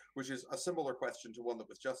keys? Which is a similar question to one that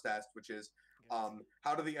was just asked, which is,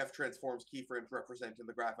 how do the F transforms keyframes represent in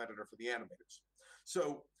the graph editor for the animators?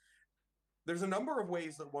 So there's a number of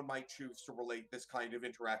ways that one might choose to relate this kind of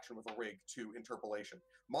interaction with a rig to interpolation.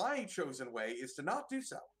 My chosen way is to not do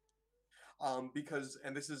so. Because,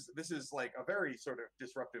 and this is like a very sort of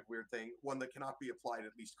disruptive, weird thing, one that cannot be applied,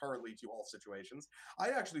 at least currently, to all situations. I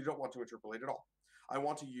actually don't want to interpolate at all. I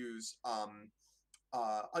want to use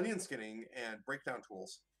onion skinning and breakdown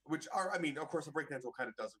tools, which are, I mean, of course, a breakdown tool kind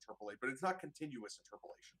of does interpolate, but it's not continuous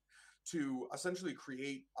interpolation, to essentially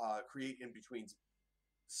create in-betweens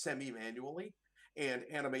semi-manually and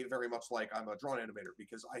animate very much like I'm a drawn animator,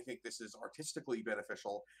 because I think this is artistically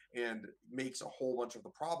beneficial and makes a whole bunch of the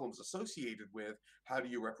problems associated with how do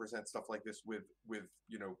you represent stuff like this with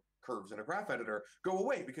curves in a graph editor go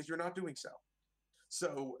away, because you're not doing so.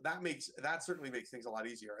 So that certainly makes things a lot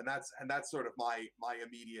easier, and that's sort of my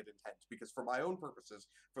immediate intent, because for my own purposes,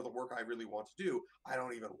 for the work I really want to do, I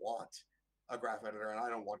don't even want a graph editor and I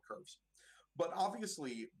don't want curves. But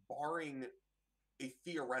obviously, barring a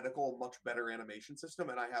theoretical, much better animation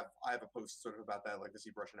system, and I have a post sort of about that, like the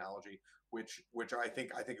ZBrush analogy, which I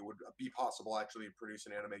think it would be possible actually to produce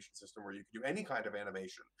an animation system where you could do any kind of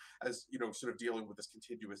animation, as sort of dealing with this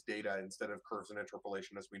continuous data instead of curves and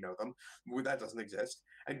interpolation as we know them. That doesn't exist,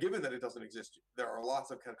 and given that it doesn't exist, there are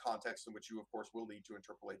lots of contexts in which you, of course, will need to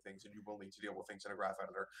interpolate things, and you will need to deal with things in a graph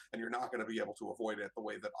editor, and you're not going to be able to avoid it the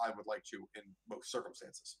way that I would like to in most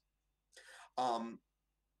circumstances.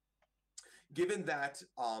 Given that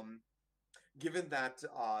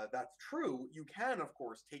that's true, you can, of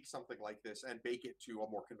course, take something like this and bake it to a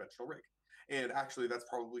more conventional rig. And actually, that's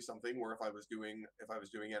probably something where if I was doing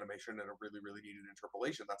animation and a really, really needed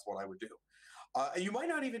interpolation, that's what I would do. And you might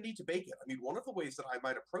not even need to bake it. I mean, one of the ways that I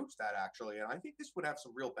might approach that, actually, and I think this would have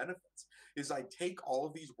some real benefits, is I'd take all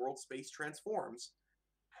of these world space transforms,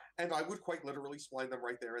 and I would quite literally spline them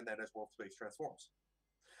right there and then as world space transforms.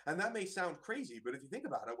 And that may sound crazy, but if you think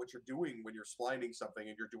about it, what you're doing when you're splining something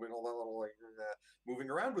and you're doing all that little like moving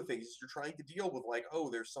around with things is you're trying to deal with like, oh,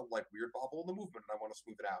 there's some like weird bobble in the movement and I want to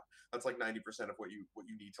smooth it out. That's like 90% of what you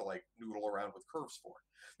need to like noodle around with curves for.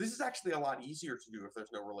 This is actually a lot easier to do if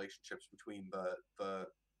there's no relationships between the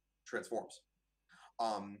transforms.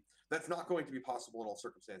 That's not going to be possible in all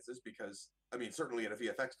circumstances because, I mean, certainly in a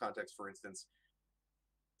VFX context, for instance,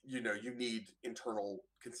 you need internal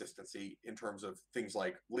consistency in terms of things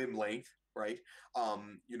like limb length, right?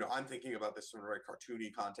 I'm thinking about this in a very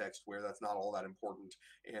cartoony context where that's not all that important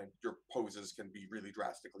and your poses can be really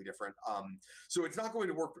drastically different. So it's not going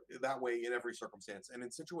to work that way in every circumstance. And in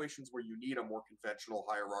situations where you need a more conventional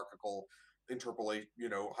hierarchical interpolate,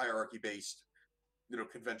 hierarchy-based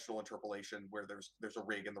conventional interpolation where there's a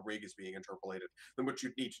rig and the rig is being interpolated, then what you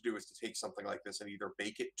need to do is to take something like this and either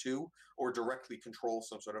bake it to or directly control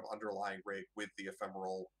some sort of underlying rig with the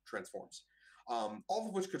ephemeral transforms. All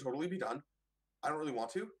of which could totally be done. I don't really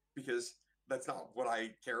want to because that's not what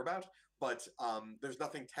I care about, but there's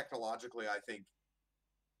nothing technologically, I think,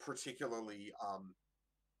 particularly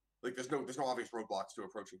like there's no obvious roadblocks to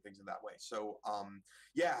approaching things in that way. So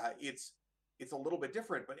yeah, it's a little bit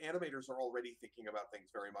different, but animators are already thinking about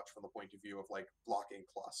things very much from the point of view of like blocking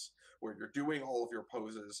plus, where you're doing all of your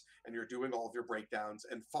poses and you're doing all of your breakdowns,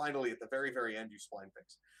 and finally at the very, very end you spline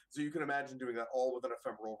things. So you can imagine doing that all with an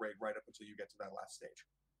ephemeral rig right up until you get to that last stage.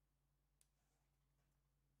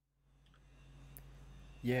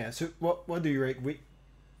 Yeah. So what do you rate?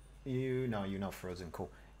 You're not frozen.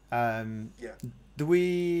 Cool. Yeah. Do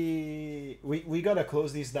we gotta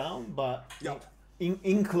close this down, but Yep.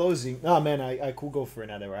 In closing, oh man, I could go for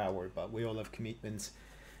another hour, but we all have commitments.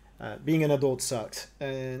 Being an adult sucks.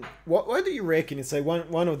 And what do you reckon? It's like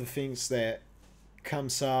one of the things that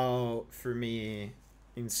comes out for me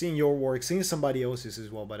in seeing your work, seeing somebody else's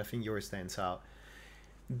as well, but I think yours stands out.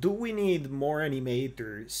 Do we need more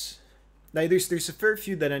animators? Like there's a fair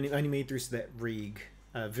few that animators that rig,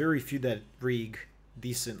 very few that rig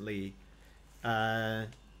decently.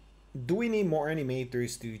 Do we need more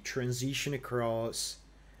animators to transition across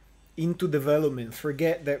into development?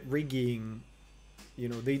 Forget that rigging,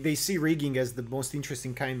 they see rigging as the most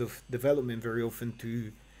interesting kind of development very often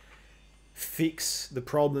to fix the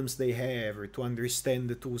problems they have or to understand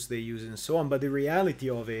the tools they use and so on. But the reality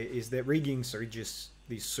of it is that rigs are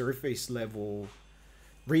the surface level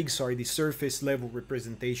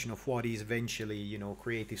representation of what is eventually,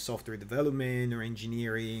 creative software development or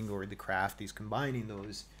engineering, or the craft is combining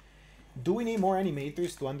those. do we need more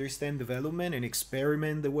animators to understand development and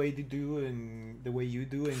experiment the way they do and the way you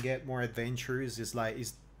do and get more adventures? Is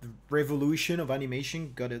the revolution of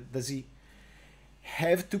animation does it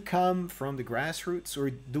have to come from the grassroots, or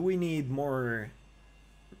do we need more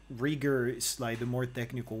riggers, like the more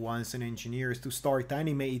technical ones and engineers, to start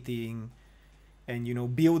animating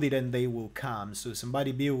and build it and they will come? So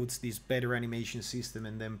somebody builds this better animation system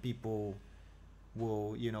and then people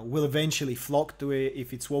will eventually flock to it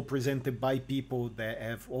if it's well presented by people that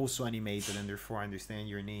have also animated and therefore understand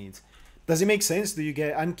your needs. Does it make sense?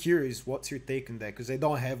 I'm curious, what's your take on that? Because I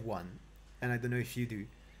don't have one and I don't know if you do.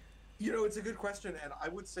 It's a good question, and I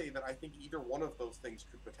would say that I think either one of those things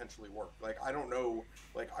could potentially work. Like, I don't know,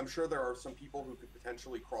 like, I'm sure there are some people who could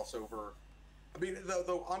potentially cross over. I mean,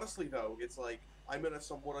 though honestly, though, it's like, I'm in a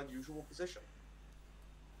somewhat unusual position.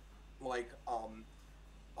 Like,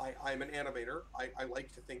 I'm an animator. I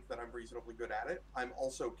like to think that I'm reasonably good at it. I'm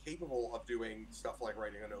also capable of doing stuff like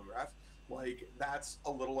writing a no-graph. Like, that's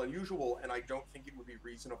a little unusual, and I don't think it would be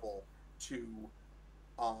reasonable to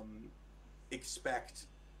expect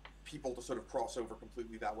people to sort of cross over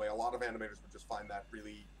completely that way. A lot of animators would just find that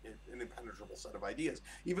really an impenetrable set of ideas,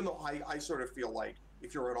 even though I sort of feel like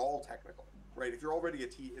if you're at all technical, right, if you're already a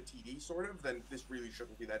TD sort of, then this really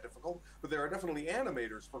shouldn't be that difficult. But there are definitely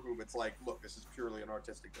animators for whom it's like, look, this is purely an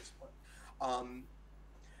artistic discipline.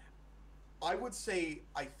 I would say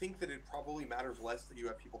I think that it probably matters less that you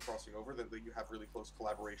have people crossing over than that you have really close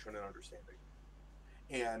collaboration and understanding.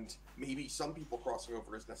 And maybe some people crossing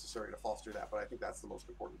over is necessary to foster that, but I think that's the most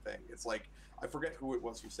important thing. It's like, I forget who it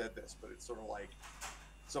was who said this, but it's sort of like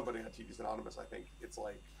somebody on TV's Anonymous, I think. It's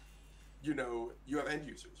like, you have end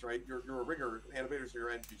users, right? You're a rigger, animators are your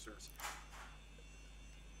end users.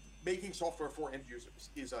 Making software for end users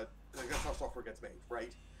that's how software gets made,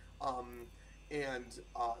 right?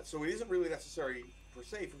 So it isn't really necessary per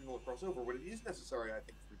se for people to cross over. What it is necessary, I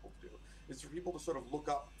think, for people to do is for people to sort of look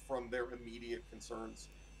up from their immediate concerns,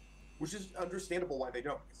 which is understandable why they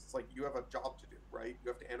don't. It's like, you have a job to do, right?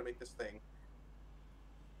 You have to animate this thing.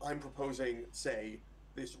 I'm proposing, say,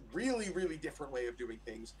 this really, really different way of doing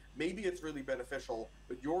things. Maybe it's really beneficial,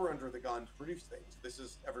 but you're under the gun to produce things. This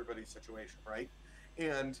is everybody's situation, right?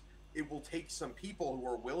 And it will take some people who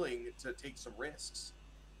are willing to take some risks.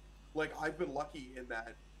 Like, I've been lucky in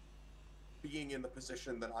that, being in the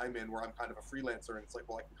position that I'm in, where I'm kind of a freelancer, and it's like,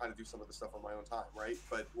 well, I can kind of do some of this stuff on my own time, right?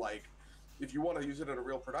 But like, if you want to use it in a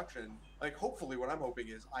real production, like, hopefully what I'm hoping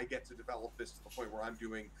is I get to develop this to the point where I'm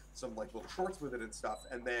doing some like little shorts with it and stuff,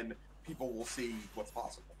 and then people will see what's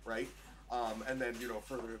possible, right? And then,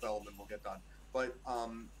 further development will get done. But,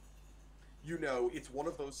 it's one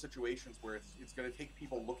of those situations where it's going to take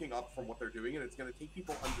people looking up from what they're doing, and it's going to take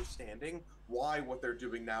people understanding why what they're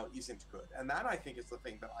doing now isn't good. And that, I think, is the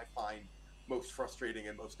thing that I find most frustrating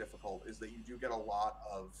and most difficult, is that you do get a lot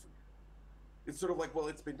of, it's sort of like, well,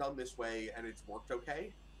 it's been done this way and it's worked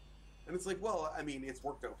okay. And it's like, well, I mean, it's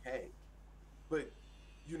worked okay, but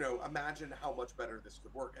imagine how much better this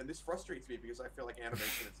could work. And this frustrates me because I feel like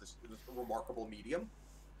animation is this remarkable medium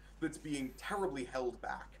that's being terribly held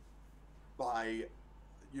back by,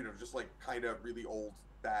 just like kind of really old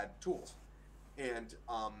bad tools. And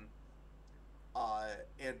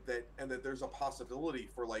that there's a possibility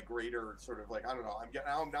for like greater sort of like, I don't know,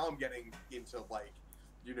 I'm getting into like,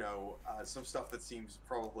 some stuff that seems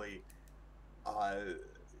probably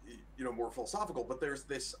more philosophical, but there's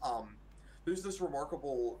this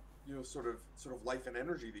remarkable sort of life and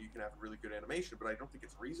energy that you can have in really good animation, but I don't think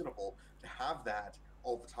it's reasonable to have that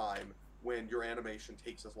all the time when your animation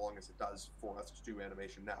takes as long as it does for us to do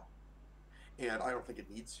animation now. And I don't think it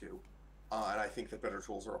needs to. And I think that better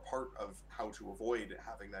tools are a part of how to avoid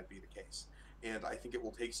having that be the case. And I think it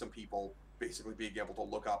will take some people basically being able to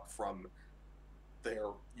look up from their,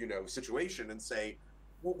 situation and say,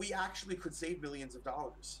 well, we actually could save millions of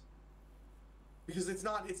dollars. Because it's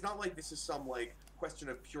not like this is some like question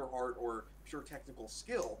of pure art or pure technical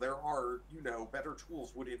skill. There are, better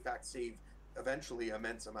tools would in fact save eventually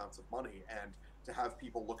immense amounts of money. And to have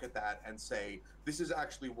people look at that and say, this is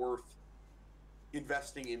actually worth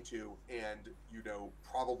investing into, and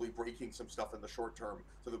probably breaking some stuff in the short term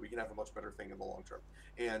so that we can have a much better thing in the long term.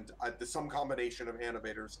 And some combination of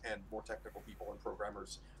animators and more technical people and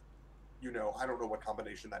programmers, I don't know what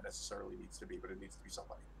combination that necessarily needs to be, but it needs to be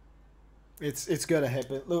somebody. It's gonna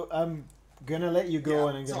happen. Look, I'm gonna let you go,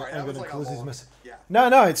 and I'm gonna close this message. Yeah.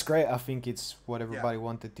 No, it's great. I think it's what everybody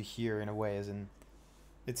wanted to hear in a way, as in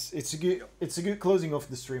it's a good closing of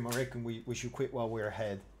the stream. I reckon we should quit while we're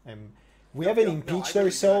ahead. We haven't impeached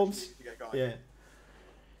ourselves. Yeah.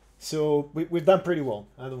 So we've done pretty well.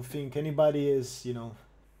 I don't think anybody is,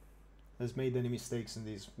 has made any mistakes in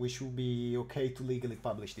this, we should be okay to legally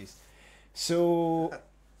publish this. So,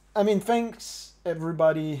 I mean, thanks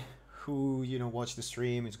everybody who, you know, watched the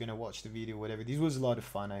stream, is gonna watch the video, whatever. This was a lot of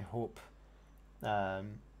fun. I hope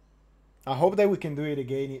that we can do it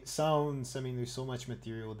again. It sounds, I mean, there's so much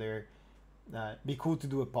material there. Be cool to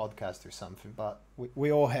do a podcast or something, but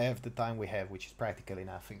we all have the time we have, which is practically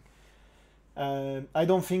nothing. I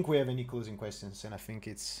don't think we have any closing questions, and I think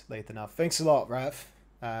it's late enough. Thanks a lot, Raf.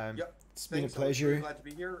 Yep. It's been a Thanks, pleasure. I'm really glad to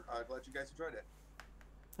be here. Glad you guys enjoyed it.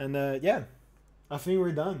 And yeah, I think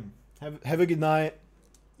we're done. Have a good night.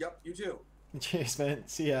 Yep, you too. Cheers, man.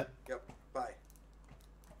 See ya. Yep, bye.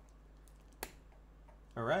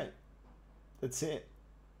 All right, that's it.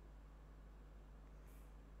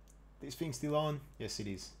 This thing still on? Yes, it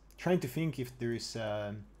is. Trying to think if there's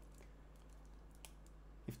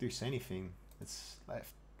anything that's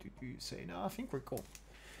left to say. No, I think we're cool.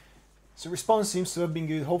 So response seems to have been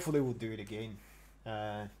good. Hopefully we'll do it again.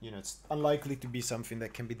 You know, it's unlikely to be something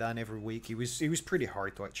that can be done every week. It was pretty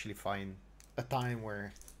hard to actually find a time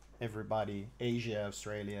where everybody, Asia,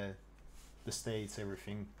 Australia, the States,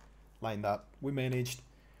 everything lined up. We managed.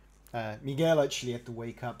 Miguel actually had to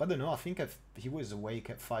wake up. I don't know. I think he was awake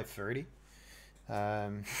at 5:30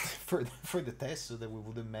 for the test, so that we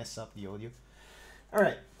wouldn't mess up the audio. All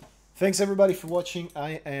right. Thanks everybody for watching.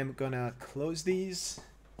 I am gonna close these,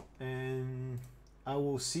 and I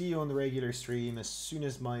will see you on the regular stream as soon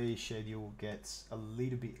as my schedule gets a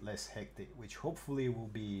little bit less hectic, which hopefully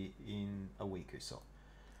will be in a week or so.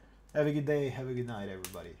 Have a good day. Have a good night,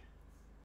 everybody.